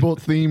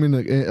Thunderbolts theme in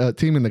the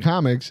team in the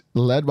comics,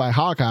 led by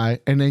Hawkeye,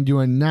 and then you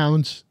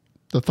announce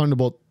the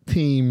Thunderbolt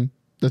team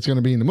that's going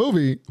to be in the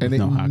movie, and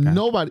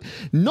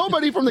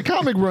nobody from the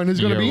comic run is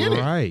going to be in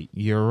it.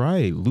 You're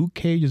right. Luke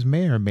Cage's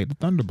mayor made the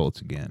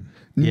Thunderbolts again.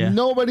 Yeah.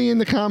 Nobody in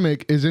the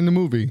comic is in the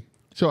movie.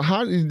 So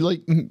how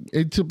like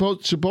it's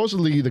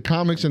supposedly the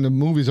comics and the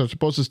movies are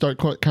supposed to start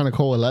kind of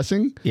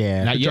coalescing?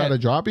 Yeah. Not To yet. try to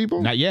draw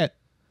people? Not yet.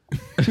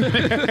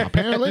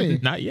 Apparently.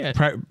 Not yet.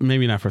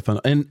 Maybe not for Thunder.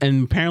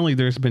 And apparently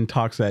there's been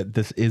talks that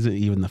this isn't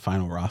even the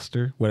final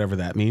roster, whatever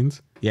that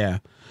means. Yeah.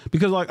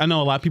 Because like I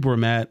know a lot of people were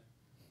mad.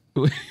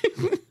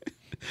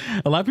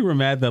 A lot of people were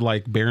mad that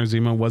like Baron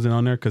Zemo wasn't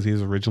on there because he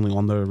was originally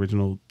on the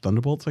original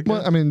Thunderbolts, I guess.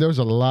 Well, I mean, there's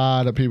a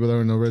lot of people that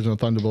are in the original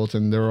Thunderbolts,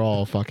 and they're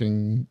all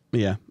fucking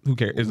Yeah. Who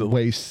cares? Is it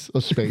wastes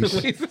of space.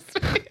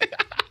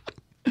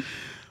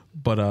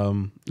 But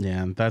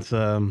yeah, that's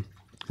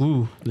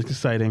that's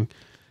exciting.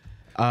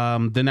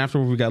 Then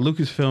afterward we got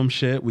Lucasfilm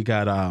shit. We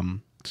got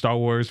Star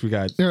Wars. We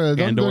got Yeah,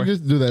 Andor. don't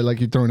just do that like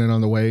you're throwing it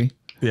on the way.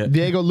 Yeah.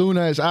 Diego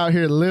Luna is out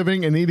here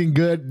living and eating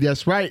good.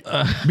 That's right.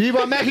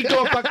 Viva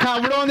Mexico,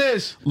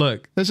 cabrones.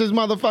 Look, This is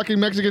motherfucking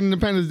Mexican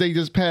Independence Day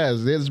just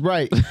passed. That's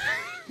right.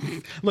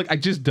 look, I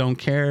just don't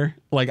care.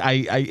 Like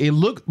it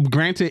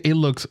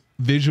looks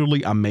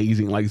visually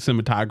amazing, like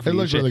cinematography. It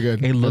looks and shit. really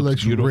good. It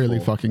looks beautiful. really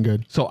fucking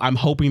good. So I'm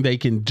hoping they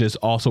can just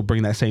also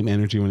bring that same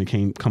energy when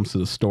it comes to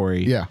the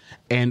story. Yeah.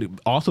 And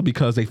also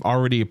because they've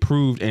already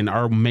approved and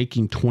are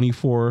making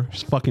 24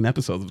 fucking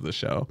episodes of the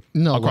show.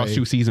 No across way.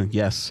 2 seasons.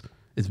 Yes.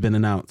 It's been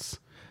announced.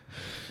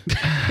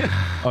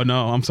 Oh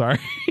no, I'm sorry.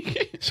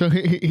 So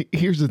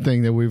here's the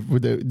thing that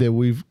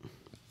we've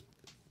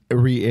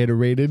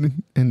reiterated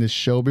in this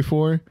show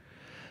before.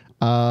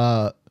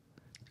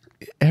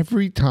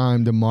 Every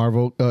time the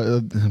Marvel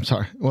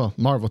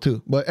Marvel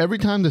too, but every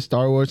time the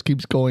Star Wars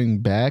keeps going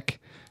back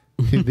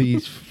to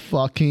these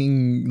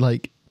fucking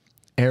like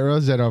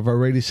eras that are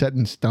already set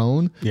in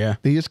stone, Yeah.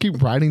 they just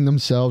keep writing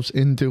themselves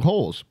into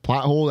holes,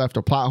 plot hole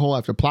after plot hole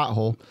after plot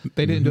hole.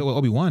 They didn't do it with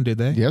Obi-Wan, did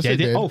they? Yes, Yeah, they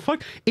did. Oh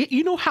fuck!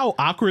 You know how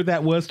awkward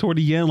that was toward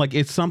the end. Like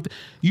it's something.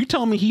 You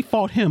tell me he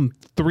fought him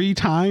 3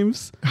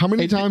 times. How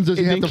many times does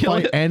he have then to kill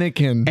fight him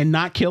Anakin? and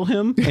not kill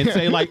him and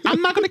say like,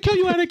 "I'm not going to kill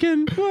you,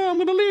 Anakin. Well, I'm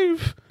going to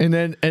leave." And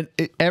then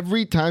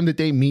every time that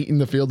they meet in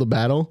the field of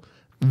battle,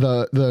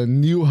 the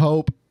New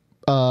Hope,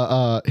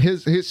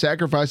 his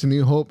sacrifice in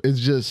New Hope is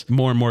just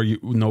More and more,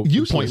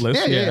 useless.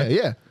 pointless.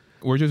 Yeah.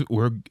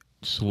 We're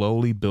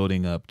slowly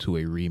building up to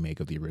a remake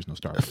of the original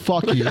Star Wars.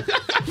 Fuck you.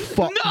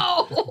 Fuck.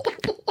 No.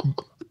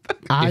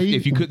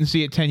 If you couldn't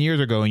see it 10 years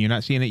ago and you're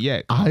not seeing it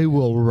yet, I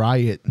will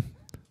riot.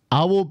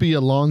 I will be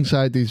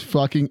alongside these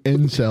fucking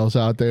incels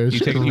out there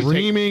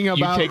screaming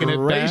about taking it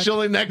back?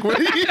 racial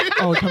inequity.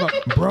 oh, come on,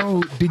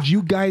 bro! Did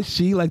you guys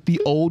see like the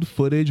old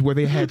footage where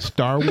they had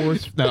Star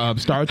Wars,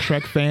 Star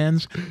Trek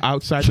fans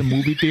outside the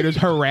movie theaters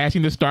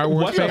harassing the Star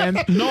Wars fans?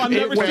 No, I've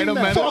never seen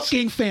that.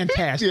 Fucking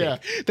fantastic! Yeah.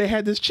 They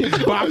had this chick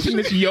boxing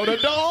this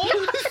Yoda doll.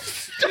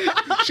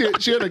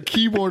 She had a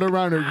keyboard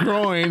around her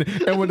groin,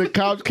 and when the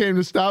cops came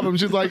to stop him,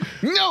 she's like,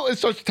 "No!" and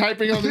starts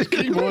typing on this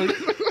keyboard.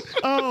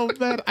 Oh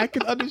man, I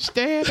can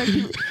understand.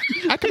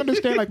 I can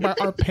understand like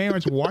our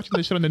parents watching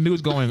this shit on the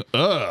news, going,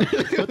 "Ugh,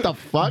 What the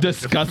fuck?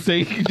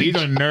 Disgusting. these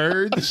are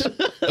nerds."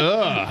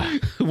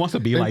 Ugh. Who wants to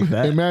be like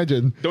that?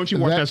 Imagine. Don't you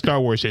watch that Star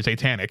Wars shit?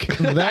 Satanic.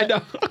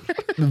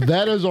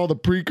 That is all the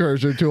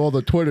precursor to all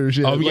the Twitter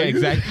shit. Oh yeah, Like-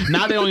 exactly.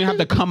 Now they don't even have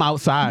to come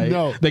outside.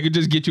 No. They could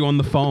just get you on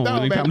the phone. No,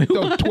 anytime man, they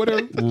no, want.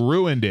 Twitter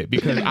ruined it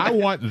because I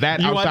want that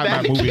You want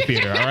outside that? my movie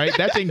theater. All right,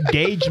 that's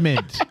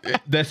engagement.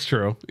 That's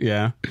true.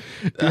 Yeah.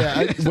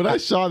 Yeah, when I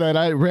saw that,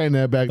 I ran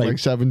that back like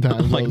 7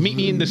 times. Like I was- meet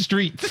me in the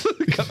streets.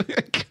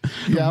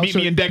 Yeah, I'll Meet show-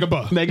 me in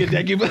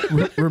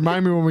Dagobah.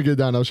 Remind me when we get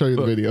done. I'll show you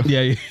the video.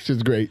 Yeah.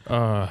 Shit's great.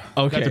 Okay.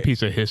 That's a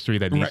piece of history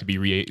that needs to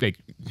be like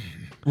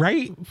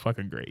Right.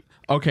 fucking great.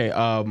 Okay.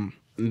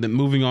 Then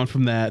moving on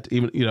from that,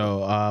 even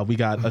we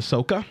got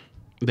Ahsoka.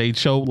 They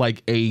showed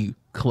like a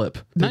clip,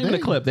 not even a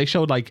they? clip. They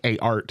showed like a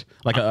art,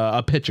 like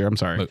a picture. I'm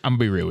sorry. Look, I'm gonna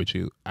be real with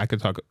you. I could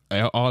talk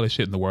all the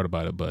shit in the world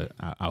about it, but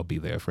I'll be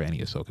there for any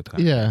Ahsoka time.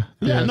 Yeah.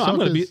 Yeah, no, I'm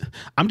gonna be. Ahsoka's-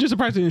 I'm just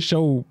surprised they didn't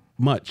show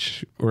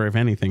much, or if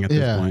anything, at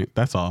this point.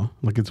 That's all.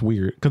 Like, it's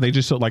weird because they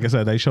just showed, like I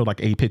said, they showed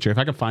like a picture. If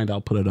I can find,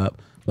 I'll put it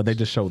up. But they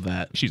just showed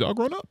that She's all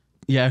grown up.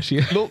 Yeah,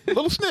 she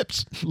Little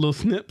snips. little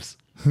snips.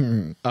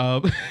 And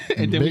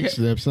then Big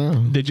snips now.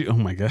 Did you? Oh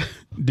my god!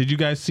 Did you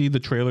guys see the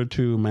trailer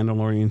to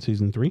Mandalorian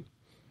season 3?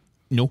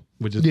 No.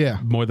 Which is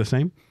more the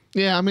same.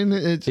 Yeah, I mean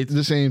it's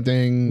the same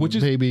thing. Which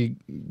is baby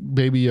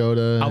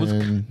Yoda. I was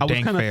and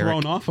kind of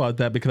thrown off of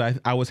that because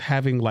I was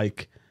having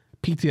like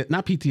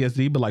not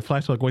PTSD, but like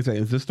flashback. Wait,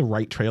 is this the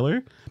right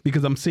trailer?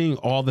 Because I'm seeing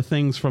all the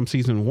things from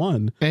season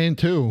 1 and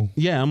 2.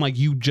 Yeah, I'm like,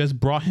 you just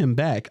brought him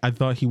back. I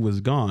thought he was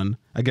gone.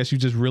 I guess you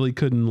just really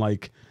couldn't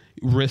like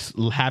risk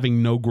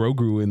having no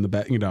Grogu in the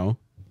back,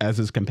 as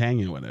his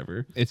companion, or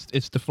whatever.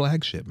 It's the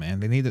flagship, man.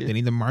 They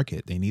need the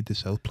market. They need to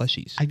sell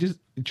plushies.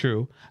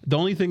 True. The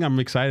only thing I'm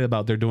excited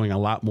about, they're doing a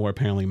lot more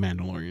apparently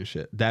Mandalorian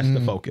shit. That's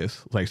the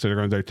focus. Like,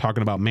 so they're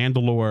talking about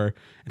Mandalore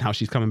and how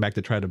she's coming back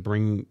to try to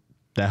bring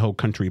that whole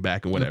country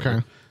back and whatever.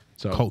 Okay.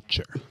 So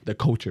the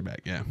culture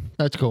back. Yeah,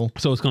 that's cool.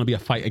 So it's going to be a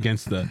fight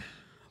against the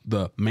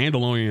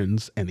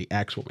Mandalorians and the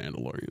actual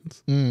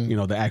Mandalorians.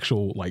 The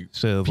actual like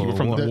people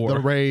from the war, the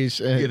race,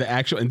 the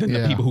actual, and then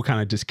the people who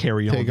kind of just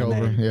carry on the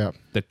over. name. Yeah,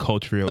 the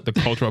cultural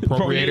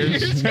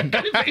appropriators,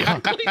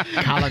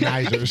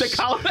 colonizers. The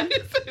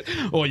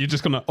colonizers. Or you're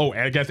just gonna.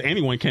 I guess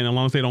anyone can, as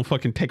long as they don't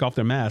fucking take off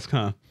their mask,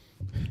 huh?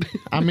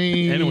 I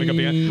mean, anyone can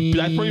be.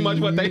 That's pretty much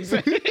what they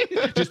say.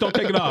 Just don't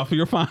take it off.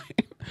 You're fine.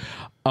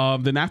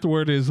 Then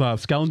afterward is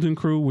Skeleton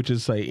Crew, which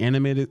is a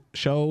animated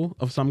show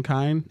of some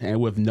kind, and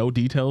with no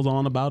details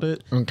on about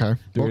it. Okay,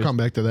 we'll come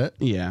back to that.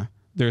 Yeah,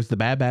 there's the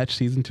Bad Batch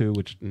season 2,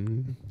 which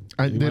did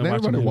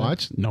anybody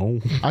watch?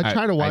 No, I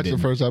tried to watch the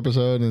first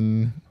episode,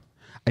 and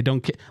I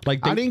don't care.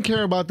 Like, I didn't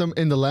care about them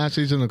in the last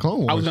season of Clone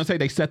Wars. I was gonna say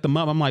they set them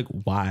up. I'm like,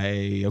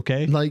 why?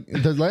 Okay, like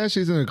the last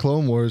season of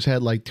Clone Wars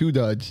had like 2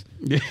 duds.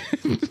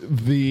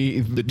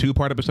 the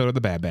 2-part episode of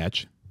the Bad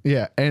Batch.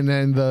 Yeah, and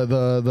then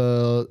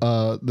the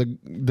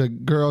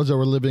girls that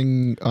were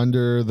living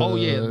under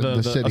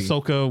the city.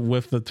 Ahsoka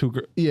with the 2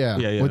 girls.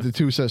 Yeah, with the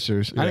 2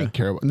 sisters. I didn't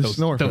care about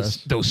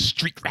those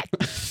street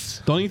rats.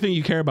 The only thing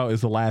you care about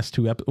is the last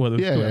 2 episodes. Well,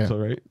 2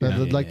 episodes,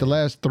 right? The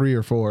last 3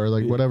 or 4,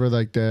 like whatever,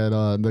 like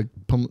that.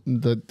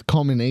 The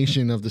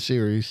culmination of the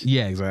series.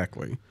 Yeah,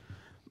 exactly.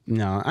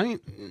 No, I mean,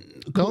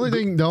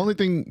 the only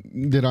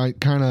thing that I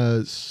kind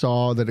of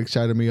saw that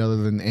excited me other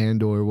than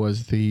Andor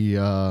was the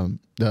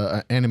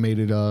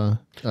animated. I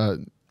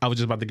was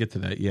just about to get to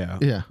that.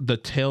 Yeah. The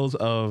Tales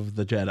of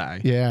the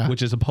Jedi. Yeah.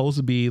 Which is supposed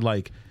to be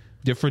like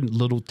different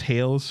little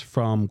tales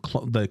from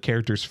the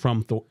characters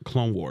from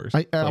Clone Wars.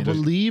 I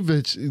believe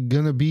it's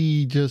gonna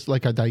be just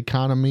like a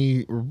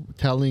dichotomy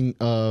telling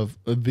of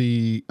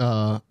the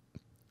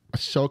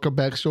Ahsoka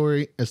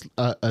backstory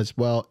as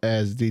well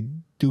as the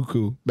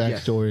Dooku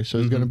backstory. Yes. So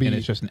it's going to be, and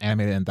it's just an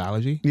animated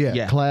anthology.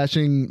 Yeah.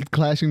 clashing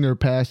their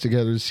paths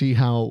together to see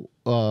how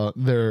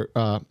their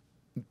paths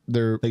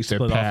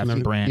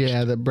branch.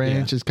 Yeah, the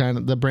branch is kind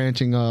of the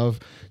branching of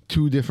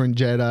 2 different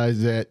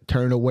Jedis that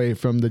turn away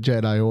from the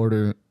Jedi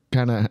Order.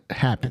 Kind of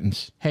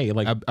happens. Hey,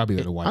 like I'll be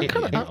there to watch.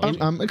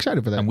 I'm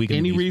excited for that.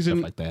 Any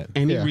reason like that?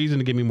 Any reason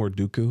to give me more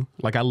Dooku?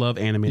 Like, I love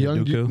animated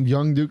Dooku.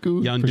 Young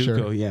Dooku. Young Dooku.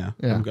 Sure. Yeah.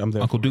 I'm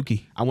there Uncle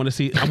Dookie. I want to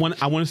see. I want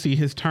to see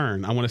his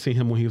turn. I want to see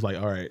him when he's like,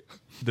 all right,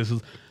 this is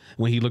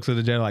when he looks at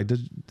the Jedi like,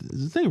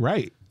 this ain't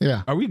right.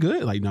 Yeah. Are we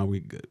good? Like, no, we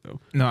good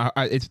though. No,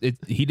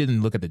 he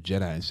didn't look at the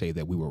Jedi and say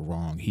that we were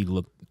wrong. He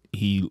looked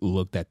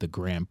at the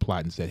grand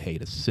plot and said, hey,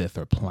 the Sith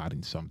are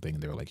plotting something.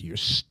 They were like, you're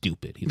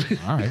stupid. He's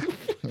like, all right.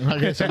 I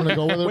guess I'm going to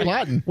go with the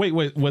plotting. Wait,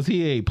 was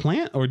he a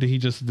plant or did he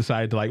just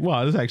decide to like,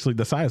 well,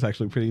 the side is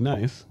actually pretty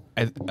nice?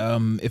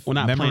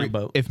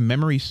 If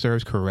memory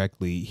serves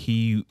correctly,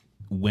 he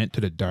went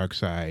to the dark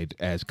side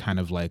as kind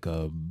of like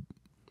a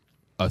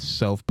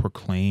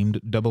self-proclaimed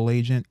double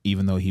agent,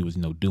 even though he was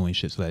doing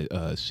shit so that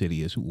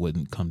Sidious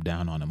wouldn't come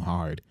down on him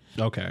hard.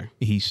 Okay.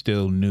 He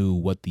still knew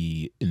what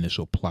the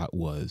initial plot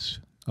was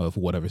of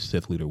whatever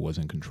Sith leader was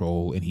in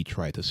control, and he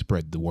tried to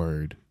spread the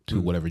word to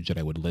whatever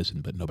Jedi would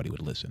listen, but nobody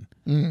would listen.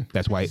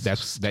 That's why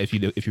if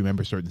you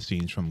remember certain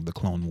scenes from the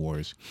Clone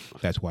Wars,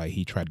 that's why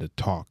he tried to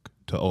talk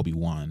to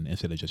Obi-Wan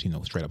instead of just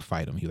straight up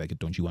fight him. He's like,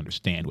 don't you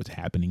understand what's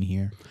happening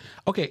here?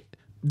 Okay,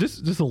 this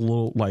is a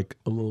little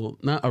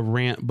not a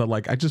rant, but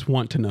like I just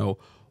want to know,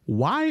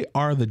 why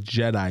are the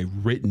Jedi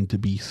written to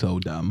be so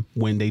dumb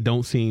when they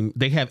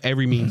have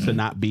every means to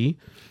not be?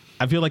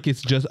 I feel like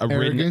it's just a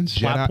written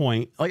plot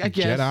point. Like, I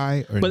guess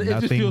Jedi are but nothing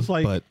it just feels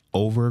like but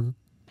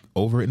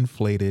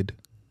overinflated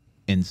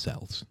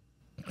incels.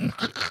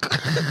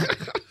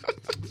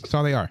 That's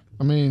all they are.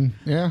 I mean,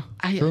 yeah,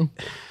 true.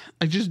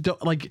 I just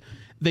don't like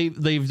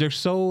they're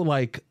so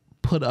like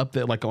put up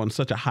there like on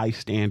such a high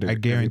standard. I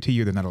guarantee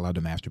you they're not allowed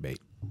to masturbate.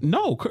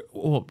 No,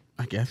 well,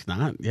 I guess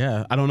not.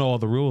 Yeah, I don't know all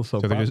the rules.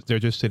 So they're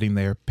just sitting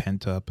there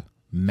pent up,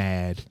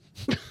 mad,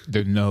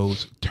 their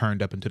nose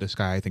turned up into the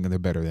sky, thinking they're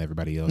better than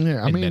everybody else.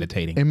 Yeah, I mean,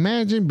 meditating.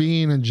 Imagine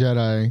being a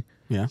Jedi,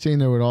 sitting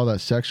there with all that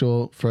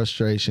sexual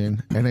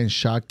frustration, and then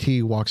Shaak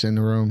Ti walks in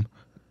the room.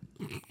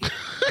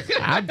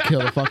 I'd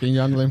kill a fucking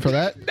youngling for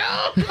that.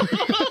 No.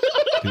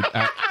 Dude,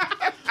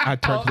 I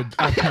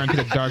turned to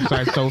the dark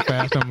side so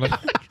fast. I'm like,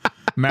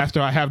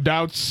 Master, I have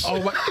doubts.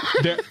 Oh my!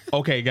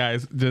 Okay,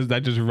 guys,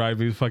 that just reminded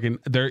me of fucking.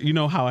 There, you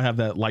know how I have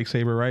that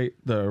lightsaber, right?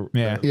 The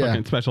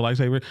fucking special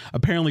lightsaber.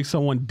 Apparently,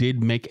 someone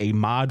did make a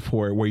mod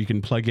for it where you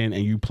can plug in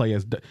and you play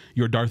as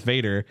your Darth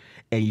Vader,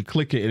 and you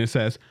click it and it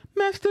says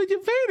Master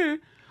Vader.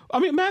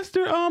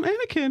 Master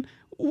Anakin.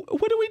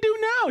 What do we do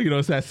now? You know,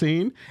 it's that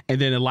scene,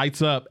 and then it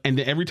lights up, and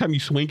then every time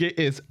you swing it,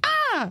 it's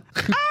man,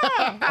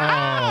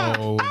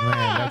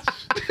 that's.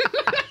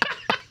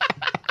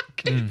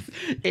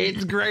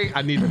 It's great.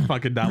 I need to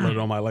fucking download it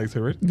on my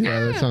lightsaber.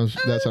 Yeah,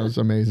 that sounds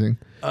amazing.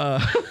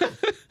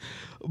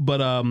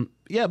 But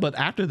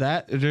after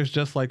that, there's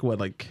just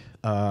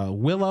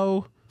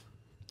Willow.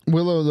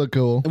 Willow look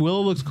cool.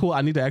 Willow looks cool.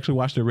 I need to actually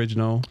watch the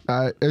original.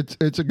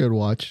 It's a good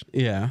watch.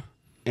 Yeah,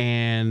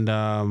 and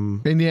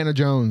Indiana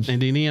Jones.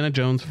 And Indiana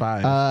Jones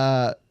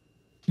 5.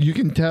 You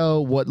can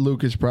tell what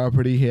Lucas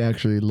property he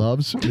actually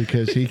loves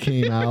because he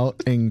came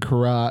out and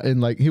cried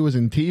and he was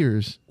in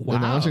tears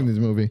announcing this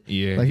movie.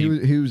 Yeah, he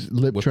was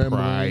lip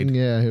trembling. Pride.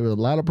 Yeah, he was a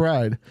lot of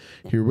pride.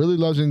 He really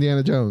loves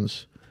Indiana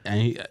Jones.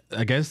 And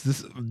I guess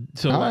this.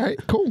 So all right,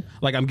 cool.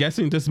 I'm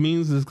guessing this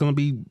means it's going to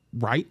be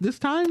right this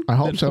time. I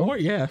hope so. 4?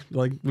 Yeah,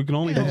 we can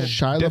only hope.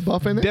 Shia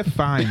LaBeouf in it.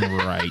 Define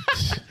right.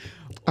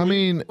 What do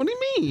you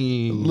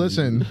mean?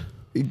 Listen,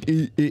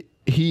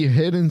 he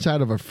hid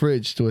inside of a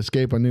fridge to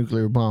escape a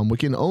nuclear bomb. We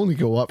can only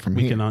go up from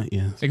here. We cannot.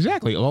 Yeah,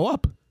 exactly. Go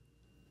up.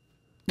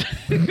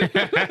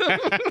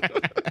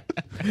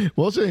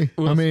 We'll see.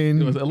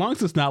 As long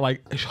as it's not a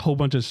whole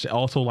bunch of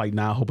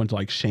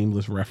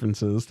shameless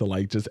references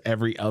to just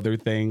every other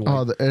thing.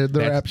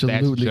 They're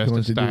absolutely that's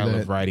going just to do the style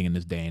that. of writing in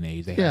this day and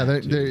age. They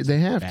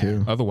have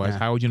to. Otherwise,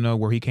 how would you know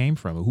where he came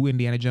from? Who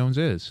Indiana Jones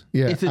is?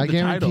 Yeah, It's in I the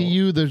guarantee title.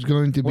 you there's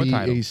going to be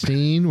title? a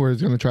scene where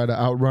he's going to try to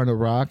outrun a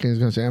rock and he's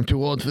going to say, "I'm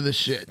too old for this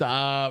shit."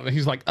 Stop. And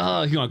he's like,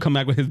 he's gonna come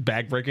back with his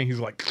back breaking. He's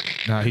like,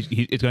 No,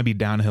 it's going to be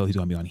downhill. He's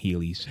going to be on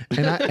Heelys.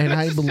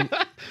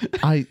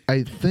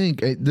 I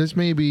think this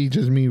may be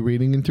just me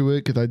reading into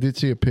it because I did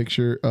see a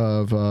picture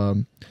of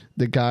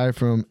the guy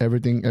from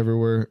Everything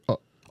Everywhere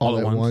All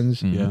at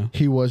Once. Yeah,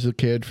 he was a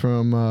kid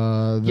from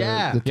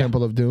the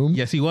Temple of Doom.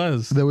 yes, he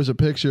was. There was a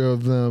picture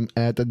of them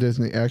at the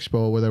Disney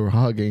Expo where they were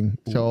hugging.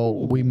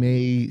 So we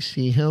may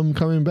see him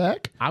coming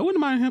back. I wouldn't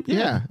mind him.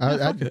 Yeah,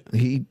 fuck it.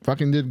 He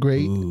fucking did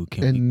great. Ooh,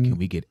 can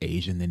we get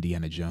Asian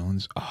Indiana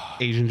Jones? Oh,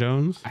 Asian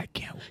Jones. I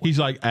can't wait. He's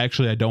like,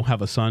 actually, I don't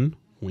have a son.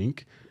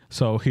 Wink.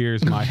 So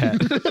here's my hat.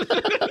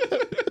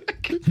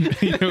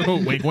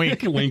 Wink,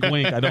 wink. Wink,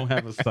 wink. I don't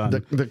have a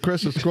son. The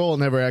Crystal Scroll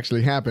never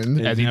actually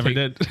happened. As he never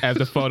did. As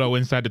the photo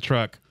inside the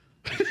truck.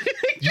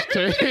 Just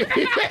turn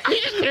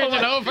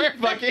it over.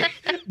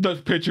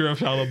 The picture of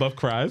Shia LaBeouf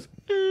cries.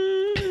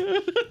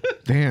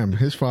 Damn,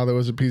 his father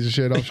was a piece of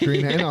shit off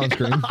screen and on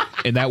screen.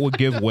 And that would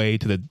give way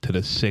to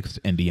the sixth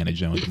Indiana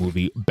Jones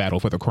movie, Battle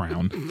for the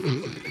Crown.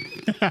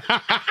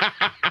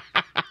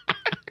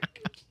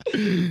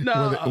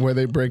 No. Where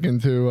they break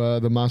into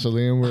the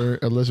mausoleum where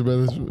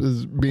Elizabeth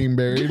is being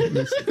buried.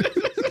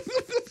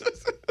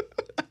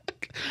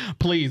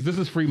 Please, this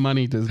is free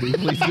money, Disney.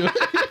 Please do it.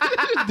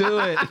 Do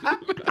it.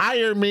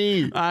 Hire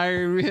me.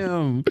 Hire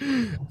him.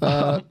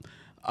 But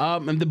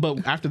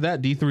after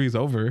that, D3 is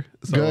over.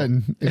 So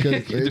Good.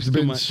 Because it's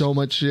been so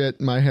much shit.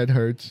 My head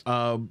hurts.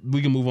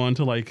 We can move on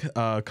to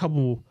a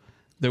couple.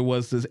 There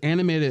was this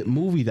animated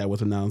movie that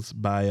was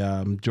announced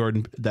by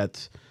Jordan.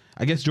 That's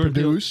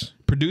Jordan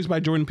produced by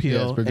Jordan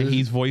Peele, and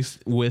he's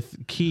voiced with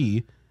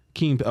Keegan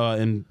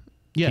Michael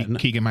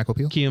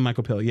Peele. Keegan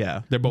Michael Peele.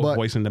 Yeah, they're both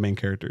voicing the main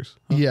characters.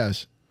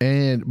 Yes.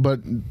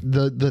 But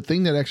the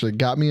thing that actually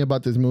got me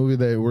about this movie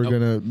that we're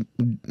gonna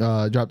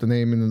drop the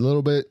name in a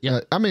little bit. Yeah.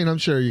 I'm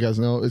sure you guys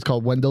know. It's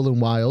called Wendell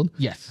and Wild.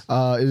 Yes.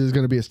 It is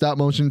going to be a stop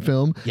motion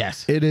film.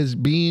 Yes. It is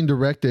being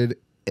directed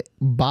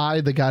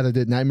by the guy that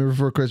did Nightmare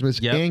Before Christmas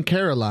and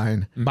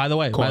Caroline. By the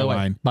way,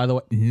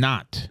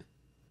 not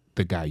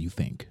the guy you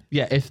think.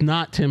 Yeah, it's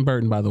not Tim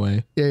Burton. By the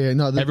way. Yeah.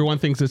 No. Everyone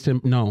thinks it's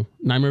Tim. No,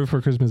 Nightmare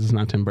Before Christmas is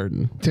not Tim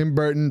Burton. Tim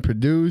Burton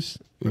produced.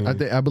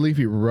 I believe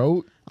he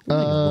wrote.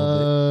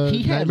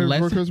 He had Nightmare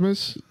Before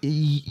Christmas.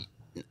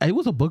 It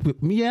was a book.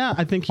 Yeah,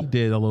 I think he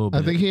did a little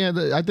bit. I think he had.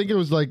 I think it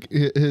was like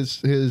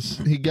his.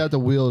 He got the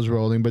wheels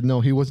rolling, but no,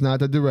 he was not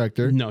the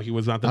director. No, he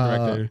was not the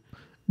director.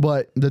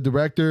 But the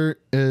director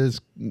is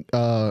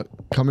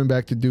coming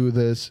back to do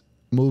this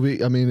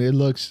movie. I mean, it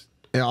looks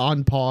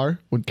on par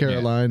with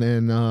Caroline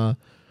and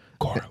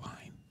Coraline.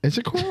 Is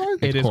it Coraline?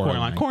 It is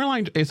Coraline.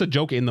 Coraline. It's a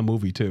joke in the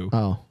movie too.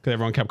 Oh, because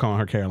everyone kept calling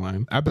her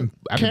Caroline. I've been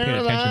paying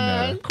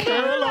attention to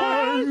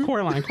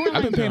Coraline.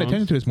 I've been paying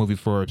attention to this movie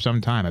for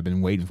some time. I've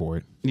been waiting for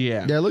it.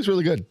 Yeah. Yeah, it looks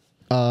really good.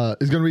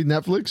 It's gonna be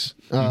Netflix.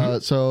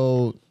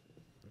 So,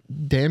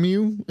 damn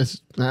you!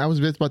 I was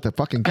just about to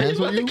fucking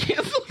cancel you.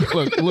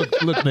 Look,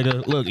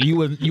 nigga. Look,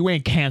 you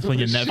ain't canceling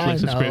your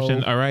Netflix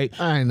subscription. All right.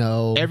 I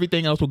know.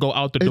 Everything else will go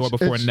out the door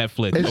before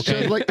Netflix.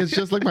 It's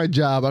just like my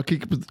job. I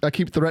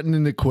keep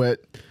threatening to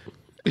quit.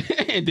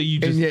 And then you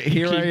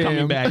keep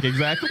coming back.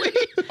 Exactly.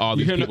 all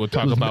these people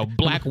talk about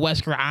Black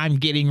Wesker. I'm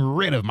getting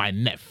rid of my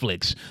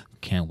Netflix.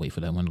 Can't wait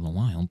for that one in a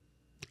while.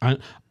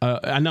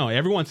 I know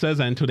everyone says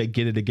that until they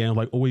get it again.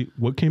 Like, oh wait,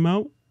 what came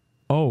out?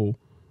 Oh,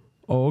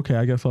 okay.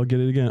 I guess I'll get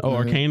it again. Oh,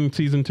 Arcane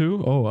season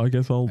 2. Oh, I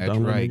guess I'll That's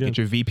download right. it again. Get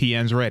your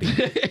VPNs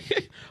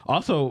ready.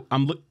 Also,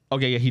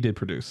 okay, yeah, he did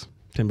produce.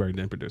 Tim Burton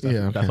did produce.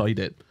 That's all he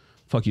did.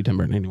 Fuck you, Tim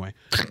Burton. Anyway.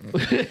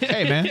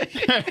 Hey man,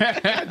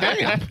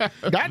 Goddamn!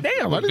 I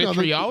didn't know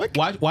vitriolic.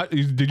 What?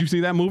 Did you see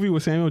that movie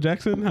with Samuel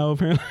Jackson? How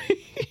apparently,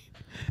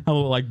 how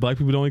like black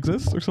people don't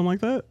exist or something like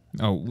that.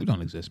 Oh, we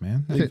don't exist,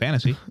 man. That's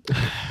fantasy.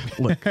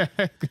 Look,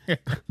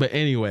 but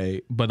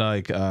anyway,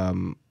 like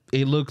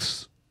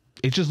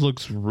it just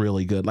looks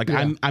really good. Like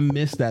I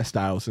miss that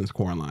style since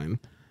Coraline.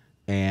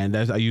 And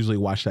I usually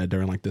watch that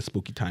during like the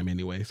spooky time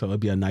anyway. So it'd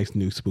be a nice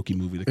new spooky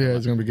movie to come out.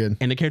 It's gonna be good.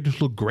 And the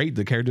characters look great.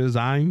 The character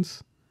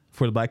designs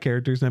for the black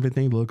characters and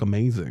everything look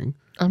amazing.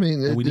 I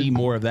mean, and we need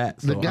more of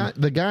that. So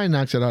the guy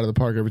knocks it out of the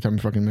park every time he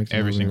fucking makes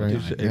every single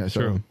right? time. Yeah,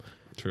 so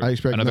True. I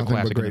expect Another nothing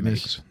but classic in the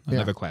greatness. makes.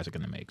 Another classic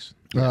in the makes.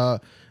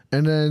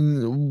 And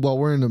then while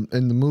we're in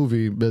the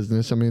movie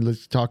business, I mean,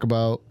 let's talk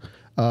about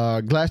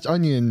Glass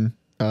Onion.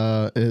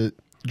 It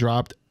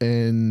dropped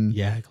in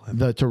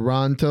the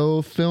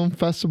Toronto Film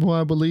Festival,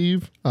 I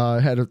believe.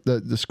 Had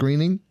the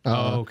screening.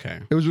 okay.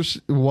 It was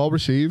well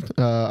received.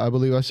 I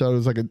believe I saw it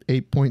was like an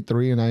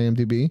 8.3 in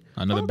IMDb.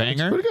 Another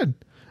banger. Pretty good.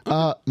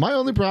 My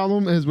only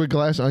problem is with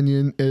Glass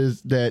Onion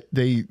is that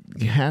they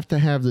have to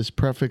have this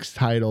prefix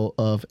title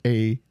of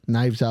a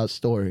Knives Out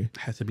story.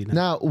 Has to be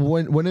Now,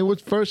 when it was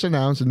first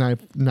announced that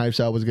Knives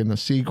Out was getting a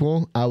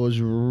sequel, I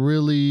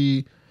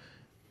wasn't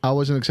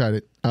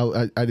excited.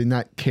 I did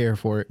not care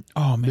for it.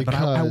 Oh man, but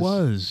I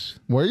was.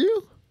 Were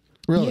you?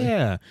 Really?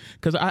 Yeah,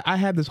 because I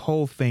had this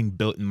whole thing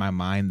built in my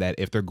mind that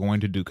if they're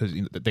going to do, because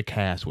the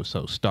cast was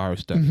so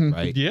star-studded,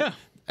 right? Yeah.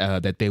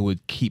 That they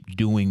would keep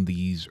doing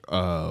these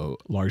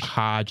large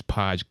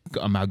hodgepodge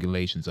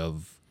amalgamations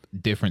of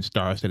different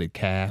star-studded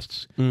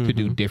casts to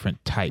do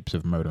different types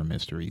of murder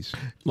mysteries.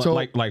 So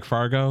like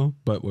Fargo,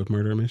 but with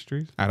murder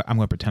mysteries. I'm going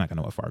to pretend like I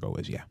know what Fargo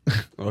is. Yeah.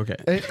 Okay.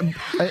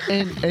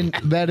 And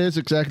that is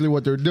exactly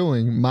what they're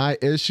doing. My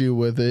issue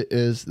with it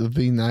is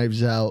the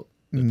Knives Out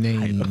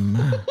name.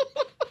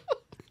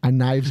 A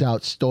Knives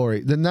Out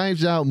story. The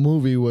Knives Out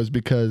movie was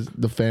because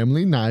the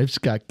family Knives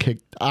got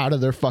kicked out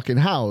of their fucking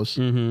house.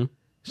 Mm-hmm.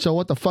 So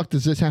what the fuck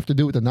does this have to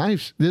do with the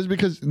knives? This is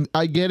because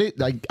I get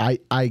it.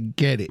 I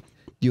get it.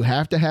 You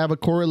have to have a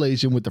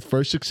correlation with the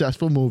first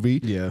successful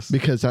movie. Yes.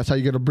 Because that's how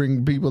you're going to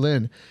bring people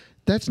in.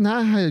 That's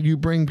not how you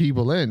bring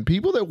people in.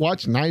 People that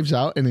watch Knives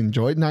Out and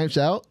enjoyed Knives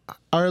Out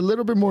are a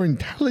little bit more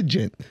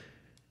intelligent.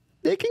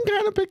 They can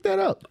kind of pick that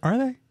up. Are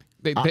they?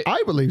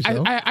 I believe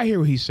so. I hear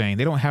what he's saying.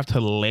 They don't have to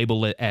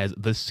label it as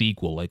the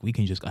sequel. Like, we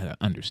can just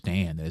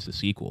understand that it's a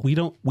sequel.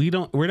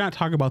 We're not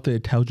talking about the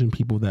intelligent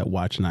people that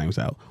watch Knives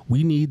Out.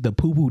 We need the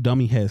poo-poo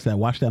dummy heads that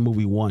watched that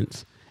movie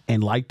once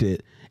and liked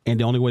it. And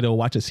the only way they'll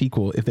watch a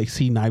sequel if they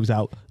see Knives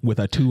Out with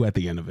a 2 at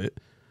the end of it.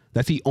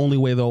 That's the only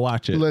way they'll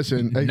watch it.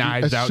 Listen,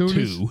 Knives Out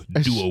 2,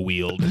 dual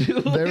wield.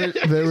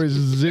 There is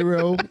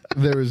zero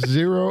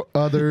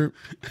other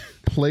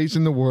place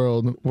in the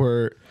world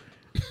where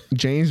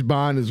James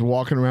Bond is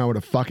walking around with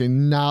a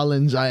fucking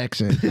Nolans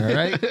accent. All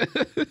right,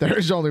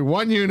 there's only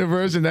one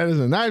universe, and that is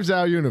the Knives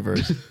Out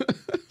universe.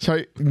 So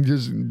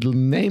just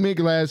name it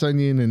Glass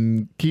Onion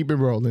and keep it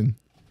rolling.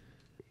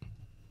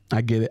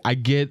 I get it.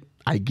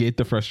 I get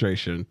the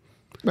frustration.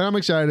 But I'm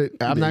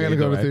excited. I'm not going to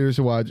go to theaters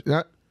to watch.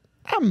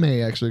 I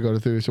may actually go to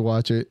theaters to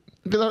watch it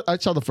because I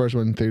saw the first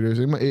one in theaters.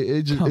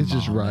 It's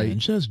just right. Man,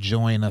 just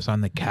join us on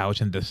the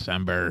couch in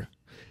December.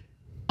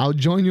 I'll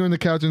join you on the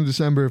couch in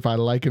December if I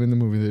like it in the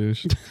movie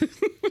theaters.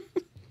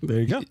 There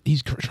you go.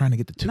 He's trying to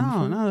get the 2.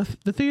 No,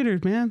 the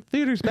theaters, man.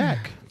 Theaters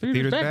back.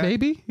 Theaters back,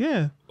 baby.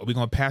 Yeah. Are we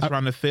going to pass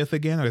around the 5th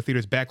again? Are the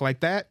theaters back like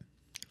that?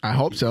 I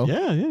hope so.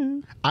 Yeah.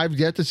 I've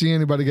yet to see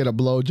anybody get a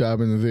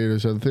blowjob in the theater,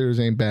 so the theaters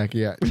ain't back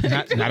yet.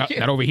 Not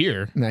over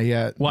here. Not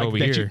yet. Like over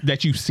that here.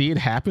 that you see it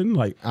happen?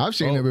 Like I've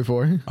seen it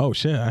before. Oh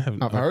shit, I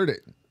haven't. I've heard it.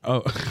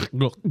 Oh,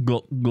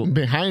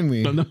 Behind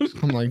me. I'm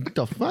like, what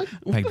the fuck?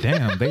 Like,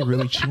 damn, they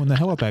really chewing the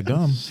hell out that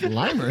gum.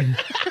 Slimer.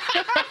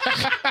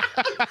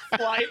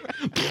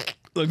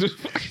 Look, just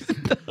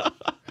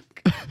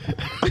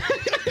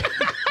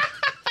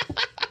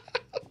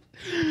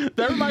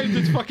that reminds me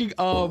of this fucking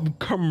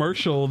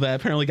commercial that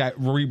apparently got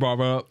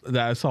re-brought up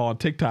that I saw on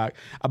TikTok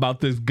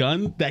about this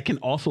gun that can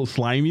also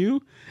slime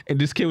you. And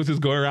this kid was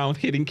just going around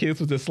hitting kids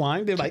with the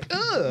slime. They're like,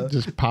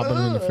 just popping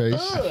them in the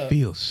face. It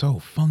feels so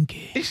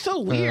funky. It's so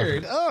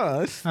weird.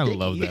 I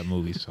love that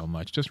movie so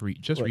much. Just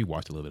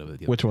rewatched a little bit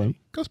of it. Which one?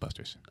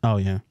 Ghostbusters. Oh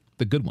yeah,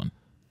 the good one.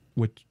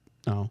 It's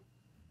a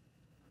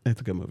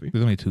good movie.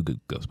 There's only 2 good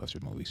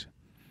Ghostbusters movies,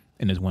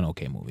 and there's 1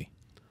 okay movie.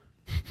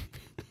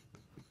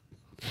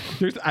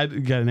 I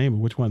gotta name it.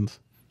 Which ones?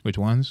 Which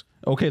ones?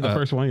 Okay, the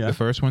first one. Yeah, the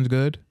first one's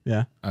good.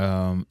 Yeah.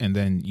 And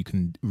then you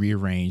can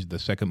rearrange the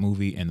second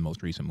movie and the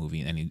most recent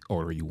movie in any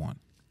order you want.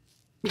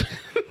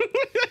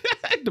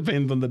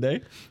 Depends on the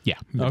day. Yeah.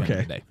 Okay. On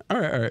the day.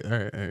 All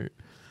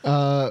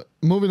right.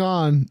 Moving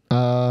on.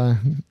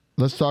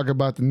 let's talk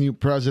about the new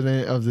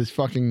president of this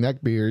fucking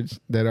neckbeards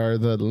that are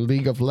the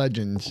League of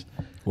Legends.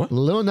 What?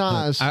 Lil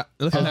Nas I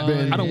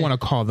don't want to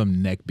call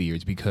them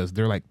neckbeards because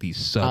they're like these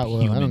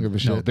subhuman. I don't give a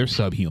shit. No, they're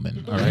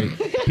subhuman. All right,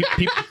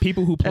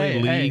 people who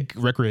play League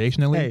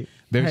recreationally,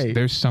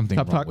 there's something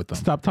wrong with them.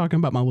 Stop talking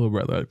about my little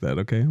brother like that,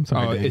 okay? I'm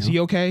sorry. Is he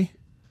okay?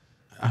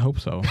 I hope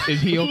so.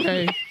 Is he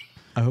okay?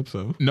 I hope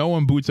so. No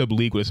one boots up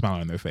League with a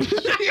smile on their face.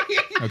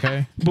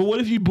 Okay, but what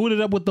if you booted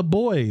up with the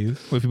boys?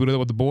 What if you booted up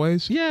with the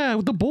boys? Yeah,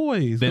 with the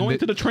boys. Then Going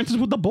to the trenches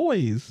with the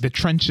boys. The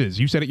trenches.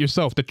 You said it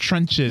yourself. The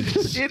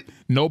trenches.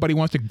 Nobody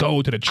wants to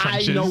go to the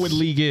trenches. I know what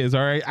League is.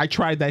 All right, I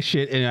tried that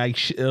shit and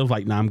it was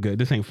like, nah, I'm good.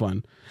 This ain't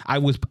fun. I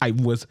was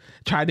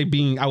trying to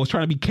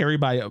be carried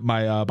by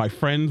my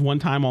friends one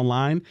time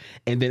online,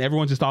 and then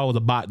everyone just thought I was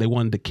a bot. They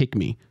wanted to kick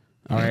me.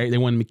 All right, they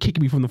wanted to kick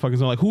me from the fucking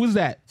zone. Like, who is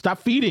that? Stop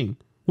feeding.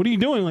 What are you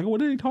doing? Like,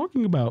 what are they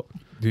talking about?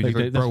 Dude,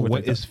 like, bro,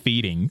 what is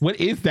feeding? What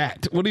is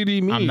that? What do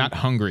you mean? I'm not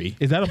hungry.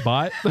 Is that a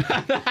bot?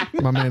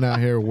 My man out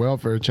here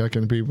welfare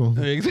checking people.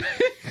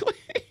 Exactly.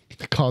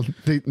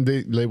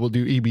 They labeled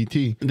you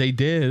EBT. They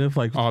did. It's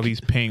like all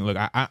these ping. Look,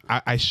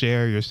 I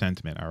share your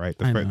sentiment. All right,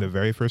 the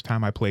very first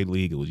time I played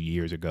League, it was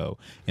years ago,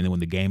 and then when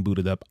the game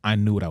booted up, I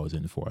knew what I was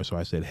in for. So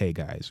I said, "Hey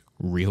guys,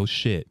 real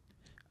shit.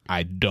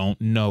 I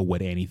don't know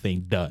what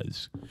anything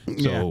does."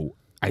 So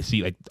I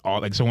see like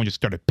someone just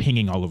started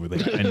pinging all over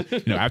there, and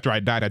after I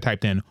died, I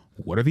typed in,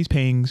 "What are these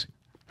pings?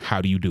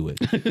 How do you do it?"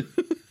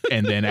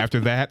 And then after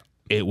that,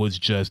 it was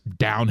just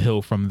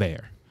downhill from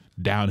there.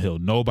 Downhill.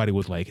 Nobody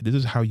was like, "This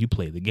is how you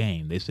play the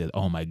game." They said,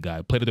 "Oh my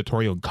god, play the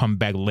tutorial and come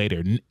back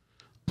later."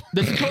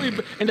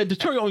 The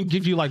tutorial only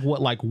gives you like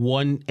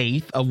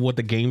 1/8 of what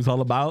the game's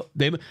all about.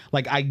 They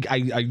like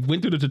I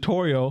went through the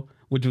tutorial,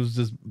 which was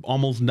just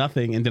almost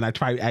nothing, and then I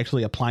tried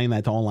actually applying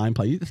that to online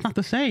play. It's not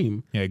the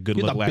same. Yeah, good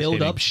you luck. have to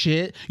build up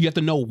shit. You have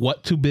to know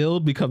what to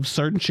build because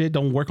certain shit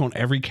don't work on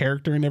every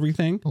character and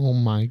everything. Oh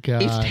my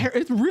god,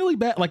 it's really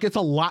bad. Like, it's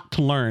a lot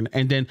to learn,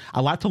 and then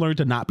a lot to learn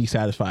to not be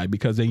satisfied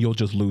because then you'll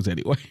just lose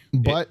anyway.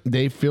 But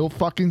they fill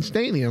fucking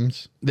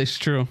stadiums. That's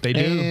true. They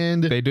do.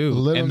 And they do.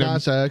 Lil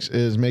Nas X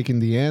is making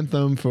the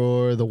anthem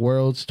for the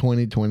World's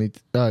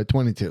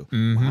 2022.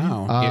 Mm-hmm.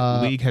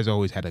 Wow. League has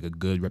always had like a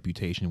good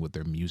reputation with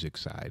their music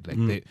side.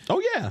 Like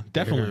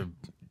definitely. They're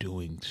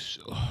doing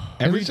so.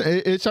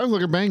 It sounds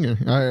like a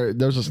banger.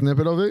 There's a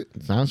snippet of it.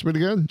 Sounds pretty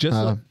good.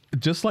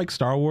 Just like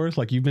Star Wars,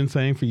 like you've been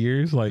saying for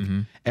years, like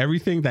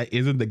everything that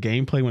isn't the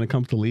gameplay when it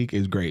comes to League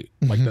is great.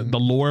 Like the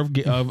lore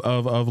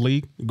of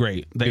League,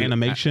 great. The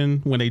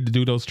animation when they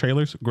do those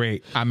trailers,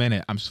 great. I'm in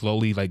it. I'm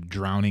slowly like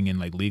drowning in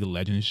like League of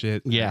Legends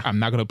shit. Yeah, I'm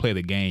not gonna play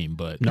the game,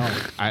 but no,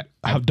 I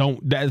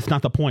don't. That's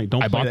not the point.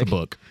 Don't. I bought the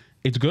book.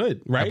 It's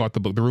good, right? I bought the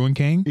book, The Ruined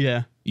King.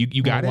 Yeah,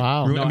 you got it.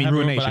 Wow.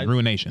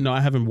 Ruination. No,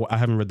 I haven't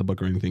read the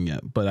book or anything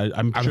yet, but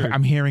I'm sure.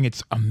 I'm hearing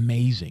it's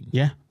amazing.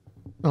 Yeah.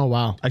 Oh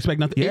wow. I expect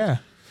nothing. Yeah.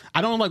 I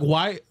don't like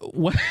why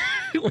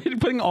are you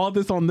putting all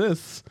this on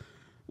this?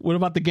 What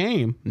about the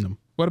game? No.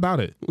 What about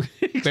it?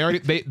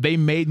 They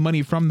made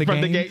money from the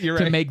game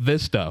to make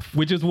this stuff,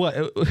 which is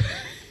what.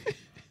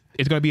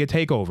 It's going to be a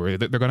takeover.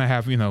 They're going to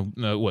have,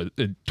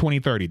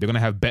 2030. They're going to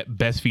have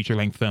best feature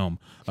length film.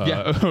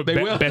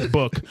 They will. Best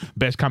book,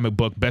 best comic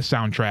book, best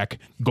soundtrack,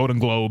 Golden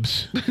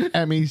Globes,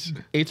 Emmys.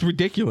 It's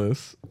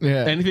ridiculous.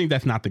 Yeah. Anything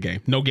that's not the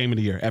game. No game of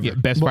the year ever. Yeah,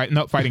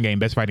 fighting game.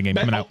 Best fighting game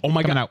coming out. Oh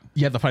my god. Out.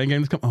 Yeah, the fighting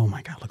game is coming. Oh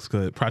my god, looks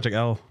good. Project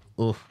L.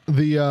 Ugh.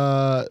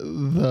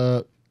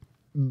 The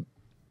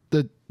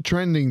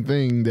trending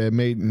thing that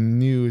made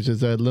news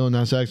is that Lil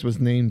Nas X was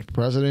named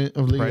president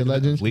of League of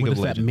Legends. What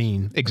does that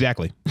mean?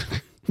 Exactly.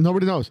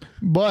 Nobody knows.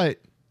 But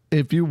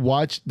if you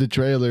watch the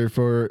trailer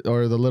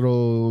or the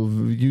little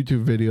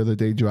YouTube video that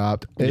they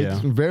dropped, it's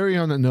very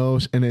on the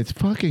nose and it's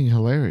fucking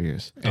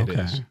hilarious. It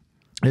is.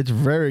 It's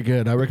very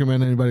good. I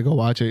recommend anybody go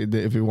watch it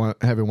if you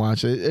haven't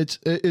watched it.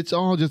 It's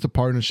all just a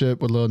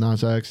partnership with Lil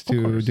Nas X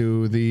to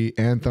do the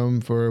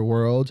anthem for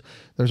Worlds.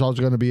 There's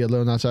also going to be a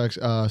Lil Nas X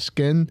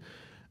skin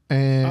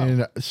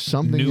and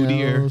something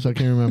Nudier. else. I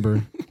can't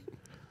remember.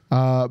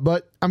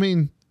 But I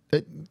mean,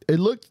 it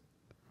looked.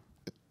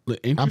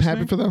 I'm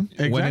happy for them.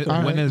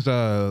 Exactly. When is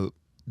the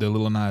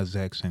Lil Nas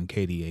X and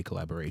KDA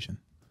collaboration?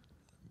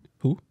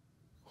 Who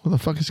the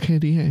fuck is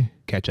KDA?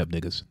 Catch up,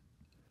 niggas.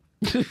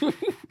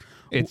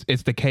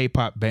 It's the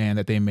K-pop band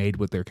that they made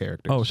with their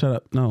characters. Oh, shut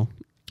up! No,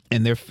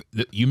 and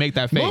you make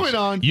that face. Moving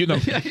on.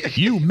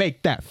 You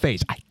make that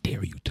face. I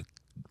dare you to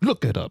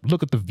look it up.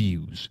 Look at the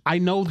views. I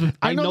know the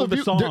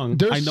song.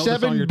 There's I know the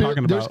song you're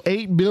talking about. There's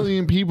 8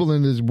 billion people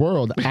in this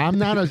world. I'm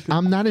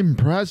not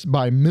impressed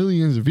by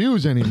millions of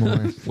views anymore.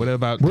 What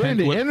about we're in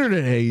the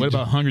internet age? What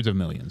about hundreds of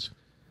millions?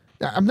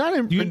 I'm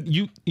not.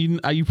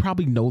 You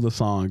probably know the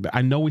song.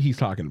 I know what he's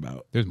talking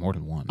about. There's more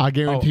than one. I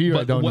guarantee you,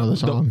 I don't know the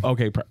song.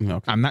 Okay.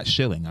 I'm not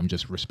shilling. I'm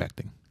just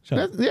respecting.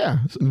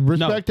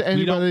 Respect to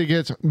anybody that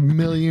gets a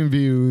million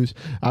views.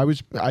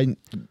 I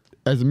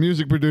as a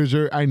music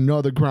producer, I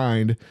know the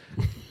grind.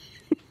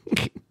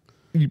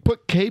 You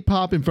put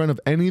K-pop in front of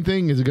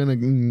anything,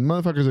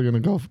 motherfuckers are gonna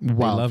go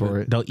wild for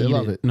it. They'll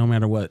eat it no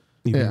matter what.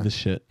 Even this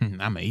shit. I'm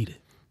gonna eat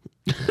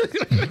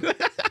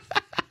it.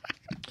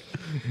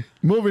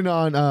 Moving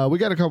on, we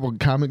got a couple of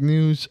comic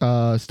news.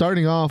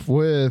 Starting off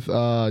with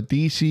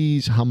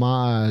DC's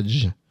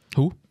homage.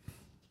 Who?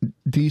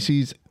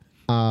 DC's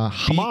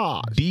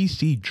homage.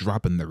 DC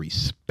dropping the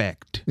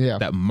respect Yeah.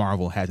 that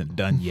Marvel hasn't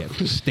done yet.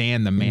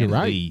 Stan the Man You're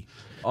right. Lee.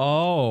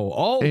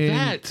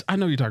 That I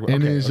know you're talking about.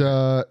 In Okay, his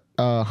okay.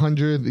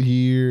 100th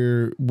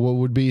year, what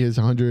would be his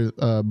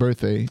 100th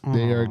birthday,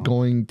 they are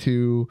going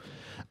to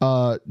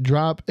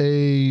drop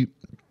a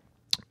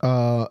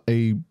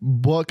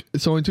book.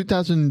 So in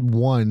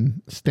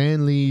 2001,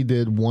 Stan Lee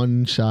did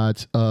one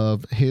shots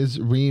of his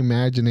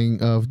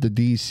reimagining of the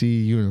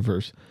DC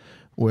universe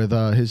with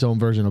his own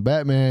version of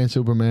Batman,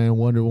 Superman,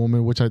 Wonder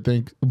Woman, which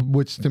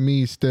to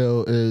me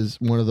still is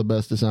one of the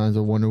best designs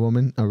of Wonder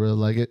Woman. I really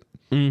like it.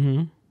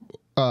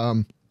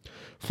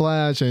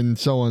 Flash and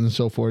so on and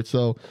so forth.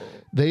 So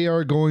they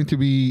are going to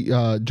be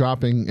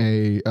dropping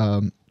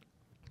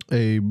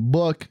a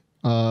book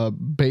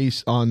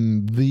based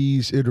on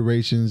these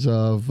iterations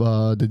of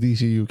the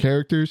DCU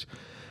characters.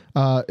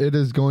 It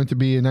is going to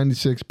be a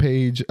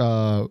 96-page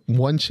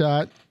one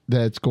shot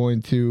that's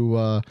going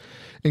to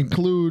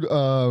include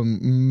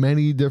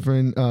many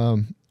different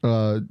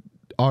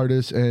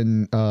artists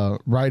and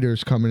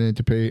writers coming in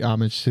to pay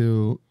homage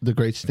to the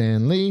great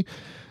Stan Lee.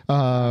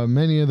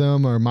 Many of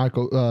them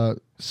are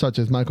such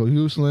as Michael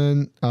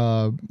Uslan,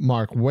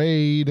 Mark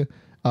Waid,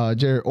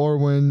 Jared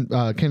Orwin,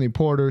 Kenny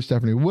Porter,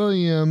 Stephanie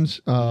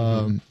Williams,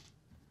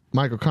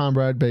 Michael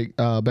Conrad,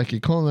 Becky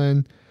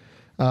Cullen,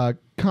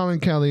 Colin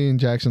Kelly and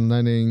Jackson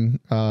Lenning,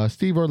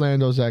 Steve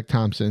Orlando, Zach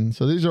Thompson.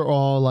 So these are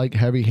all like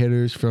heavy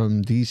hitters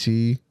from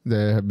DC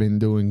that have been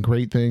doing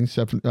great things.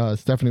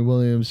 Stephanie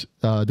Williams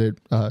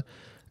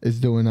is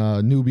doing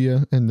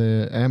Nubia in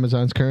the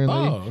Amazons currently.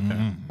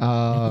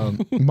 Oh,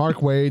 okay. Mark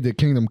Waid did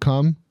Kingdom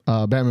Come,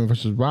 Batman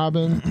vs.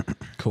 Robin.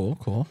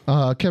 Cool.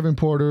 Kevin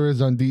Porter is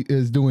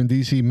doing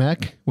DC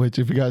Mech, which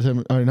if you guys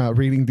are not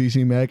reading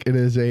DC Mech, it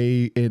is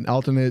an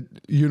alternate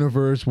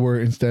universe where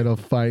instead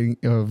of fighting,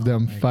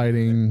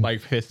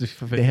 Like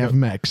they have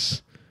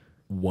mechs.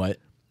 What?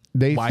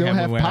 They Why still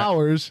haven't have we-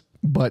 powers,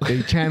 but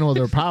they channel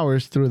their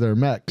powers through their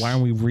mechs. Why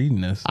aren't we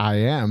reading this? I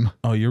am.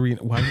 Oh, you're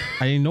reading. Why?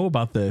 I didn't know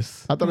about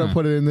this. I thought I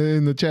put it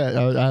in the chat.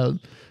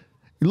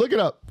 Look it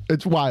up.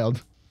 It's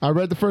wild. I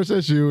read the first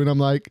issue and I'm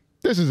like,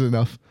 this is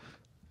enough.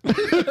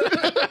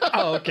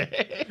 Oh,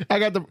 okay. I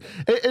got the.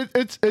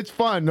 It's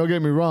fun. Don't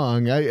get me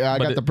wrong. I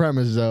got the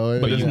premise though.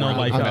 but it's not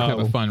like, I'm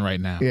having fun right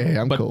now.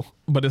 yeah, I'm But cool.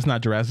 but it's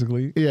not Jurassic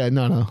League. Yeah,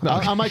 no.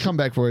 I might come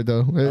back for it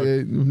though.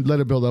 Let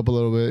it build up a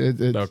little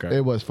bit. Okay.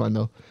 It was fun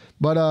though.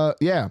 But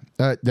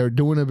they're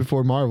doing it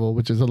before Marvel,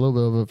 which is a little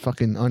bit of a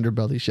fucking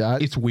underbelly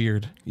shot. It's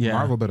weird. Yeah.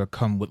 Marvel better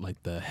come with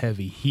like the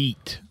heavy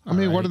heat. I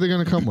mean, what are they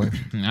going to come with?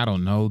 I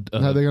don't know.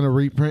 Are they going to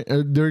reprint?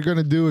 They're going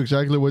to do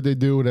exactly what they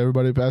do when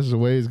everybody passes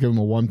away: is give them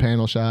a one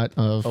panel shot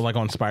of. Oh, like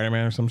on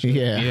Spider-Man or some shit.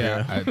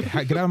 Yeah,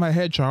 get out of my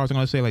head, Charles. I'm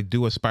gonna say like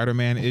do a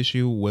Spider-Man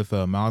issue with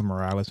Miles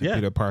Morales and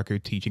Peter Parker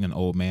teaching an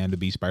old man to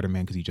be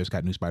Spider-Man because he just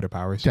got new spider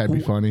powers. That'd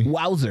be funny.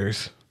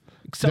 Wowzers.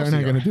 They're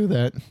not going to do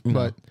that,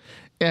 but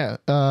yeah.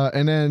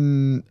 And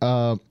then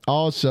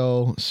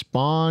also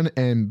Spawn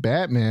and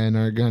Batman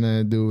are going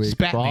to do a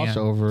Spatman.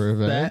 crossover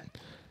event.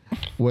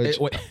 Which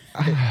Wait,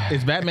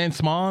 is Batman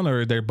Spawn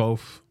or they're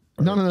both?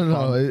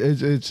 no.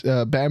 It's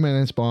Batman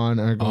and Spawn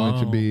are going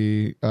to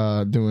be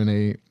doing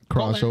a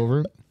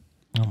crossover.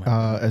 Oh my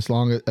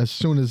God. As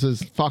soon as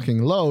this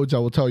fucking loads, I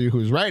will tell you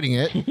who's writing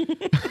it.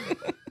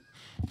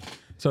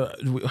 So,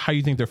 how do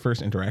you think their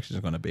first interaction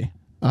is going to be?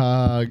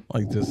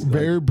 Like just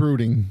Very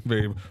brooding.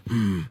 very.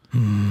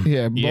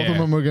 Yeah, both of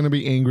them are going to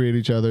be angry at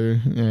each other,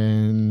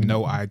 and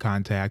No eye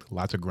contact,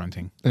 lots of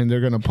grunting. they're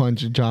going to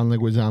punch John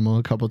Leguizamo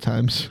a couple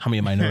times. How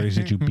many minorities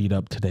did you beat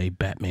up today,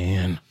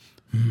 Batman?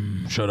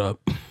 Shut up.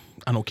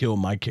 I don't kill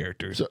my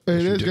characters. So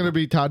it is going to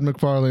be Todd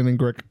McFarlane and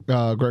Greg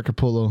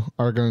Capullo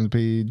are going to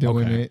be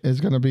doing Okay. it. It's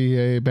going to be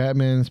a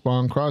Batman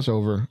Spawn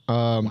crossover.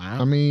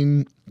 I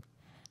mean,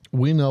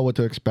 we know what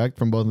to expect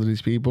from both of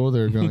these people.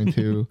 They're going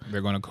to.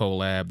 They're gonna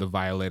collab. The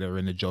Violator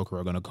and the Joker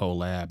are gonna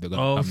collab. They're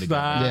gonna Oh, come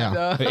stop. Yeah.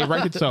 together. It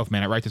writes itself,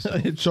 man. It writes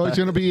itself. So it's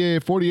going to be a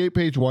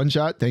 48-page one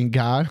shot. Thank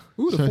God.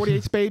 Ooh, the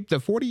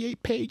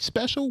 48-page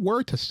special.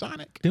 Word to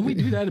Sonic. Didn't we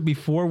do that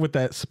before with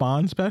that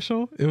Spawn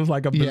special? It was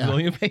like a Yeah.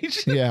 bazillion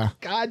pages. Yeah.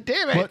 God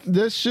damn it. But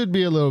this should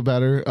be a little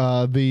better.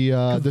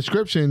 The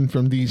description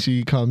from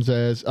DC comes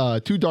as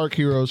two dark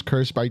heroes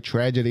cursed by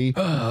tragedy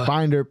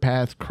find their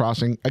path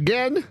crossing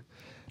again,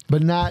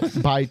 but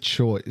not by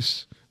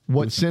choice.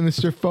 What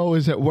sinister foe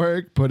is at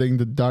work, putting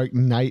the Dark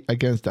Knight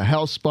against the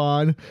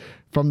Hellspawn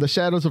from the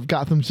shadows of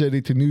Gotham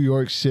City to New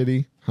York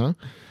City? Huh?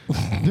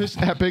 This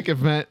epic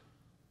event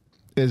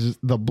is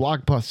the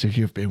blockbuster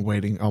you've been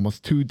waiting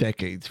almost 2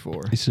 decades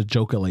for. It's a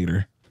Joker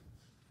later.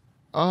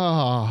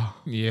 Ah,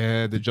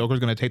 Yeah, the Joker's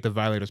gonna take the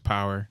Violator's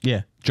power.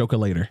 Yeah, Joker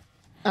later.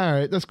 all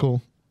right, that's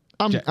cool.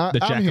 I'm here for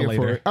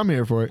Jack-o'-later. it. I'm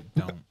here for it.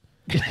 Don't.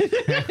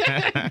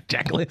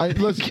 Jack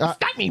later.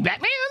 Stop me,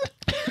 Batman.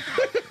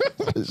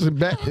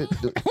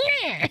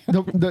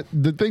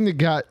 The thing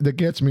that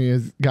gets me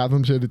is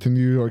Gotham City to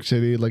New York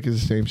City. Like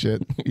it's the same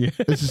shit. Yeah.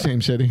 It's the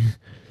same city.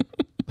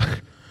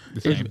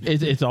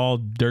 It's all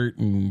dirt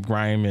and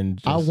grime and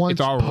just, I want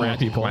It's all rat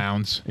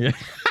clowns. yeah.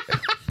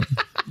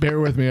 Bear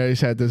with me. I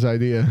just had this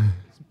idea.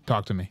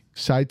 Talk to me.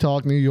 Side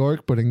Talk New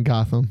York, but in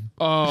Gotham.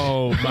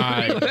 Oh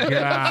my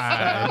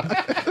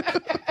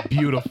god!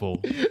 Beautiful.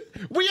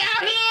 We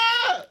out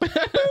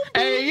here.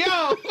 Hey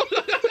yo.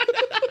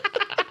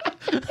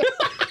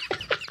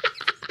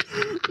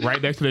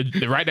 Right next to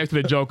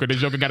the Joker. The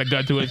Joker got a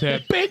gun to his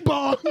head. Big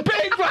ball.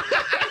 Big ball.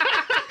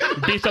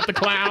 Beats up the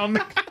clown.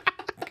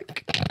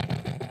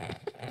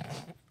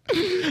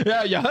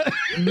 Yeah.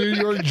 New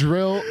York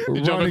drill.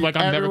 The Joker's running like,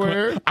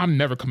 everywhere. I'm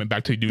never coming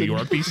back to New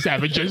York. These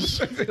savages.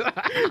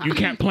 You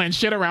can't plan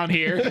shit around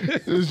here.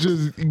 It's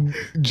just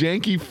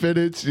janky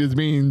fitteds is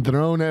being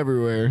thrown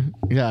everywhere.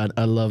 God,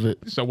 I love it.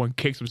 Someone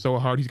kicks him so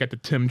hard he's got the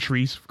Tim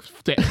Trees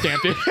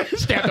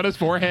stamped on his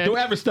forehead. Don't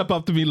ever step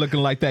up to me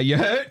looking like that. You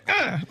heard?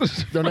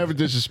 Don't ever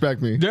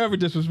disrespect me. Don't ever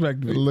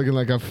disrespect me. Looking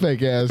like a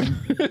fake ass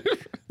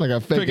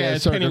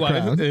circus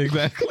Pennywise. clown.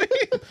 Exactly.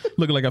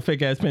 Looking like a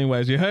fake ass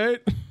Pennywise. You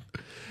heard?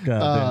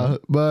 God damn.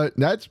 But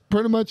that's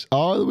pretty much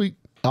all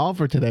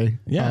for today.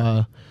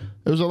 Yeah.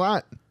 It was a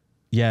lot,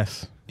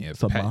 Yes. Yeah,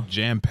 Somehow.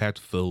 jam-packed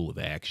full with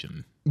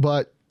action.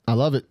 but I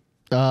love it.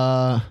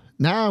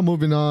 Now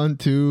moving on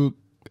to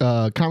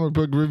comic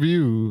book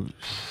review.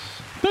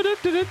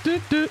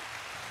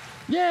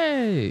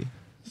 Yay.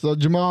 So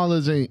Jamal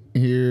isn't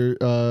here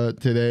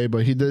today,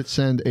 but he did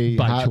send a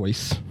By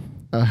choice.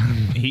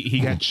 He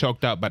got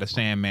choked out by the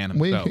Sandman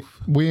himself.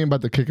 We ain't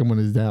about to kick him when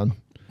he's down.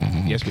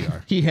 Yes, we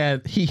are.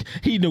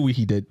 He knew what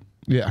he did.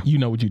 Yeah. You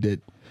know what you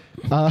did.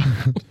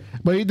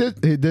 But he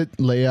did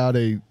lay out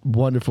a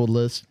wonderful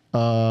list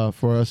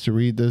for us to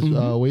read this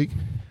week.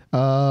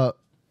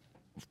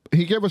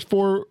 He gave us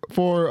four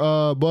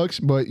books,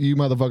 but you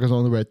motherfuckers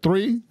only read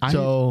 3.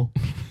 So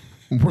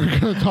we're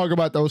gonna talk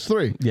about those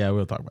 3. Yeah,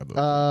 we'll talk about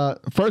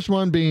that. First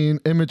one being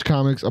Image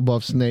Comics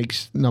Above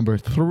Snakes, number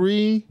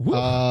 3.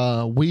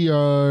 We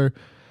are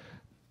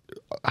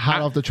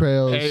hot off the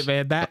trails. Hey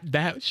man,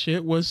 that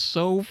shit was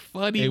so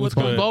funny It was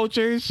with the good.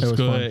 vultures. It was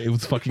Good. fun. It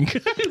was fucking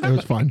good. It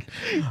was fun.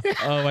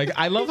 Oh my!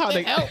 I love how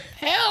they.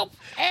 help!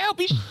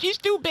 She's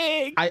too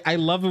big. I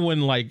love it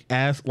when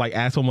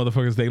asshole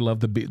motherfuckers they love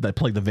to be they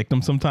play the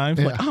victim sometimes.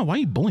 Like, Yeah. oh, why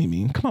you bullying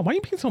me? Come on, why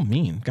you being so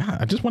mean? God,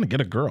 I just want to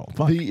get a girl.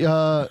 Fuck.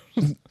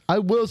 I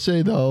will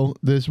say though,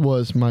 this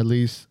was my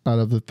least out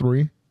of the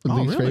 3.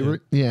 Least really?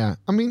 favorite. Yeah.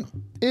 I mean,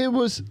 it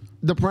was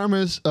the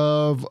premise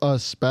of a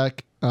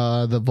spec,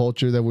 the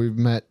vulture that we've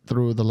met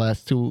through the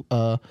last 2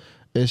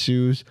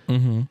 issues.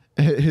 Mm-hmm.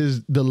 His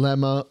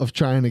dilemma of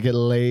trying to get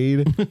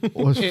laid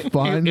was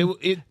fun.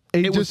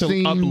 It was just to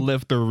seemed-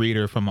 uplift the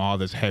reader from all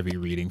this heavy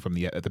reading from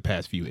the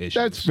past few issues.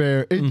 That's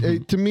fair.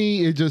 To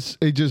me, it just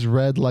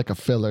read like a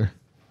filler.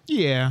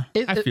 Yeah,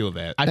 I feel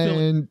that.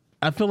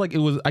 I feel like it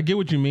was. I get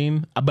what you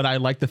mean, but I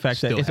like the fact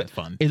Still that it's had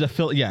fun. It's a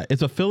filler. Yeah,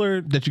 it's a filler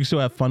that you still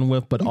have fun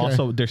with, but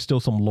also there's still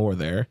some lore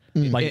there.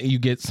 Like you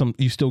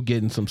still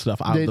getting some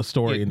stuff out of the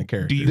story and the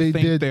character. Do you They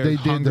think did- their they did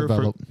hunger for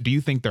develop. Do you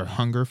think their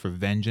hunger for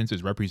vengeance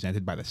is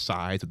represented by the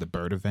size of the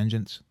bird of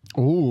vengeance?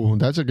 Ooh,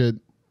 that's a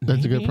good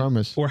Maybe?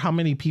 premise. Or how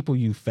many people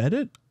you fed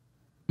it?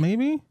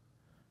 Maybe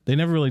they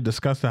never really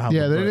discussed how.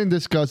 Yeah, the they bird- didn't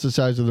discuss the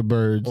size of the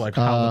birds. like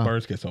how the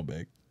birds get so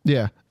big.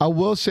 Yeah, I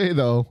will say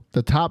though,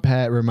 the top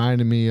hat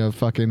reminded me of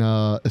fucking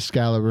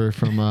Excalibur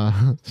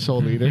from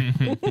Soul Eater.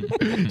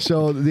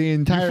 So the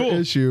entire fool.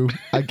 issue,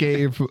 I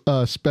gave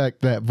Spec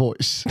that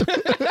voice.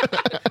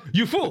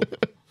 You fool.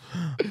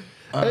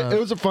 It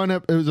was a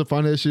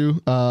fun issue.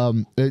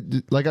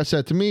 Like I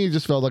said, to me, it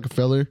just felt like a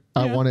filler.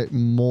 I wanted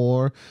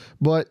more,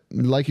 but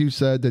like you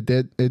said, it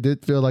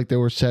did feel like they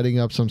were setting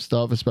up some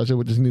stuff, especially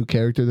with this new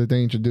character that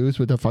they introduced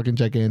with the fucking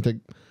gigantic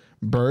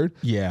bird.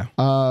 Yeah.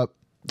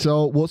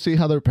 So we'll see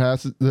how their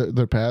paths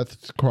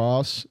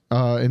cross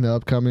in the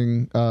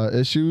upcoming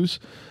issues.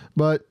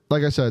 But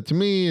like I said, to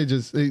me,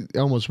 it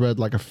almost read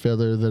like a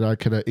filler that I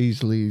could have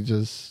easily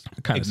just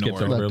Kind of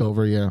skipped Ignored. left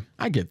over. Yeah.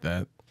 I get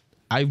that.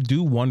 I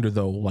do wonder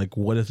though, like,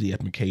 what is the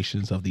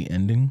implications of the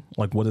ending?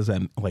 Like, what is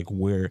that? Like,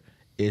 where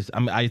is? I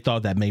mean, I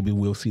thought that maybe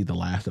we'll see the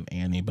last of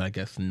Annie, but I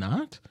guess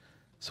not.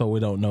 So we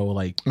don't know,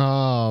 like,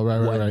 Oh,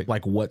 right.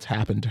 like what's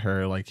happened to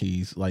her. Like,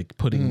 he's like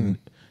putting.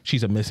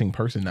 She's a missing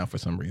person now for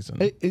some reason.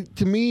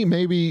 To me,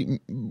 maybe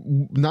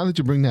now that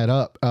you bring that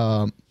up,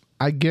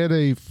 I get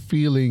a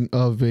feeling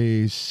of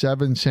a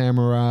Seven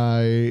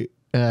Samurai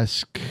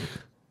esque,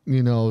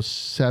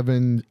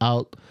 7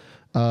 out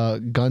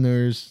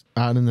gunners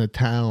out in the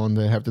town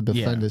that have to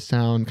defend this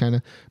town. Kind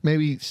of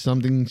maybe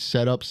something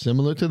set up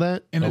similar to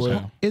that. And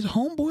Okay. is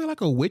Homeboy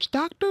like a witch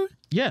doctor?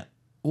 Yeah.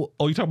 Well,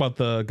 you talk about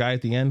the guy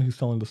at the end who's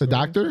telling the The story?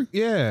 doctor?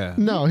 Yeah.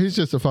 No, he's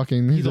just a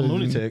fucking. He's a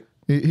lunatic.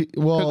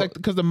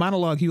 Because the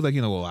monologue, he was like,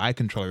 well, I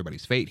control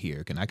everybody's fate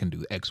here, and I can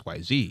do X,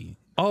 Y, Z.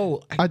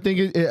 Oh, I think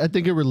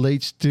it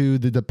relates to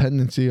the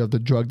dependency of the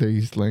drug that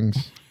he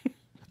slings.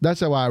 That's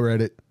how I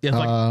read it. Yeah, it's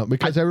like-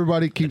 because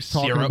everybody keeps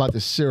talking syrup. about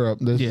the syrup,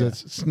 this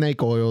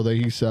snake oil that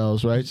he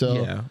sells, right? So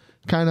Yeah.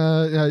 kind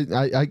of,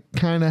 I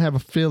kind of have a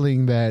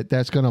feeling that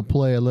that's going to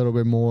play a little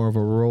bit more of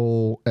a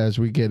role as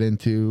we get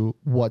into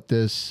what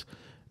this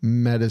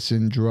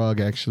medicine drug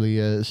actually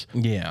is.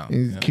 Yeah.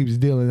 He keeps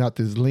dealing out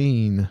this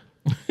lean.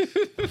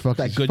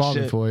 That good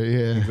falling shit. for it,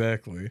 yeah.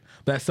 Exactly.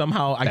 That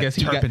somehow, I guess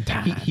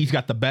he's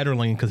got the better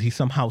lane because he's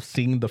somehow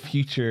seeing the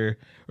future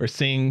or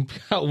seeing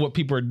what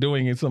people are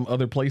doing in some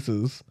other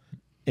places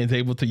and is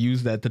able to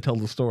use that to tell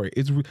the story.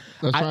 That's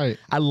right.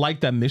 I like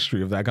that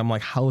mystery of that. I'm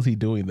like, how is he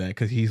doing that?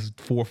 Because he's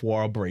fourth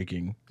wall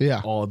breaking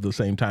all at the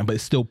same time, but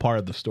it's still part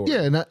of the story.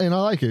 Yeah, and I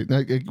like it.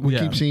 We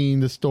keep seeing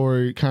the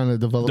story kind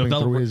of developing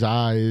through his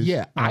eyes.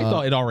 Yeah, I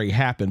thought it already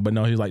happened, but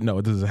no, he's like,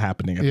 no, this is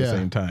happening at the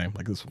same time.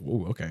 Like this.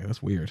 Ooh, okay,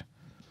 that's weird.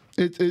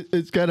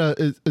 It's got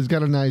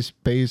a nice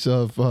base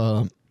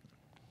of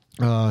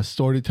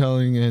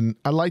storytelling, and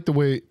I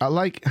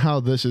like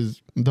how this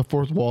is the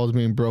fourth wall is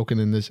being broken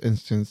in this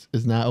instance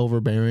is not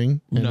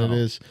overbearing,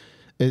 and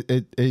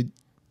it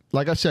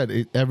like I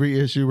said, every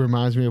issue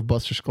reminds me of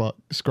Buster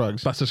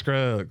Scruggs. Buster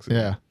Scruggs.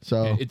 Yeah,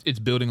 so it's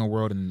building a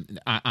world, and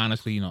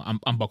honestly,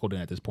 I'm buckled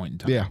in at this point in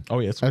time. Yeah. Oh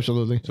yes,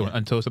 absolutely. So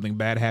until something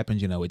bad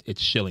happens,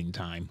 it's shilling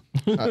time.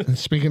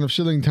 Speaking of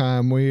shilling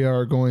time, we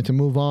are going to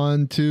move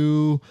on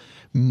to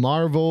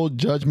Marvel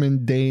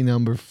Judgment Day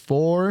number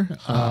 4.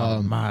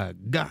 Oh my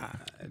God.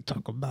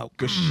 Talk about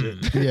good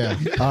shit. Yeah.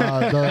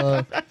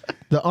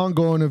 The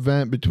ongoing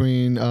event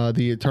between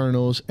the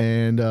Eternals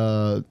and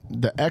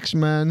the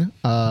X-Men.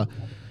 The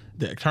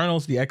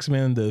Eternals, the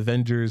X-Men, the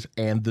Avengers,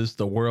 and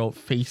the world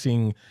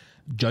facing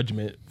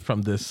judgment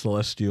from this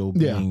celestial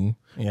being.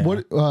 Yeah.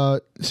 What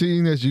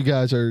seeing as you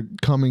guys are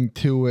coming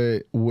to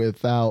it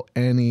without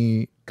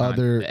any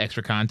other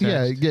extra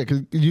context? Yeah,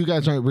 because you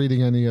guys aren't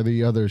reading any of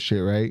the other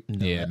shit, right?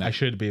 No, yeah, I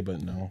should be,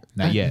 but no,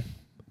 not yet.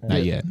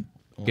 Not yet.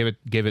 Give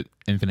it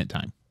infinite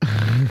time.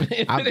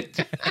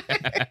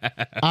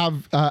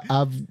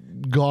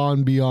 I've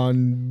gone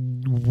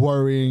beyond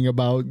worrying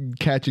about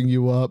catching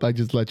you up. I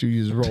just let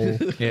you just roll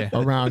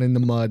around in the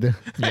mud.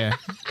 Yeah.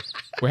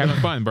 We're having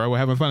fun, bro. We're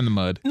having fun in the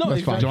mud. No,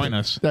 that's fine. Join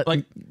us.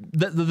 Like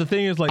the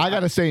thing is, like, I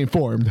gotta stay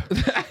informed.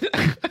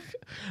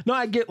 No,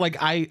 I get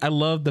I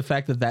love the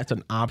fact that that's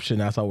an option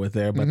that's always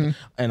there, but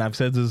and I've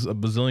said this a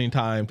bazillion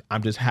times.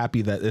 I'm just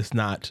happy that it's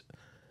not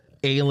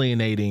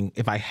alienating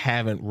if I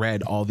haven't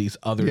read all these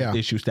other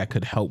issues that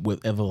could help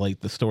with elevate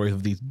the stories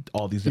of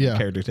all these different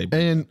characters.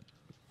 And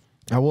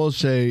I will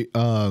say,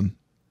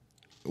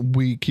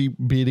 we keep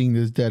beating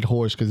this dead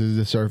horse because it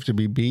deserves to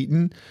be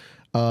beaten.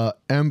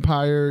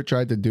 Empire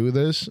tried to do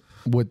this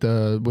with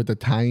the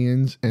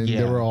tie-ins, and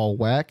they were all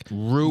whack.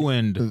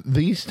 Ruined.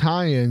 These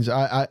tie-ins,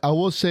 I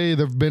will say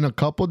there've been a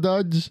couple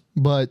duds,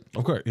 but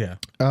Of course, yeah.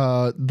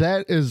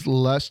 that is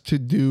less to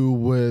do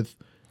with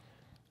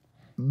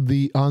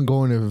the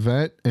ongoing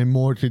event and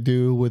more to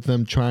do with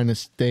them trying to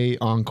stay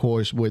on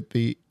course with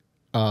the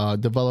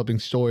developing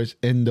stories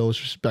in those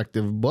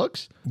respective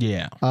books.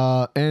 Yeah.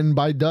 And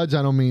by duds,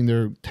 I don't mean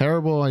they're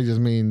terrible. I just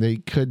mean they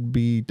could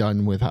be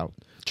done without.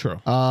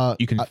 True.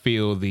 You can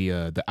feel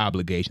the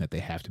obligation that they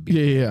have to be.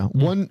 Yeah.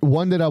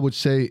 One that I would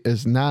say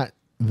is not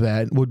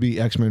that would be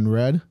X-Men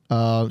Red.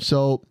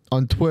 So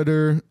on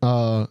Twitter,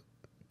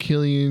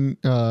 Gillian,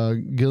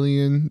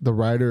 the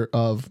writer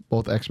of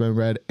both X-Men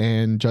Red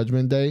and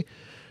Judgment Day,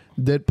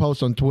 did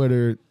post on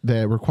Twitter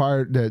that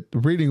required that the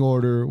reading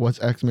order was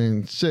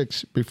X-Men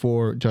 6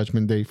 before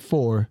Judgment Day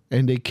 4,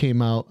 and they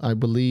came out, I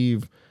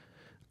believe,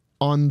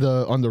 on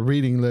the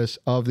reading list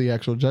of the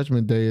actual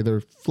Judgment Day. They're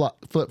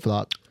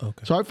flip-flop.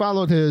 Okay. So I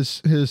followed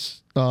his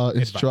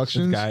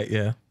instructions. Guy,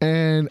 yeah.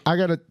 And I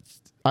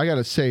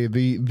gotta say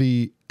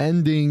the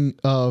ending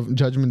of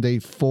Judgment Day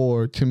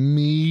 4 to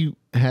me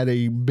had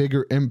a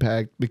bigger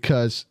impact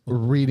because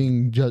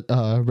reading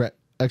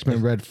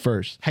X-Men Red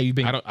first. Have you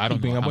been? I don't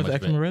keeping know up with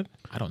X-Men Red?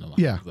 I don't know how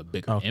Yeah. much of a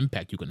big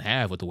impact you can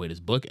have with the way this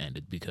book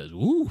ended because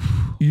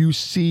You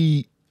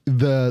see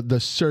the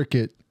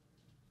circuit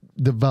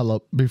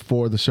develop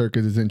before the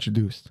circuit is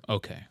introduced.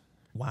 Okay.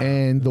 Wow.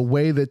 And the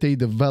way that they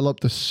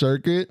developed the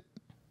circuit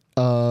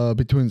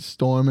between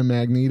Storm and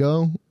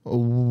Magneto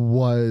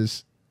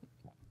was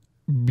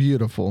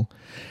beautiful.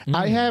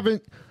 I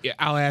haven't. Yeah,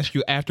 I'll ask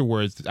you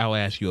afterwards. I'll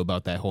ask you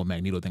about that whole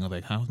Magneto thing. I was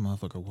like, how's the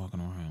motherfucker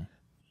walking around?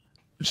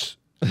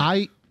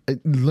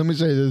 Let me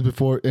say this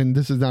before, and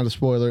this is not a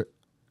spoiler.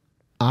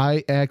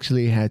 I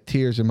actually had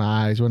tears in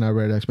my eyes when I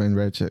read X-Men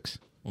Red 6.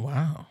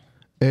 Wow.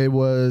 It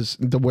was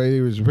the way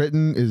it was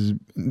written is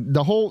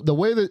the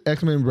way that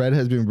X-Men Red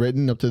has been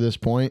written up to this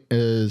point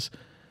is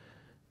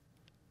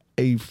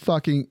a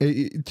fucking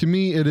to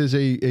me it is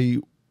a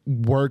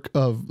work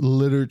of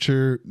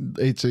literature.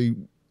 It's a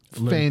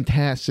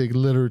fantastic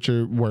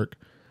literature work.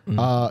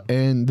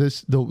 And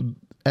the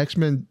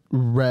X-Men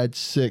Red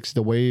 6,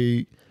 the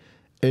way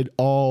it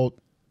all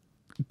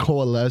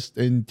coalesced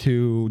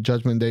into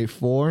Judgment Day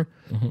 4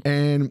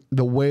 and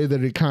the way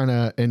that it kind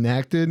of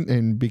enacted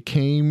and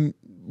became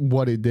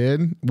what it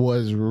did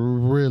was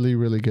really,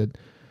 really good.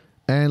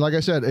 And like I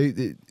said,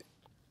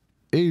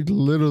 it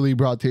literally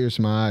brought tears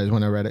to my eyes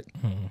when I read it.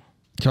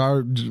 So I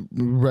would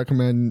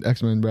recommend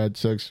X-Men Red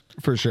 6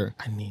 for sure.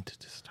 I need to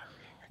just start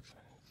reading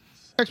X-Men.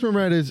 X-Men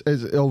Red is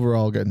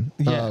overall good.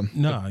 Yeah.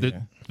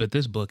 But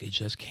this book, it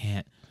just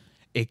can't.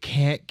 it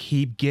can't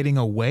keep getting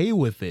away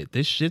with it.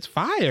 This shit's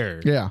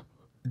fire. Yeah.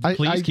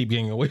 Please keep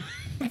getting away.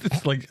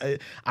 It's like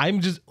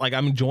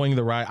I'm enjoying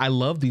the ride. I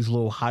love these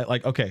little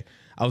like, okay,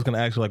 I was gonna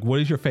ask you, like, what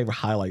is your favorite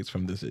highlights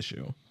from this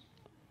issue?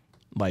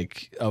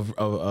 Like of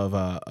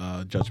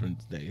Judgment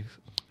Day.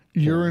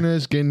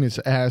 Uranus getting his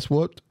ass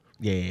whooped.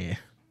 Yeah.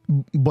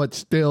 But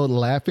still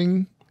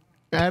laughing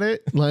at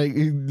it.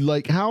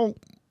 Like how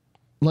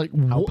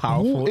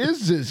powerful who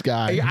is this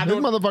guy? I This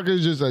don't- motherfucker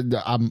is just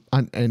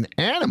an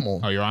animal.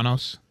 Oh,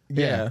 Uranus?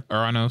 Yeah.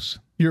 Uranus?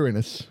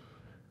 Uranus.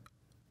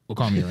 We'll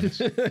call him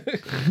Uranus.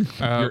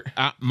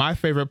 My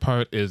favorite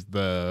part is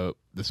the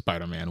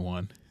Spider-Man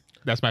one.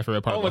 That's my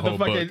favorite part of the whole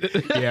book.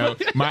 Yeah,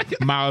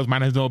 Miles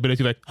minus his little bit.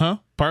 He's like, huh,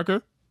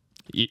 Parker?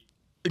 Yeah.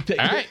 All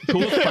right,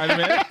 cool,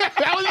 Spider-Man.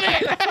 That was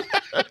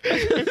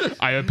it.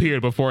 I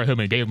appeared before him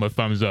and gave him a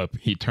thumbs up.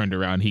 He turned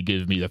around. He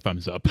gave me the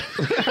thumbs up.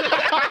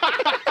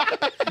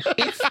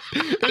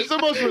 It's the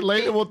most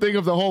relatable thing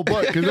of the whole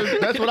book because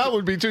that's what I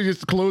would be too,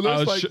 just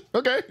clueless.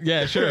 Okay,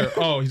 yeah, sure.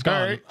 Oh, he's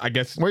gone. right. I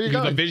guess Where you he's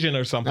going? a vision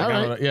or something. All I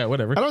don't right. know. Yeah,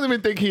 whatever. I don't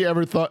even think he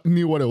ever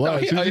knew what it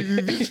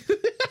was.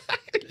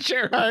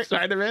 Sure,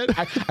 Spider-Man.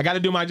 I got to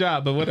do my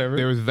job, but whatever.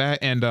 There was that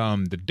and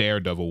the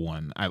Daredevil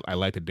one. I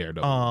like the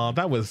Daredevil. Oh,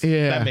 that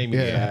made me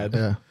sad.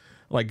 Yeah.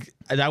 Like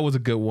that was a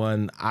good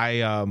one.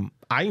 I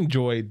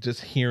enjoyed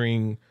just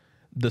hearing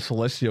the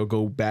Celestial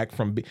go back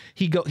from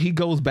he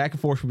goes back and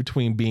forth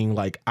between being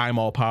like, I'm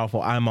all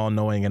powerful, I'm all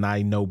knowing, and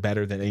I know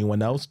better than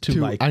anyone else, to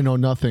like, I know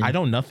nothing. I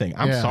know nothing.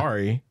 I'm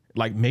sorry.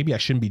 Like maybe I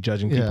shouldn't be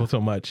judging people so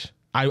much.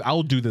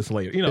 I'll do this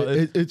later. You know,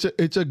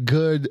 it's a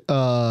good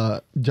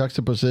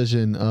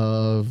juxtaposition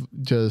of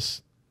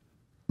just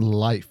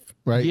life,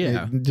 right?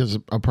 Yeah. Just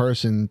a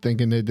person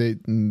thinking that they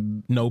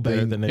know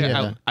better than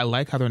anyone. Yeah. I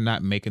like how they're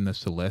not making the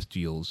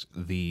Celestials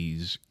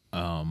these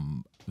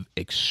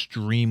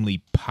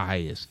extremely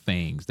pious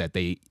things that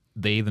they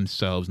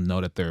themselves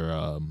know that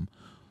they're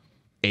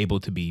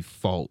able to be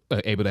fault,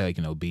 able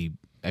to be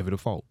able to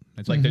fault.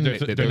 It's like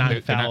they're not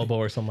infallible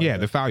or something. Yeah, like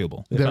they're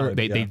that.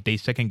 fallible. They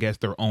second guess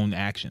their own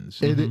actions.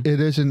 It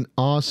is an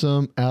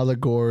awesome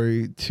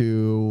allegory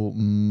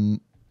to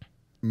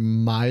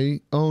my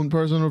own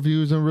personal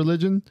views on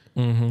religion.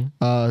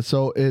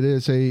 So it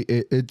is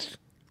it's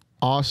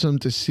awesome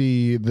to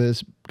see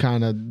this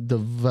kind of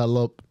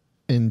develop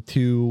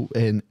into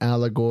an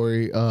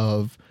allegory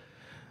of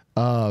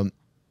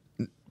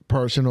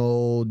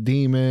personal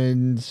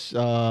demons,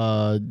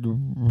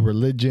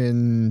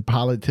 religion,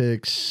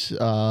 politics,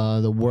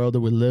 the world that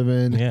we live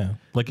in. Yeah,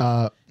 like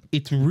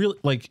it's really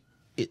like.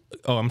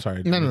 Oh, I'm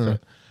sorry. No.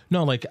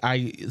 No, like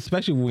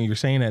especially when you're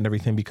saying that and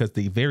everything, because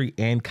the very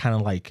end kind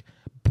of like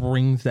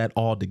brings that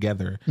all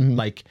together.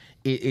 Like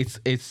it's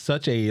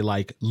such a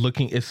like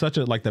it's such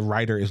a like the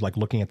writer is like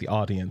looking at the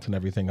audience and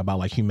everything about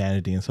like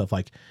humanity and stuff,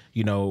 like,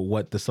 you know,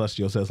 what the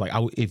Celestial says, like,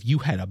 if you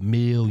had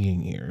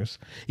 1,000,000 years,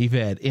 if you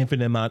had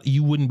infinite amount,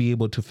 you wouldn't be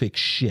able to fix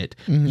shit.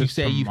 You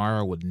say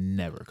Tomorrow would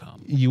never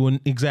come. you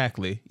wouldn't,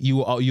 exactly,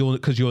 you'll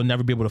because you'll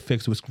never be able to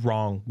fix what's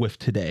wrong with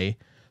today,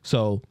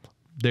 so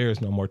there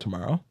is no more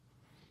tomorrow.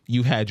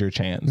 You had your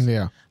chance.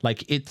 Yeah.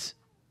 Like it's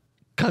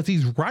because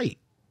he's right.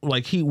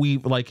 Like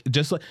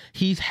just like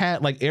he's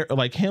had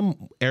like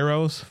him,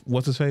 Eros,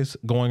 what's his face,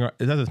 going,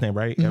 is that his name,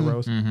 right?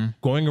 Eros,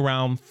 going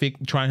around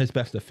trying his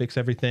best to fix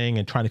everything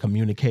and trying to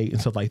communicate and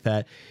stuff like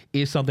that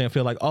is something I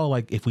feel like, oh,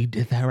 like if we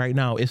did that right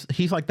now,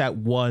 he's like that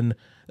one,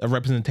 a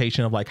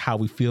representation of like how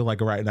we feel like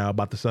right now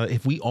about the sun.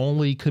 If we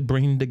only could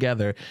bring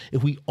together,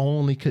 if we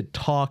only could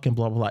talk and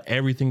blah blah blah,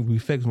 everything we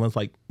fixed. And it's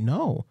like,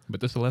 no,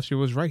 But the Celestial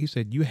was right. He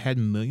said you had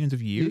millions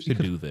of years to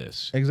do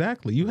this.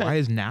 exactly. Why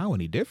is now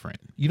any different?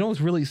 You know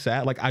what's really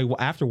sad? Like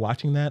after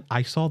watching that,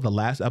 I saw the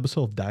last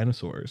episode of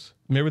Dinosaurs.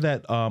 Remember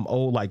that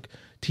old like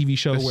TV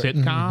show, The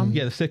sitcom?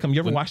 Yeah, the sitcom. You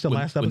ever watched the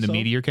last episode? when the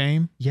meteor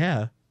came?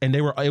 Yeah, and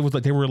they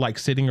were like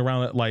sitting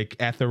around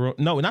at the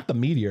no, not the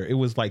meteor. It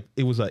was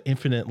an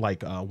infinite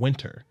like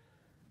winter.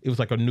 It was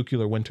like a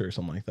nuclear winter or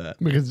something like that.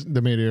 Because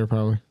the meteor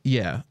probably.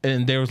 Yeah,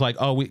 and there was like,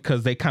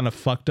 because they kind of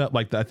fucked up.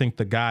 Like I think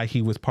the guy,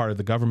 he was part of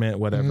the government,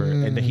 whatever,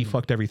 and then he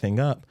fucked everything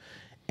up.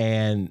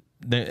 And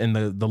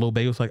the little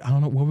baby was like, I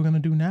don't know what we're gonna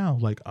do now.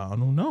 Like, I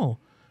don't know.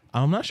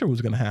 I'm not sure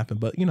what's gonna happen,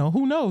 but you know,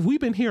 who knows? We've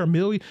been here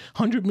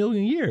 100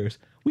 million years.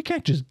 We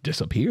can't just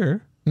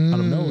disappear out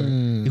of nowhere.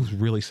 It was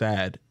really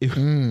sad.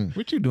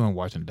 What you doing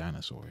watching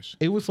dinosaurs?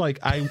 It was like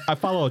I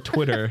follow a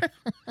Twitter.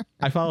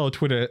 I follow a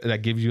Twitter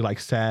that gives you like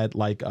sad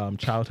like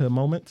childhood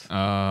moments.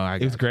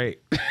 It was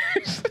great.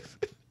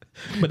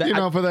 But You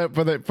know, for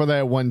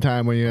that one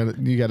time when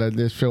you gotta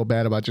just feel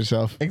bad about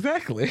yourself.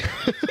 exactly.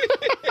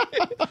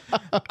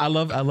 I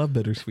love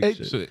bittersweet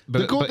shit. So,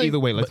 The cool but thing- either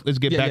way, let's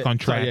get back on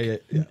track, Sorry,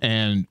 yeah.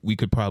 and we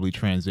could probably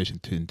transition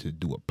to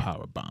do a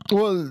power bomb.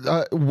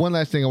 Well, one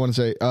last thing I want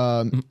to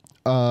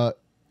say.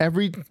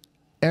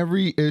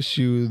 Every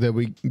issue that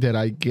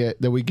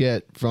we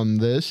get from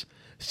this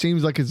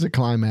seems like it's a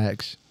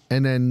climax,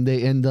 and then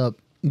they end up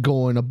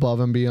going above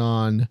and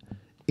beyond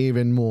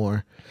even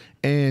more.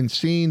 And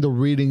seeing the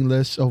reading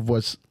list of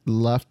what's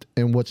left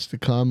and what's to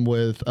come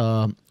with,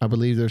 I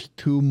believe there's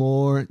 2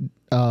 more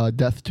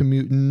Death to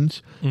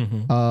Mutants.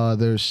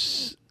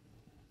 There's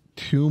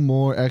 2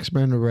 more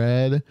X-Men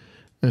Red.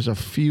 There's a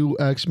few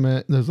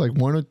X-Men. There's like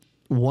one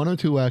or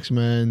two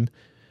X-Men.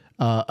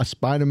 A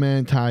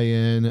Spider-Man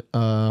tie-in.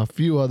 A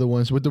few other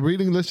ones. But the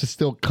reading list is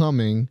still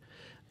coming.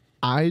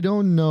 I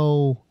don't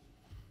know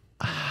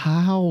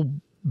how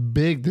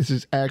big this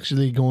is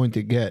actually going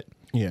to get.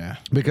 Yeah.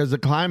 Because the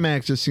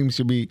climax just seems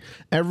to be,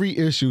 every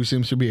issue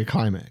seems to be a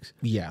climax.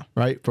 Yeah.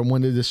 Right? From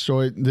when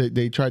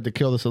they tried to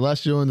kill the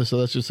Celestial and the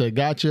Celestial said,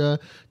 gotcha,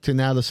 to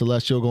now the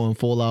Celestial going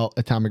full out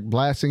atomic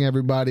blasting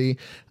everybody.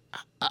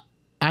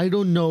 I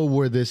don't know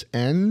where this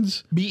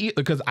ends.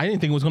 Because I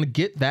didn't think it was going to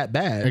get that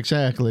bad.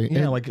 Exactly.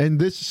 Yeah, and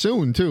this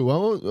soon, too.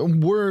 Well,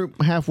 we're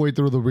halfway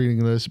through the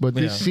reading list, but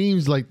this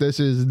seems like this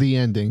is the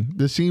ending.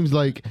 This seems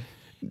like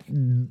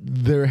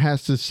there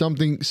has to,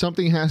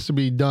 something has to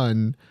be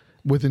done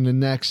within the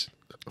next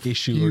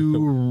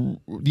issue.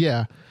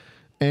 Yeah.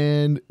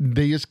 And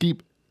they just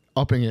keep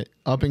upping it,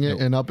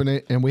 and upping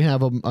it. And we have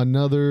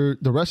the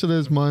rest of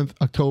this month,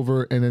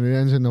 October, and then it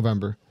ends in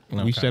November.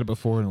 Okay. We said it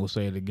before and we'll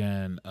say it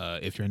again.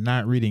 If you're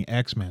not reading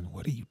X-Men,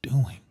 what are you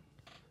doing?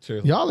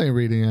 Seriously. Y'all ain't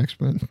reading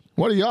X-Men.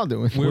 What are y'all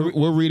doing?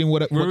 We're reading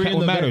what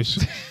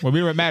matters. We're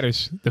reading what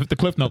matters. The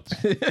Cliff Notes.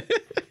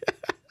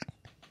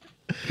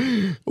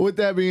 With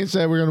that being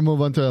said, we're going to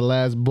move on to the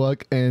last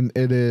book, and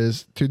it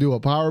is To Do a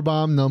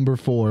Powerbomb number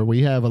 4.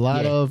 We have a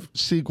lot of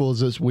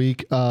sequels this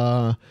week.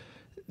 Not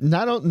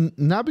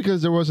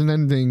because there wasn't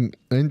anything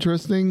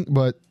interesting,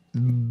 but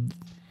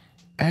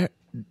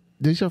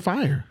these are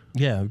fire.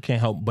 Yeah, we can't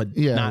help but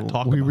not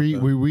talk about We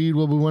read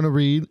what we want to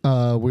read.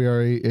 We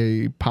are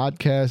a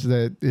podcast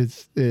that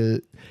is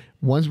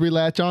once we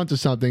latch onto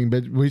something,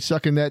 but we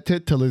suck in that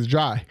tit till it's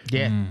dry.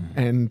 Yeah.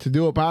 And To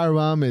Do a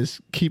Powerbomb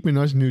is keeping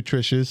us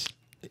nutritious.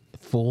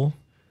 Full.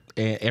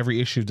 And every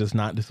issue does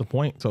not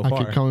disappoint so I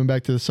far. keep coming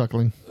back to the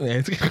suckling.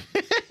 It's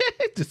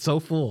just so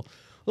full.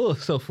 Oh,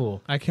 so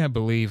full. I can't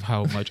believe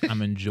how much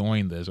I'm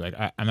enjoying this. Like,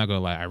 I'm not gonna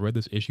lie. I read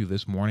this issue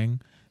this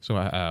morning, so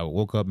I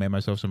woke up, made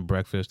myself some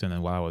breakfast, and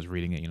then while I was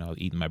reading it, I was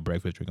eating my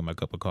breakfast, drinking my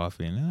cup of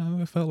coffee,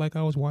 and I felt like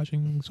I was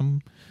watching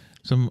some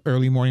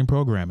early morning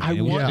programming.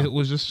 It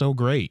was just so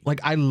great. Like,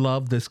 I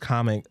love this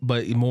comic,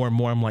 but more and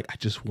more I'm like, I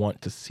just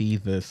want to see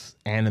this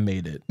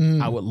animated.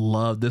 I would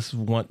love this.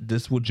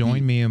 This would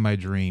Join me in my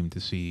dream to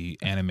see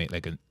animate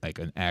like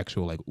an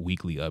actual like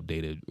weekly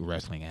updated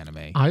wrestling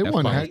anime. I as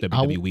want far as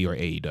WWE or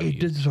AEW. It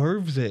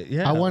deserves it.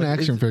 Yeah, I want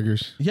action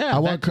figures. Yeah, I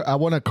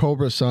want a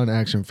Cobra Sun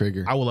action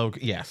figure. I will love,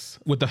 yes,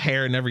 with the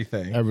hair and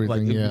everything.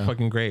 Everything, like, it'd be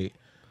fucking great.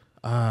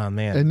 Ah,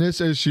 man. In this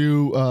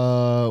issue,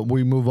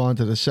 we move on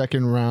to the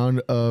second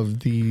round of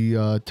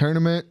the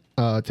tournament,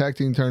 tag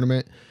team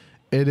tournament.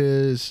 It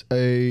is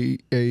a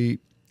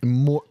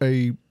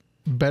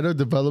better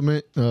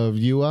development of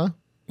Yua.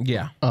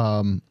 Yeah.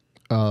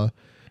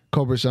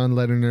 Cobra Sun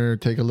letting her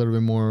take a little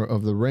bit more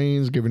of the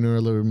reins, giving her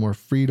a little bit more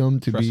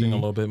freedom to Trusting be a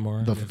little bit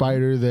more. the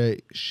fighter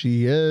that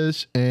she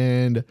is,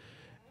 and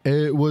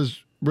it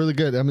was really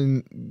good. I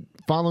mean,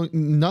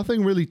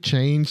 nothing really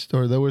changed,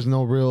 or there was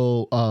no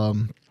real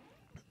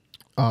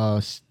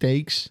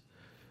stakes.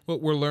 Well,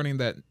 we're learning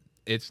that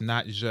it's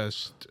not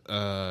just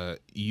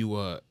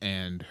Yua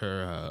and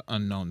her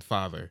unknown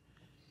father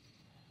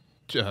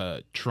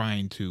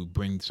trying to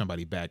bring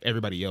somebody back.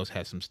 Everybody else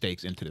has some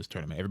stakes into this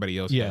tournament. Everybody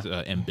else has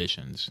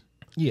ambitions.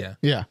 Yeah.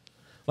 Yeah.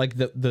 Like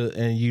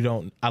and you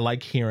don't, I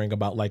like hearing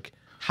about like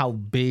how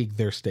big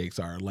their stakes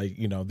are. Like,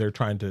 they're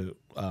trying to,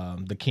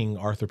 the King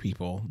Arthur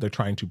people, they're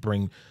trying to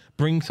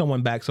bring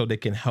someone back so they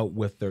can help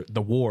with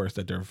the wars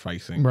that they're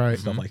facing. Right. And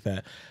stuff like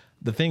that.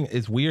 The thing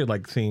is weird,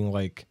 like seeing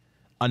like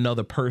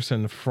another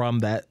person from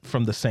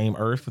the same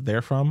earth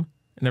they're from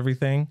and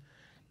everything.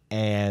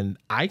 And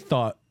I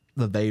thought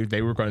that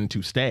they were going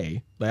to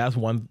stay. Like, that's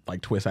one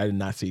like twist I did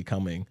not see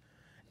coming.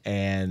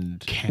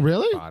 And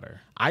Really?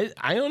 I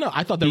don't know.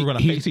 I thought they were going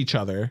to face each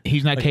other.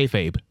 He's not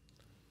kayfabe.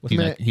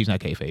 He's not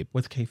kayfabe.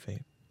 What's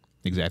kayfabe?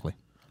 Exactly.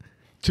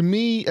 To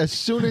me, as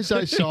soon as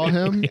I saw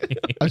him,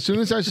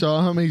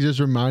 he just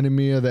reminded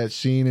me of that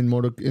scene in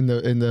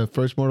the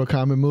first Mortal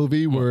Kombat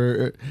movie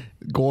where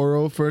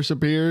Goro first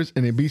appears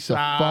and he beats the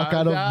fuck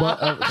out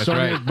of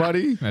Sonya's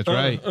buddy. That's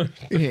right.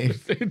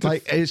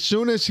 Like, as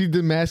soon as he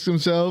demasked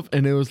himself,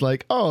 and it was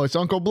like, oh, it's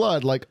Uncle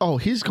Blood. Like, oh,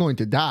 he's going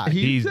to die.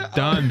 He's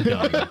done.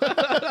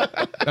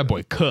 That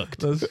boy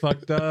cooked. That's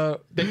fucked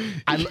up.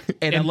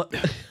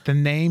 The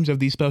names of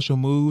these special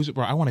moves,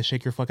 bro. I want to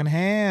shake your fucking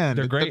hand.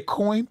 They're great. The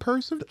coin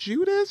purse of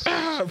Judas.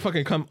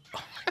 Fucking come.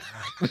 Oh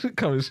my God.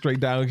 Coming straight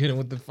down, getting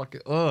with the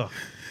fucking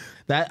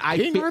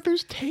King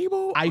Arthur's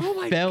table.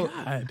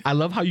 God. I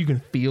love how you can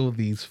feel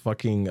these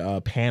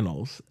fucking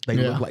panels. They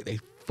look like they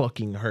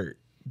fucking hurt.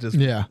 Just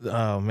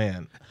oh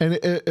man. And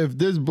if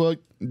this book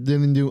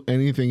didn't do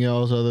anything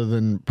else other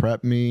than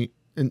prep me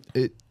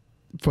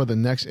for the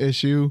next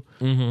issue,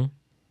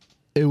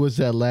 it was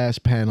that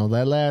last panel.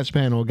 That last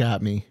panel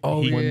got me. Oh,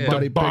 when yeah.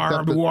 Buddy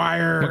Barbed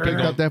wire. picked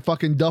up that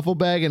fucking duffel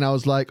bag, and I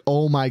was like,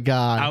 "Oh my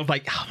God!" I was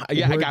like,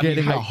 yeah, we're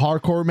getting a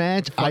hardcore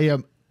match. I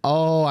am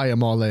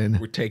all in.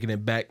 We're taking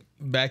it back.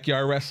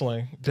 Backyard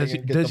wrestling. Does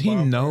Get does the he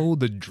bomb. know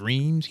the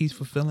dreams he's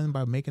fulfilling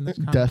by making this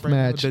kind Death of breakthrough?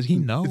 match. Does he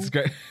know? It's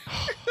great.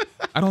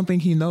 I don't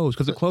think he knows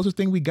because the closest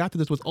thing we got to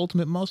this was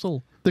Ultimate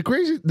Muscle. The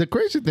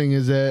crazy thing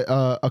is that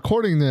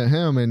according to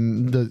him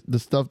and the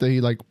stuff that he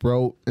like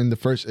wrote in the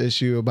first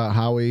issue about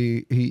how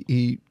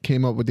he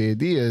came up with the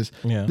ideas,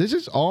 Yeah. this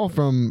is all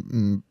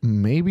from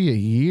maybe a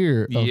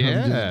year of him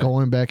just Yeah.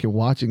 going back and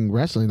watching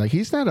wrestling. Like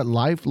he's not a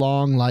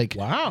lifelong like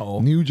Wow.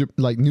 New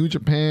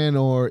Japan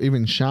or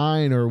even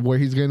Shine or where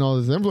he's getting all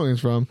this influence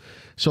from.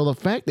 So the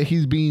fact that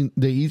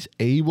he's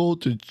able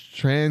to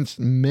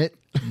transmit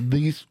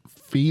these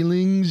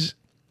feelings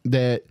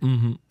that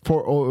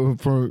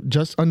for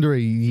just under a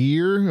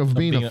year of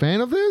being a fan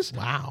of this,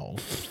 Wow.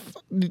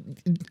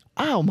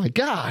 oh my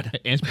god,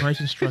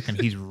 Inspiration struck and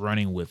he's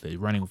running with it,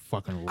 running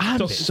fucking. I'm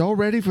with it. so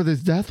ready for this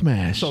death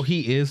match. So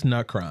he is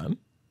Nutcron.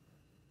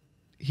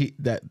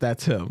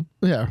 That's him.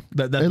 Yeah,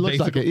 That's it looks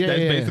like it. Yeah, that's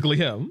yeah, yeah. basically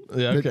him.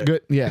 Yeah. Okay.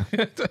 Good. Yeah,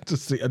 I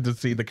just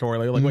see the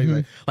correlation. Like, wait a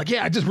minute. Like,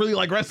 yeah, I just really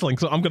like wrestling,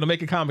 so I'm gonna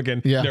make a comic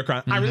in Yeah.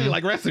 Nutcron. I really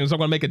like wrestling, so I'm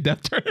gonna make a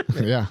death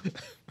tournament. yeah.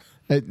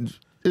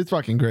 It's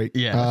fucking great.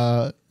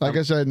 Yeah. Like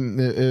I said,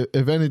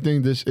 if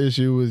anything, this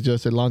issue is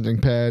just a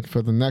launching pad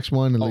for the next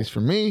one, at least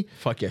for me.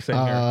 Fuck yeah, same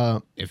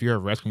here. If you're a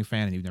wrestling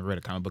fan and you've never read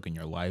a comic book in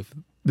your life,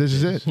 This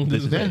is it.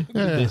 this is it.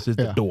 Yeah, This is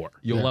yeah. the door.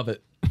 You'll love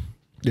it.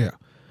 Yeah.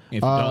 If you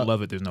don't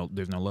love it, there's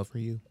no love for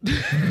you.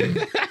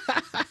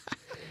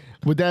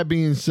 With that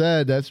being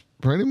said, that's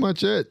pretty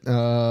much it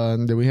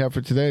that we have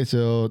for today.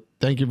 So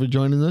thank you for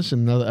joining us in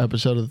another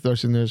episode of the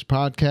Thirsty Nerds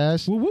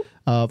podcast.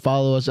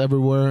 Follow us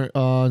everywhere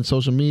on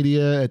social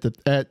media at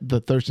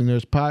the Thirsty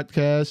Nerds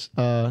podcast.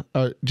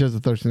 Or just the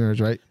Thirsty Nerds,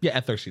 right? Yeah,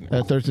 at Thirsty Nerds.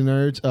 At Thirsty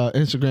Nerds,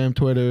 Instagram,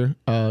 Twitter,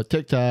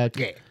 TikTok,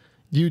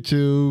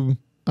 YouTube,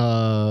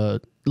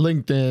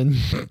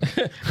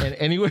 LinkedIn, And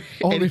anyway,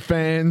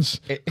 OnlyFans,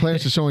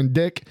 Clarence is showing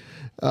dick.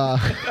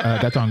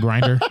 That's on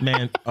Grindr.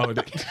 man. Oh,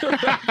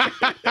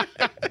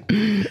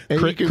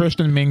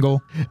 Christian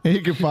Mingle. And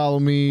you can follow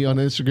me on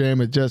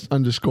Instagram at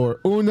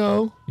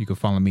just_Uno. You can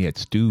follow me at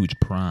Stooge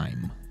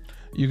Prime.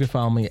 you can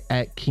follow me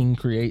at King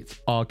Creates.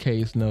 All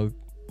K's no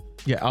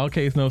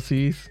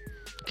C's.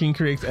 King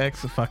Creates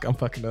X. Fuck, I'm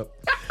fucking up.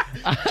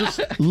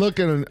 Look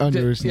at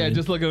under his Yeah, name.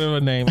 just look at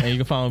a name, and you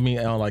can follow me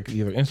on like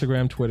either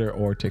Instagram, Twitter,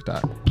 or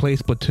TikTok. Play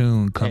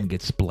Splatoon. Come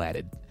get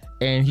splatted.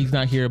 And he's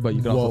not here, but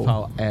you can also Whoa.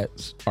 follow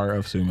at Art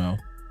of Sumo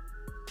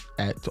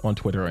on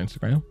Twitter or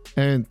Instagram.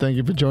 And thank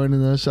you for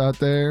joining us out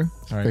there.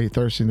 All right. Hey,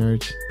 Thirsty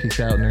Nerds. Peace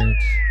out, nerds.